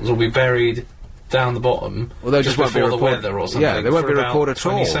important ones, will be buried down the bottom. Well, they just won't before be the weather or something. Yeah, they won't be reported at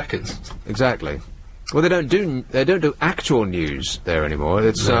all. 20 seconds. Exactly. Well, they don't do actual news there anymore.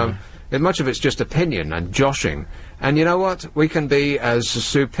 It's much of it's just opinion and joshing. And you know what? We can be as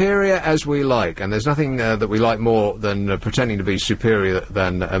superior as we like, and there's nothing that we like more than pretending to be superior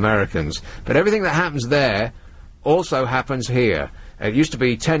than Americans. But everything that happens there also happens here. It used to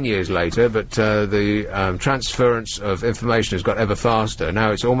be 10 years later, but the transference of information has got ever faster. Now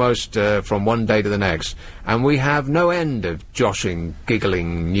it's almost from one day to the next. And we have no end of joshing,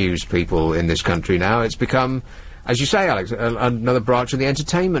 giggling news people in this country now. It's become, as you say, Alex, another branch of the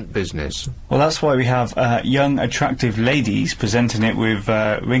entertainment business. Well, that's why we have young, attractive ladies presenting it with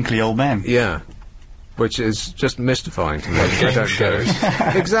wrinkly old men. Yeah. Which is just mystifying to me. I don't get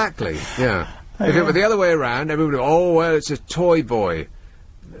it. Exactly, yeah. If it were the other way around, everybody would, oh, well, it's a toy boy.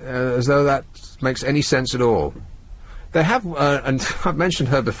 As though that makes any sense at all. They have, and I've mentioned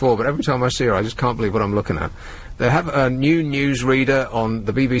her before, but every time I see her, I just can't believe what I'm looking at. They have a new newsreader on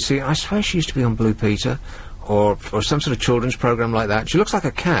the BBC. I swear she used to be on Blue Peter, or some sort of children's programme like that. She looks like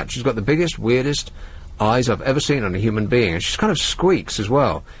a cat. She's got the biggest, weirdest eyes I've ever seen on a human being, and she kind of squeaks as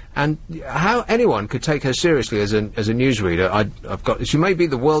well. And how anyone could take her seriously as a newsreader, she may be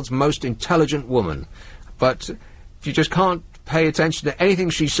the world's most intelligent woman, but you just can't pay attention to anything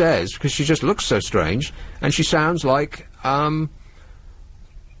she says because she just looks so strange, and she sounds like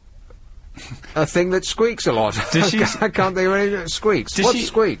a thing that squeaks a lot. Does she? I can't think of anything that squeaks. Does What she-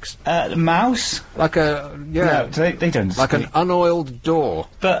 squeaks? A mouse? Like a yeah. No, they don't. Like an unoiled door.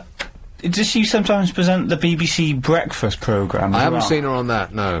 But does she sometimes present the BBC breakfast programme? I haven't seen her on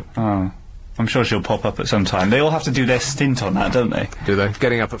that. No. Oh. I'm sure she'll pop up at some time. They all have to do their stint on that, don't they? Do they?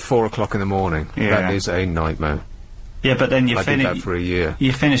 Getting up at 4 o'clock in the morning. Yeah. That is a nightmare. Yeah, but then I did that for a year.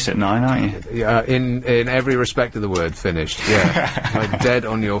 You're finished at 9, aren't you? Yeah, in every respect of the word, finished. Yeah, like dead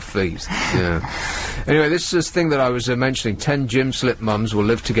on your feet. Yeah. Anyway, this is a thing that I was mentioning. 10 gym slip mums will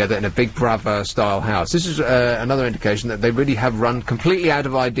live together in a Big Brother style house. This is another indication that they really have run completely out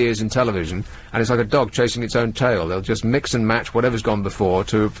of ideas in television, and it's like a dog chasing its own tail. They'll just mix and match whatever's gone before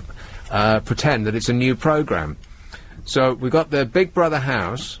to pretend that it's a new programme. So we've got the Big Brother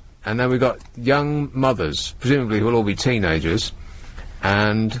house. And then we've got young mothers, presumably who will all be teenagers,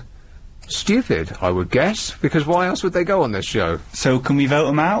 and stupid, I would guess, because why else would they go on this show? So can we vote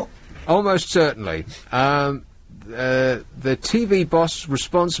them out? Almost certainly. The TV boss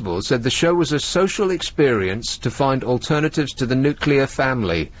responsible said the show was a social experience to find alternatives to the nuclear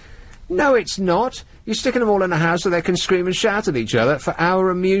family. No, it's not. You're sticking them all in a house so they can scream and shout at each other for our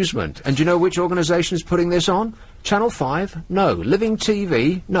amusement. And do you know which organisation is putting this on? Channel 5? No. Living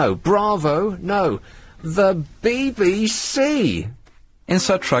TV? No. Bravo? No. The BBC!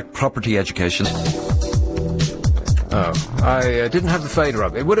 Inside Track Property Education. Oh, I didn't have the fader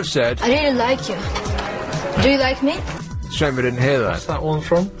up. It would have said... I really like you. Do you like me? Shame we didn't hear that. What's that one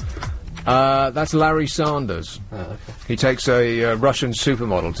from? That's Larry Sanders. Oh, okay. He takes a Russian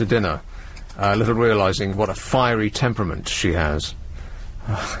supermodel to dinner, little realising what a fiery temperament she has.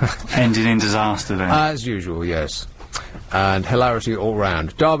 Ended in disaster then. As usual, yes. And hilarity all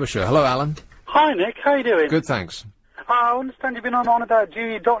round. Derbyshire. Hello, Alan. Hi, Nick. How you doing? Good, thanks. I understand you've been on about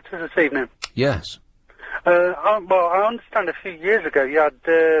junior doctors this evening. Yes. Well, I understand a few years ago you had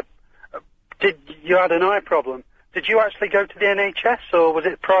an eye problem. Did you actually go to the NHS, or was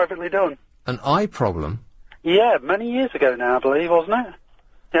it privately done? An eye problem? Yeah, many years ago now, I believe, wasn't it?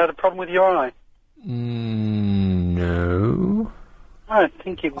 You had a problem with your eye. No. I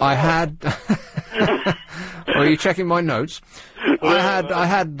think it was. I had... Are you checking my notes? I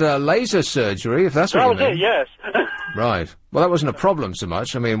had laser surgery, if that's what you mean. That was it, yes. Right. Well, that wasn't a problem so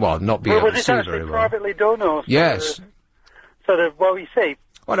much. I mean, well, not being able to see very well. Was it actually privately done, or... Yes. Well, you see...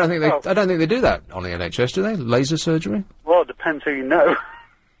 Well, I don't think they do that on the NHS, do they? Laser surgery? Well, it depends who you know.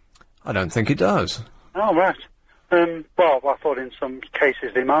 I don't think it does. Oh, right. Well, I thought in some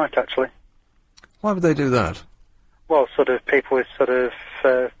cases they might, actually. Why would they do that? Well, sort of people with sort of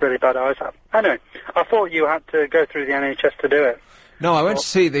really bad eyes. Anyway, I thought you had to go through the NHS to do it. No, I went to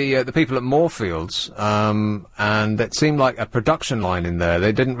see the people at Moorfields, and it seemed like a production line in there.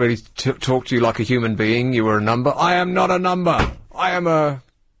 They didn't really talk to you like a human being. You were a number. I am not a number. I am a...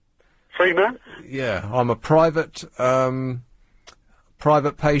 Free man? Yeah, I'm a private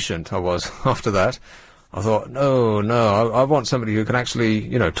patient, I was, after that. I thought, no, I want somebody who can actually,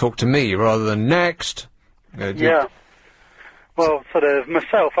 talk to me rather than next. Yeah. Well, sort of,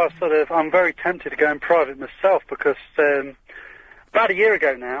 myself, I'm very tempted to go in private myself because, about a year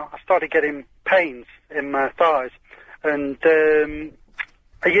ago now, I started getting pains in my thighs. And, a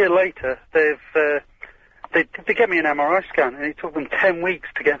year later, they gave me an MRI scan, and it took them 10 weeks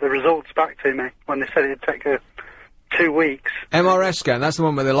to get the results back to me when they said it'd take 2 weeks. MRI scan, that's the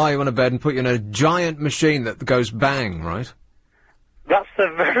one where they lie you on a bed and put you in a giant machine that goes bang, right? That's the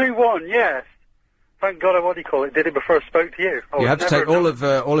very one, yes. Thank God I, did it before I spoke to you. You have to take all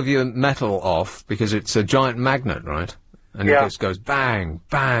of your metal off, because it's a giant magnet, right? And it just goes bang,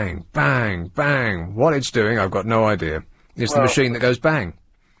 bang, bang, bang. What it's doing, I've got no idea. It's the machine that goes bang.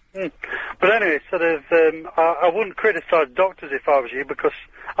 But anyway, I wouldn't criticise doctors if I was you, because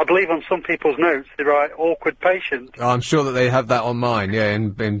I believe on some people's notes they write awkward patient. I'm sure that they have that on mine, yeah,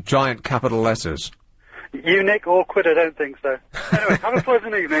 in giant capital letters. You, Nick, awkward? I don't think so. Anyway, have a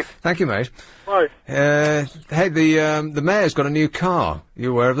pleasant evening. Thank you, mate. Bye. Hey, the mayor's got a new car.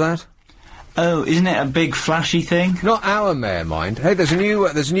 You aware of that? Oh, isn't it a big flashy thing? Not our mayor, mind. Hey, there's a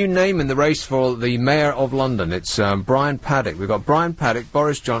new name in the race for the mayor of London. It's Brian Paddock. We've got Brian Paddock,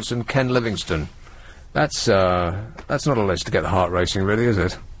 Boris Johnson, Ken Livingstone. That's not a list to get the heart racing, really, is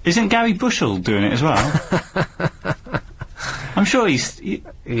it? Isn't Gary Bushell doing it as well? I'm sure he's...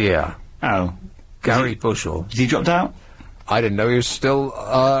 Yeah. Oh. Gary Bushell. Has he dropped out? I didn't know he was still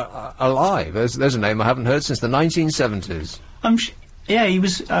alive. There's a name I haven't heard since the 1970s. Yeah, he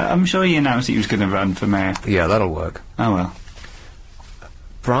was... I'm sure he announced he was going to run for mayor. Yeah, that'll work. Oh, well.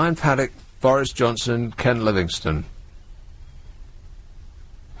 Brian Paddock, Boris Johnson, Ken Livingstone.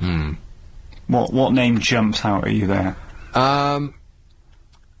 What name jumps out at you there?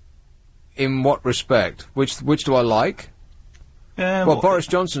 in what respect? Which do I like? Well, Boris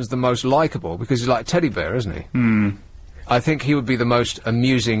Johnson's the most likeable because he's like a teddy bear, isn't he? I think he would be the most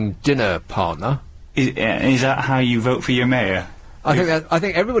amusing dinner partner. Is that how you vote for your mayor? I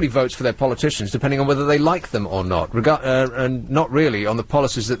think everybody votes for their politicians depending on whether they like them or not, and not really on the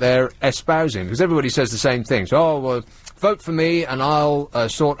policies that they're espousing, because everybody says the same things. Oh, well, vote for me and I'll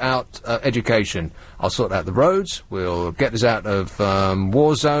sort out education. I'll sort out the roads, we'll get us out of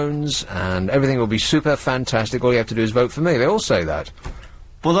war zones, and everything will be super fantastic. All you have to do is vote for me. They all say that.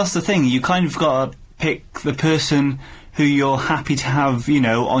 Well, that's the thing. You kind of got to pick the person who you're happy to have, you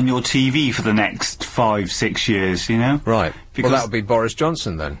know, on your TV for the next 5-6 years, you know? Right. Because well, that would be Boris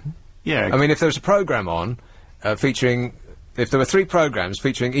Johnson, then. Yeah. I mean, if there was a programme on, featuring... If there were 3 programmes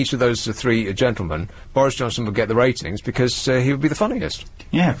featuring each of those 3 gentlemen, Boris Johnson would get the ratings because he would be the funniest.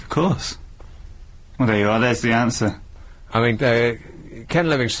 Yeah, of course. Well, there you are. There's the answer. I mean, Ken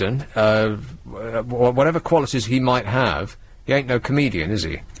Livingstone, whatever qualities he might have, he ain't no comedian, is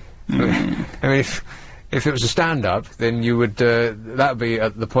he? I mean, if it was a stand-up, then you would, that would be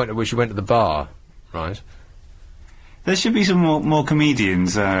at the point at which you went to the bar, right? There should be some more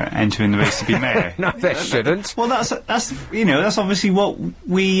comedians entering the race to be mayor. No, there shouldn't. Well, that's you know, that's obviously what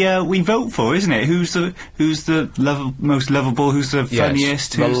we vote for, isn't it? Who's the most lovable? Who's the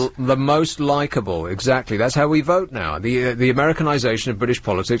funniest? The most likeable. Exactly. That's how we vote now. The Americanization of British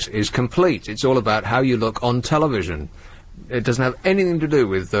politics is complete. It's all about how you look on television. It doesn't have anything to do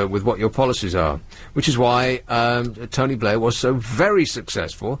with what your policies are, which is why Tony Blair was so very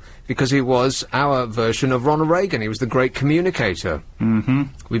successful, because he was our version of Ronald Reagan. He was the great communicator.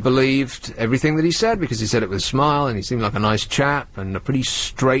 We believed everything that he said because he said it with a smile, and he seemed like a nice chap and a pretty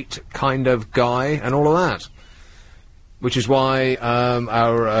straight kind of guy and all of that. Which is why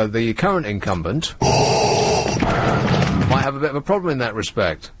the current incumbent might have a bit of a problem in that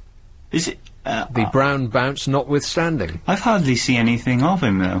respect. Is it? The brown bounce notwithstanding. I've hardly seen anything of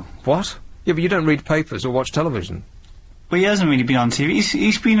him, though. What? Yeah, but you don't read papers or watch television. Well, he hasn't really been on TV.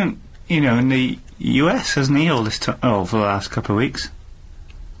 He's been, you know, in the US, hasn't he, for the last couple of weeks?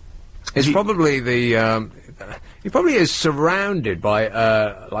 It's probably the, he probably is surrounded by,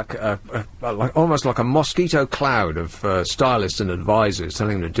 like almost like a mosquito cloud of, stylists and advisors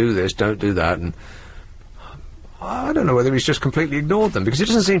telling him to do this, don't do that, and I don't know whether he's just completely ignored them, because he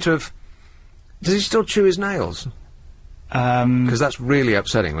doesn't seem to have... Does he still chew his nails? Because that's really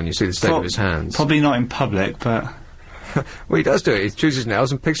upsetting when you see the state of his hands. Probably not in public, but... Well, he does do it. He chews his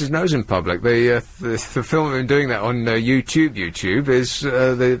nails and picks his nose in public. The film of him doing that on YouTube is...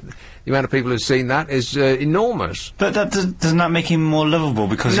 the amount of people who've seen that is enormous. But doesn't that make him more lovable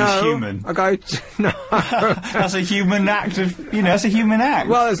because he's human? No. That's a human act of... You know, that's a human act.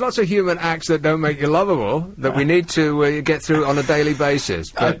 Well, there's lots of human acts that don't make you lovable that we need to get through on a daily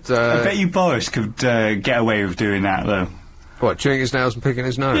basis. But I bet you Boris could get away with doing that, though. What, chewing his nails and picking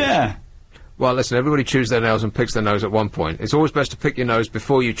his nose? Yeah. Well, listen, everybody chews their nails and picks their nose at one point. It's always best to pick your nose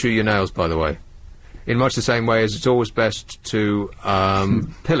before you chew your nails, by the way. In much the same way as it's always best to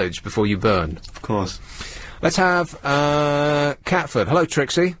pillage before you burn. Of course. Let's have Catford. Hello,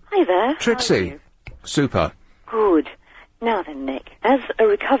 Trixie. Hi there. Trixie. Super. Good. Now then, Nick, as a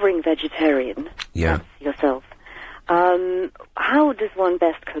recovering vegetarian, yeah, yourself, how does one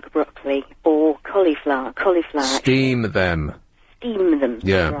best cook broccoli or cauliflower? Steam them. Steam them.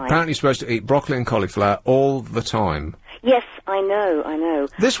 Yeah. Right. Apparently you're supposed to eat broccoli and cauliflower all the time. Yes, I know.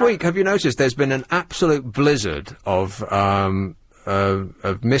 This week, have you noticed there's been an absolute blizzard of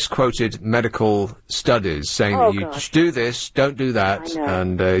misquoted medical studies saying that you do this, don't do that,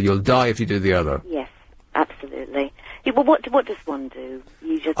 and you'll die if you do the other. Yes, absolutely. Yeah, well, what does one do?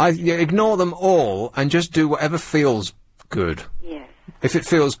 You just... ignore them all and just do whatever feels good. Yes. If it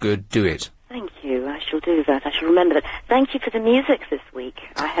feels good, do it. Thank you. I shall do that. I shall remember that. Thank you for the music this week.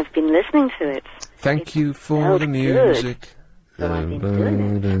 I have been listening to it. Thank you for the music. So I've been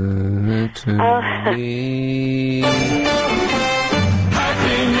doing it.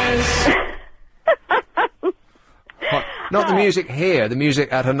 Happiness. Not the music here, the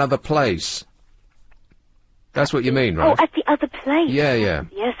music at another place. That's what you mean, right? Oh, at the other place. Yeah, yeah.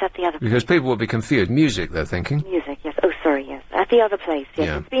 Yes, at the other place. Because people will be confused. Music, they're thinking. Music, yes. Oh, sorry, yes. At the other place,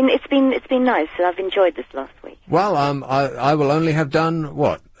 yes. Yeah. It's been nice. I've enjoyed this last week. Well, I will only have done,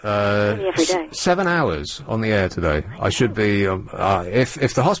 what? Every day. 7 hours on the air today. I should be,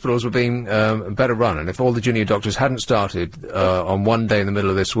 if the hospitals were being better run, and if all the junior doctors hadn't started on one day in the middle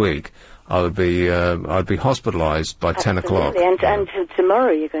of this week, I'd be hospitalised by 10 o'clock. And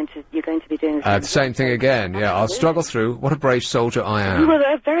tomorrow you're going to be doing the same thing again. Yeah, I'll struggle through. What a brave soldier I am. You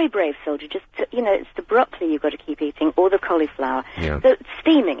are a very brave soldier. Just it's the broccoli you've got to keep eating, or the cauliflower. Yeah. So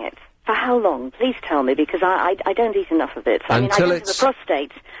steaming it. For how long? Please tell me, because I don't eat enough of it. I mean, I Until don't have a it's-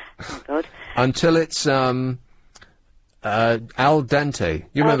 prostate. Oh, God. Until it's, al dente.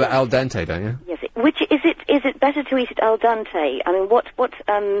 You remember al dente, don't you? Yes. Is it better to eat it al dente? I mean, what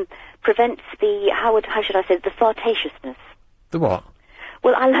prevents the, how should I say, the fartatiousness? The what?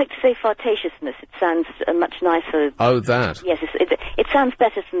 Well, I like to say fartatiousness. It sounds much nicer. Oh, that. Yes, it sounds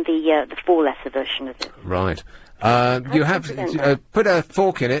better than the four-letter version of it. Right. You have to put a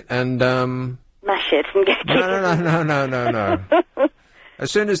fork in it and, Mash it and get No.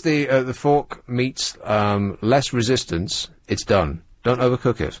 As soon as the fork meets, less resistance, it's done. Don't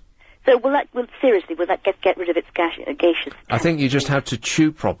overcook it. So will that get rid of its gaseous? I think you just have to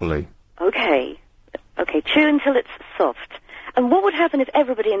chew properly. Okay. Chew until it's soft. And what would happen if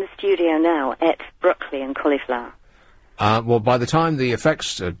everybody in the studio now ate broccoli and cauliflower? Well, by the time the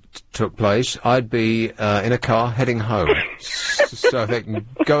effects took place, I'd be in a car heading home, so they can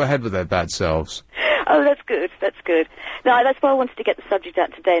go ahead with their bad selves. Oh, that's good. No, that's why I wanted to get the subject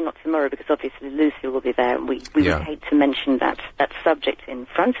out today, not tomorrow, because obviously Lucy will be there, and we Yeah. would hate to mention that subject in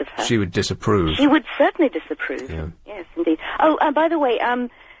front of her. She would disapprove. She would certainly disapprove. Yeah. Yes, indeed. Oh, by the way,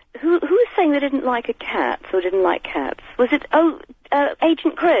 who was saying they didn't like a cat or didn't like cats? Was it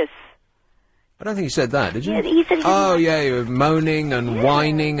Agent Chris? I don't think you said that, did you? Yeah, he said he didn't Oh, yeah, you were moaning and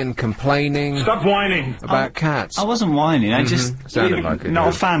whining and complaining. Stop whining. About cats. I wasn't whining. I just Sounded like it. not yeah.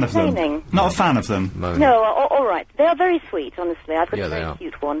 a fan of them. Complaining. Not a fan of them. Moaning. No, all right. They are very sweet, honestly. I've got Yeah, a they very are.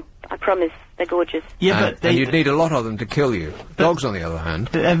 cute one. I promise. They're gorgeous. Yeah, and, but and you'd need a lot of them to kill you. Dogs, on the other hand.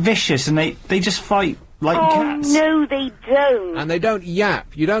 They're vicious and they just fight like cats. No, they don't. And they don't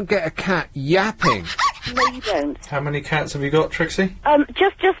yap. You don't get a cat yapping. No, you don't. How many cats have you got, Trixie?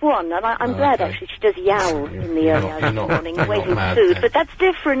 Just one, and I'm glad actually. She does yowl in the early hours of the morning, waiting for food, but that's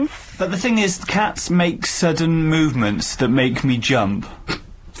different. But the thing is, cats make sudden movements that make me jump.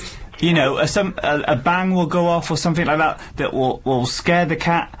 You know, a bang will go off or something like that will scare the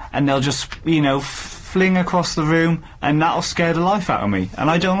cat, and they'll just, fling across the room, and that'll scare the life out of me, and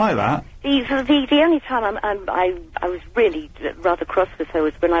I don't like that. The only time I was really rather cross with her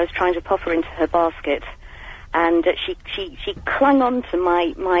was when I was trying to pop her into her basket, and she clung on to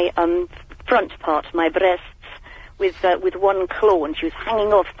my front part, my breasts, with one claw, and she was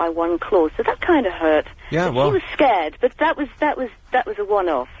hanging off by one claw, so that kind of hurt. Yeah, but well. she was scared, but that was a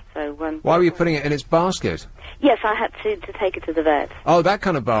one-off. So Why were you putting it in its basket? yes, I had to take it to the vet. Oh, that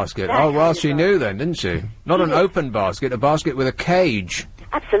kind of basket. That Oh, well, kind of she knew then, didn't she? Not an open basket, a basket with a cage,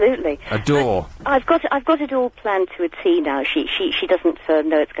 Absolutely. a door. I've got it all planned to a T now. She doesn't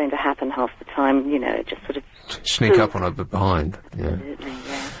know it's going to happen half the time. Just sort of Sneak up on her behind. Yeah. Absolutely,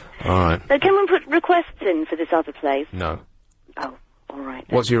 yeah. All right. So can we put requests in for this other place? No. Oh, all right.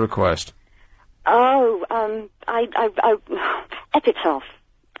 What's your request? Oh, Epitaph,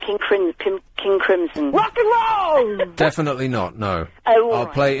 King Crimson. Rock and roll. Definitely not, no. Oh, all I'll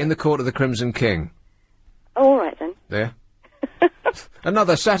right. play In the Court of the Crimson King. All right then. There.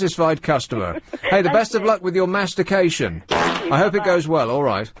 Another satisfied customer. Hey, the best of luck with your mastication. I hope it goes well, all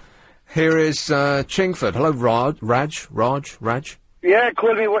right. Here is Chingford. Hello, Raj. Yeah,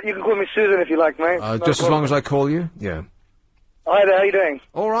 call me. You can call me Susan if you like, mate. Just as long as I call you? Yeah. Hi there, how you doing?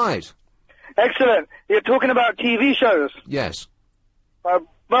 All right. Excellent. You're talking about TV shows. Yes.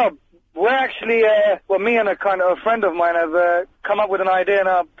 Well, we're actually, me and a friend of mine have come up with an idea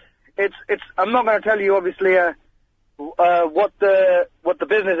now. I'm not going to tell you, obviously, what the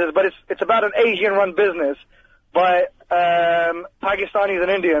business is, but it's about an Asian-run business by Pakistanis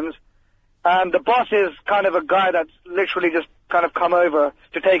and Indians, and the boss is kind of a guy that's literally just kind of come over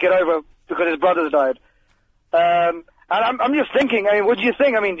to take it over because his brothers died. And I'm just thinking, what do you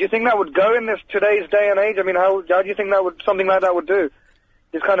think? Do you think that would go in today's day and age? How do you think something like that would do?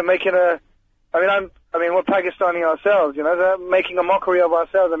 Just kind of making we're Pakistani ourselves, they're making a mockery of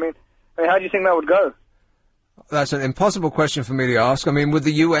ourselves. How do you think that would go? That's an impossible question for me to ask. Would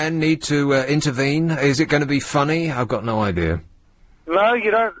the UN need to intervene? Is it going to be funny? I've got no idea. No,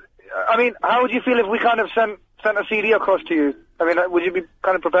 you don't. How would you feel if we kind of sent a CD across to you? Would you be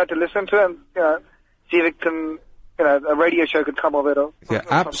kind of prepared to listen to it and, see if it can, a radio show could come of it? Or Yeah,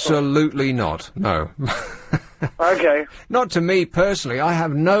 absolutely not. No. Okay. Not to me personally. I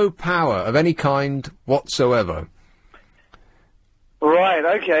have no power of any kind whatsoever. Right,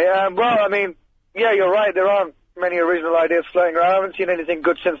 okay. Yeah, you're right. There aren't many original ideas floating around. I haven't seen anything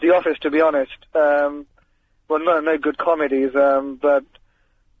good since The Office, to be honest. No good comedies, but,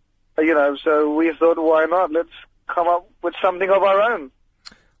 so we thought, why not? Let's come up with something of our own.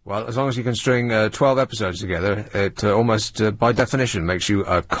 Well, as long as you can string 12 episodes together, it almost, by definition, makes you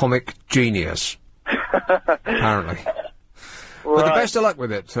a comic genius. Apparently. But the Right. best of luck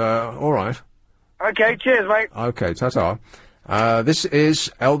with it. All right. Okay, cheers, mate. Okay, ta-ta. This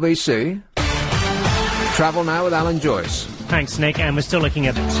is LBC. Travel now with Alan Joyce. Thanks, Nick, and we're still looking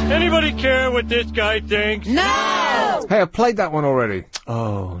at... Anybody care what this guy thinks? No! Hey, I played that one already.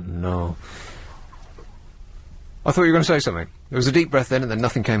 Oh, no. I thought you were going to say something. There was a deep breath in and then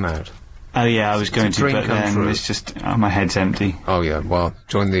nothing came out. Oh yeah, I was going It's a to, dream but come then true. it's just my head's empty. Oh, yeah, well,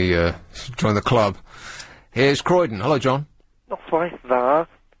 join the club. Here's Croydon. Hello, John. Not right there.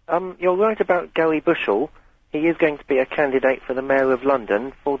 You're right about Gary Bushell. He is going to be a candidate for the Mayor of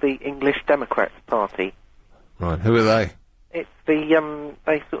London for the English Democrats Party. Right, who are they? It's the,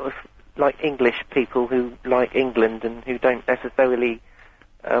 they sort of like English people who like England and who don't necessarily,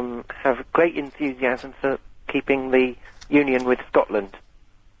 have great enthusiasm for keeping the union with Scotland.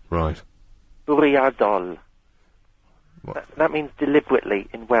 Right. Bwriadol. That means deliberately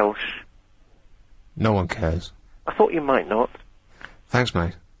in Welsh. No one cares. I thought you might not. Thanks,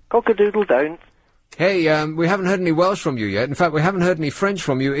 mate. Cock-a-doodle don't. Hey, we haven't heard any Welsh from you yet. In fact, we haven't heard any French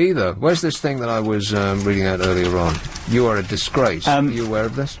from you either. Where's this thing that I was reading out earlier on? You are a disgrace. Are you aware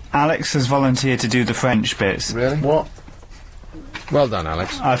of this? Alex has volunteered to do the French bits. Really? What? Well done,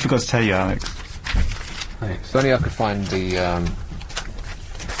 Alex. I forgot to tell you, Alex. Thanks. If only I could find the...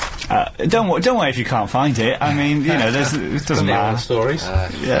 Don't worry if you can't find it. I mean, you know, it doesn't matter. Stories.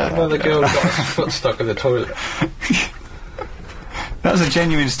 Yeah. Well, the girl got her foot stuck in the toilet. That was a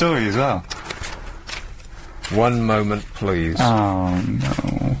genuine story as well. One moment, please. Oh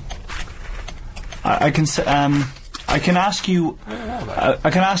no. I can ask you. I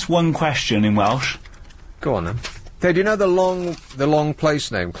can ask one question in Welsh. Go on then. Hey, do you know the long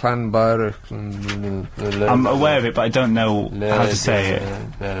place name? Llanfair? I'm aware of it, but I don't know how to say it.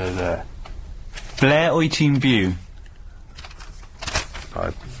 Ble wyt ti'n byw?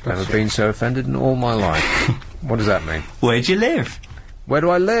 I've never been so offended in all my life. What does that mean? Where do you live? Where do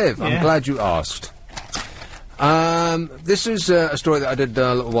I live? Yeah. I'm glad you asked. This is a story that I did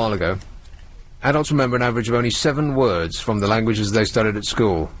a little while ago. Adults remember an average of only 7 words from the languages they studied at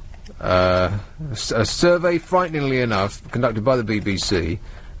school. A survey, frighteningly enough, conducted by the BBC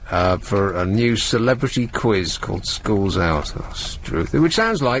for a new celebrity quiz called School's Out. Oh, Struth. Which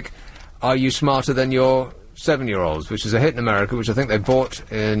sounds like, are you smarter than your 7-year-olds, which is a hit in America, which I think they bought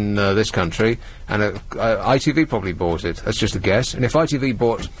in this country, and ITV probably bought it. That's just a guess. And if ITV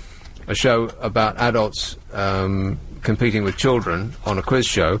bought a show about adults competing with children on a quiz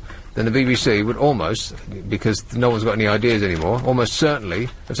show, then the BBC would almost, because no one's got any ideas anymore, almost certainly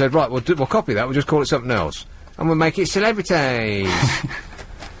have said, right, we'll copy that, we'll just call it something else. And we'll make it celebrities.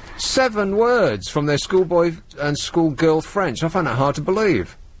 7 words from their schoolboy and schoolgirl French. I find that hard to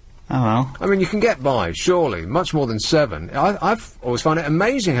believe. Oh well. I mean, you can get by, surely, much more than 7. I've always found it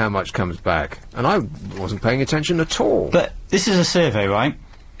amazing how much comes back, and I wasn't paying attention at all. But this is a survey, right?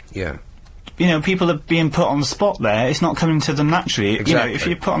 Yeah. You know, people are being put on the spot there. It's not coming to them naturally. Exactly. You know, if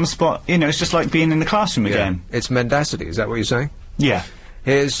you're put on the spot, you know, it's just like being in the classroom again. It's mendacity, is that what you're saying? Yeah.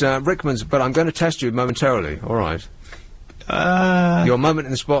 Here's Rickman's, but I'm going to test you momentarily, all right? Your moment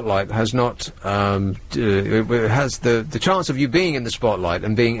in the spotlight has not, it has the chance of you being in the spotlight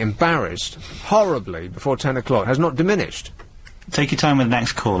and being embarrassed horribly before 10 o'clock has not diminished. Take your time with the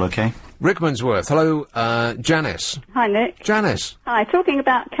next call, okay? Rickmansworth, hello, Janice. Hi, Nick. Janice. Hi, talking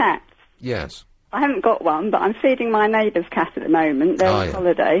about cats. Yes. I haven't got one, but I'm feeding my neighbour's cat at the moment. They're on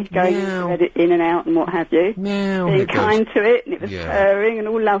holiday, going in and out and what have you. Meow. Being kind to it, and it was purring and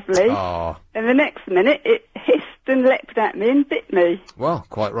all lovely. Oh. And the next minute, it hissed and leapt at me and bit me. Well,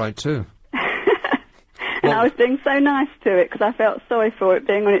 quite right too. And I was being so nice to it, because I felt sorry for it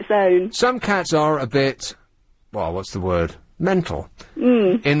being on its own. Some cats are a bit, well, what's the word? Mental.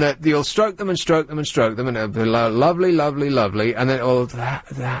 Mm. In that you'll stroke them and stroke them and stroke them, and it'll be lovely, lovely, lovely, and then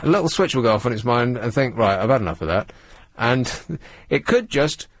a little switch will go off on its mind and think, right, I've had enough of that. And it could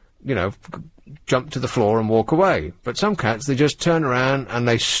just, you know, jump to the floor and walk away. But some cats, they just turn around and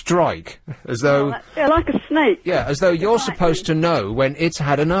they strike, as though... They're like a snake. Yeah, as though you're supposed to know when it's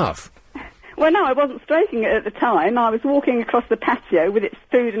had enough. Well, no, I wasn't stroking it at the time. I was walking across the patio with its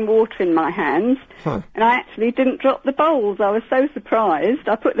food and water in my hands, and I actually didn't drop the bowls. I was so surprised.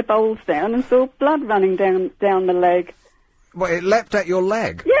 I put the bowls down and saw blood running down the leg. Well, it leapt at your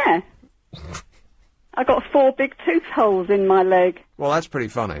leg? Yeah. I got 4 big tooth holes in my leg. Well, that's pretty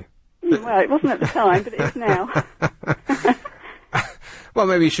funny. Well, it wasn't at the time, but it is now. Well,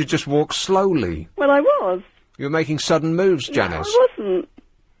 maybe you should just walk slowly. Well, I was. You were making sudden moves, Janice. No, I wasn't.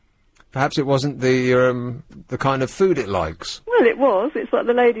 Perhaps it wasn't the kind of food it likes. Well, it was. It's what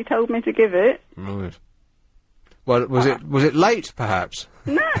the lady told me to give it. Right. Well, was it late, perhaps?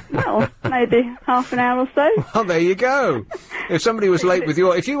 No, well, maybe half an hour or so. Well, there you go. If somebody was late with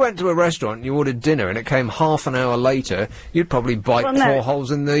if you went to a restaurant and you ordered dinner and it came half an hour later, you'd probably bite Well, no. 4 holes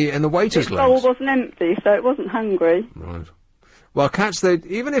in the waiter's The bowl legs. wasn't empty, so it wasn't hungry. Right. Well, cats,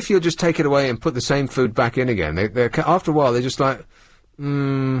 even if you'll just take it away and put the same food back in again, after a while they're just like,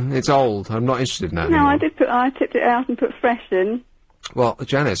 it's old. I'm not interested in that No, anymore. I tipped it out and put fresh in. Well,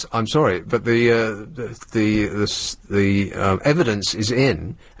 Janice, I'm sorry, but the evidence is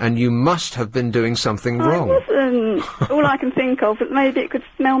in, and you must have been doing something wrong. I wasn't. All I can think of is maybe it could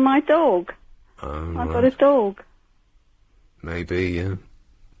smell my dog. I've got a dog. Maybe, yeah.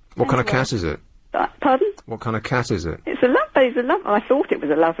 What kind of cat is it? Pardon? What kind of cat is it? It's a lovely. I thought it was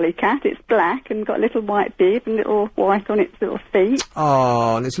a lovely cat. It's black and got a little white bib and little white on its little feet.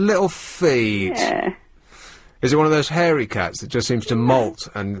 Oh, and its little feet. Yeah. Is it one of those hairy cats that just seems to molt,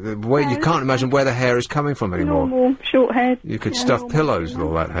 and you can't imagine where the hair is coming from anymore? Normal, short haired. You could stuff pillows with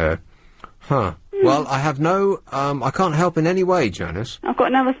all that hair. Huh. Well, I have I can't help in any way, Janice. I've got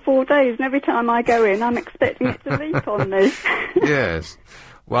another 4 days, and every time I go in, I'm expecting it to leap on me. Yes.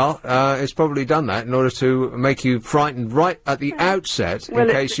 Well, it's probably done that in order to make you frightened right at the outset, in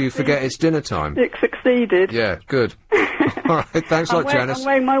case you forget it's dinner time. It succeeded. Yeah, good. All right, thanks a lot, Janice. I'm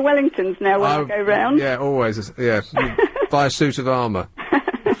wearing my Wellingtons now when I go round. Yeah, always. Yeah, buy a suit of armour.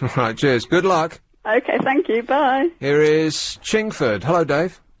 Right, cheers. Good luck. Okay, thank you. Bye. Here is Chingford. Hello,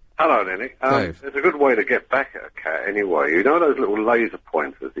 Dave. Hello, Nick. Dave. There's a good way to get back at a cat anyway. You know those little laser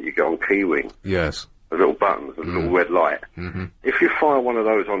pointers that you get on Keywing? Yes. The little buttons, the little red light. Mm-hmm. If you fire one of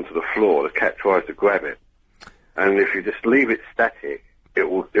those onto the floor, the cat tries to grab it. And if you just leave it static, it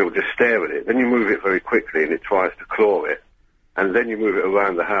will just stare at it. Then you move it very quickly and it tries to claw it. And then you move it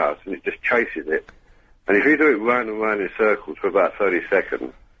around the house and it just chases it. And if you do it round and round in circles for about 30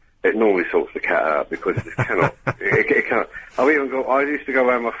 seconds, it normally sorts the cat out because it just cannot. It can't. I used to go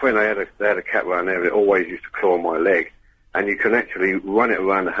around my friend. They had a cat around there, and it always used to claw my leg. And you can actually run it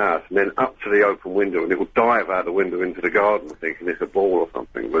around the house and then up to the open window, and it will dive out the window into the garden, thinking it's a ball or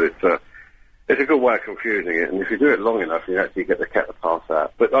something. But it's a good way of confusing it. And if you do it long enough, you actually get the cat to pass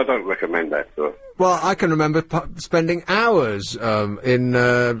out. But I don't recommend that. So. Well, I can remember spending hours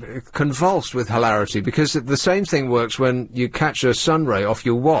convulsed with hilarity, because the same thing works when you catch a sun ray off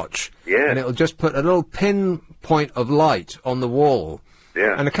your watch. Yeah. And it'll just put a little pinpoint of light on the wall.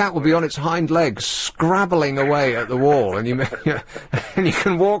 Yeah. And the cat will be on its hind legs, scrabbling away at the wall, and you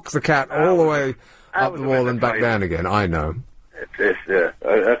can walk the cat all the way up the wall and back down again. I know. I think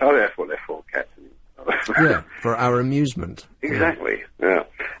that's what they're for, cats. Yeah, for our amusement. Exactly. Yeah.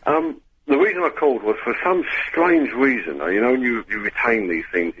 The reason I called was for some strange reason. You know, you retain these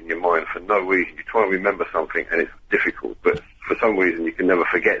things in your mind for no reason. You try and remember something, and it's difficult. But for some reason, you can never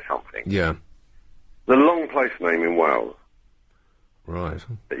forget something. Yeah. The long place name in Wales. Right.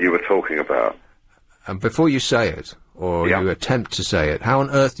 That you were talking about. And before you say it, or you attempt to say it, how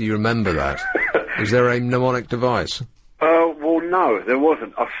on earth do you remember that? Is there a mnemonic device? Well, no, there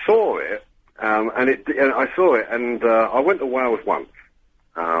wasn't. I saw it, and I went to Wales once,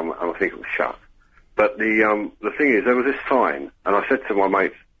 and I think it was shut. But the thing is, there was this sign, and I said to my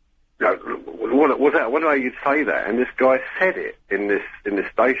mates, what was that? What did you'd say that? And this guy said it in this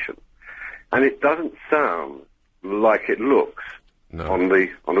station, and it doesn't sound like it looks on the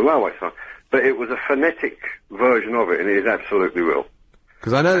railway sign, but it was a phonetic version of it, and it is absolutely real.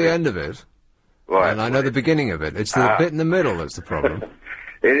 Because I know the end of it. Right. And I know the beginning of it. It's the bit in the middle that's the problem.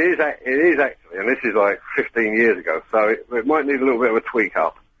 It is actually, and this is like 15 years ago, so it might need a little bit of a tweak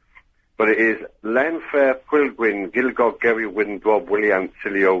up. But it is Lanfair Pwylgwyn Gilgog Gerry Windrob William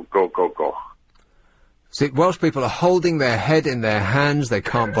Silio Go Go Go. See, Welsh people are holding their head in their hands. They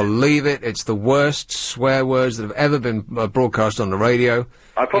can't believe it. It's the worst swear words that have ever been broadcast on the radio.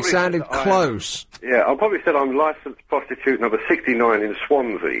 It sounded close. I probably said I'm licensed prostitute number 69 in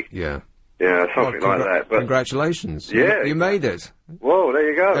Swansea. Yeah. Yeah, something like that. But congratulations. Yeah. You made it. Whoa, there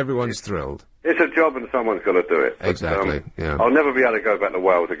you go. Everyone's thrilled. It's a job and someone's got to do it. Exactly, yeah. I'll never be able to go back to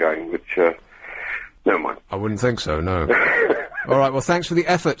Wales again, which, never mind. I wouldn't think so, no. All right, well, thanks for the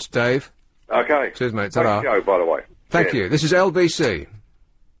effort, Dave. Okay. Cheers, mate. Ta-ra. Thank you, by the way. Thank you. This is LBC.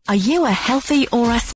 Are you a healthy or a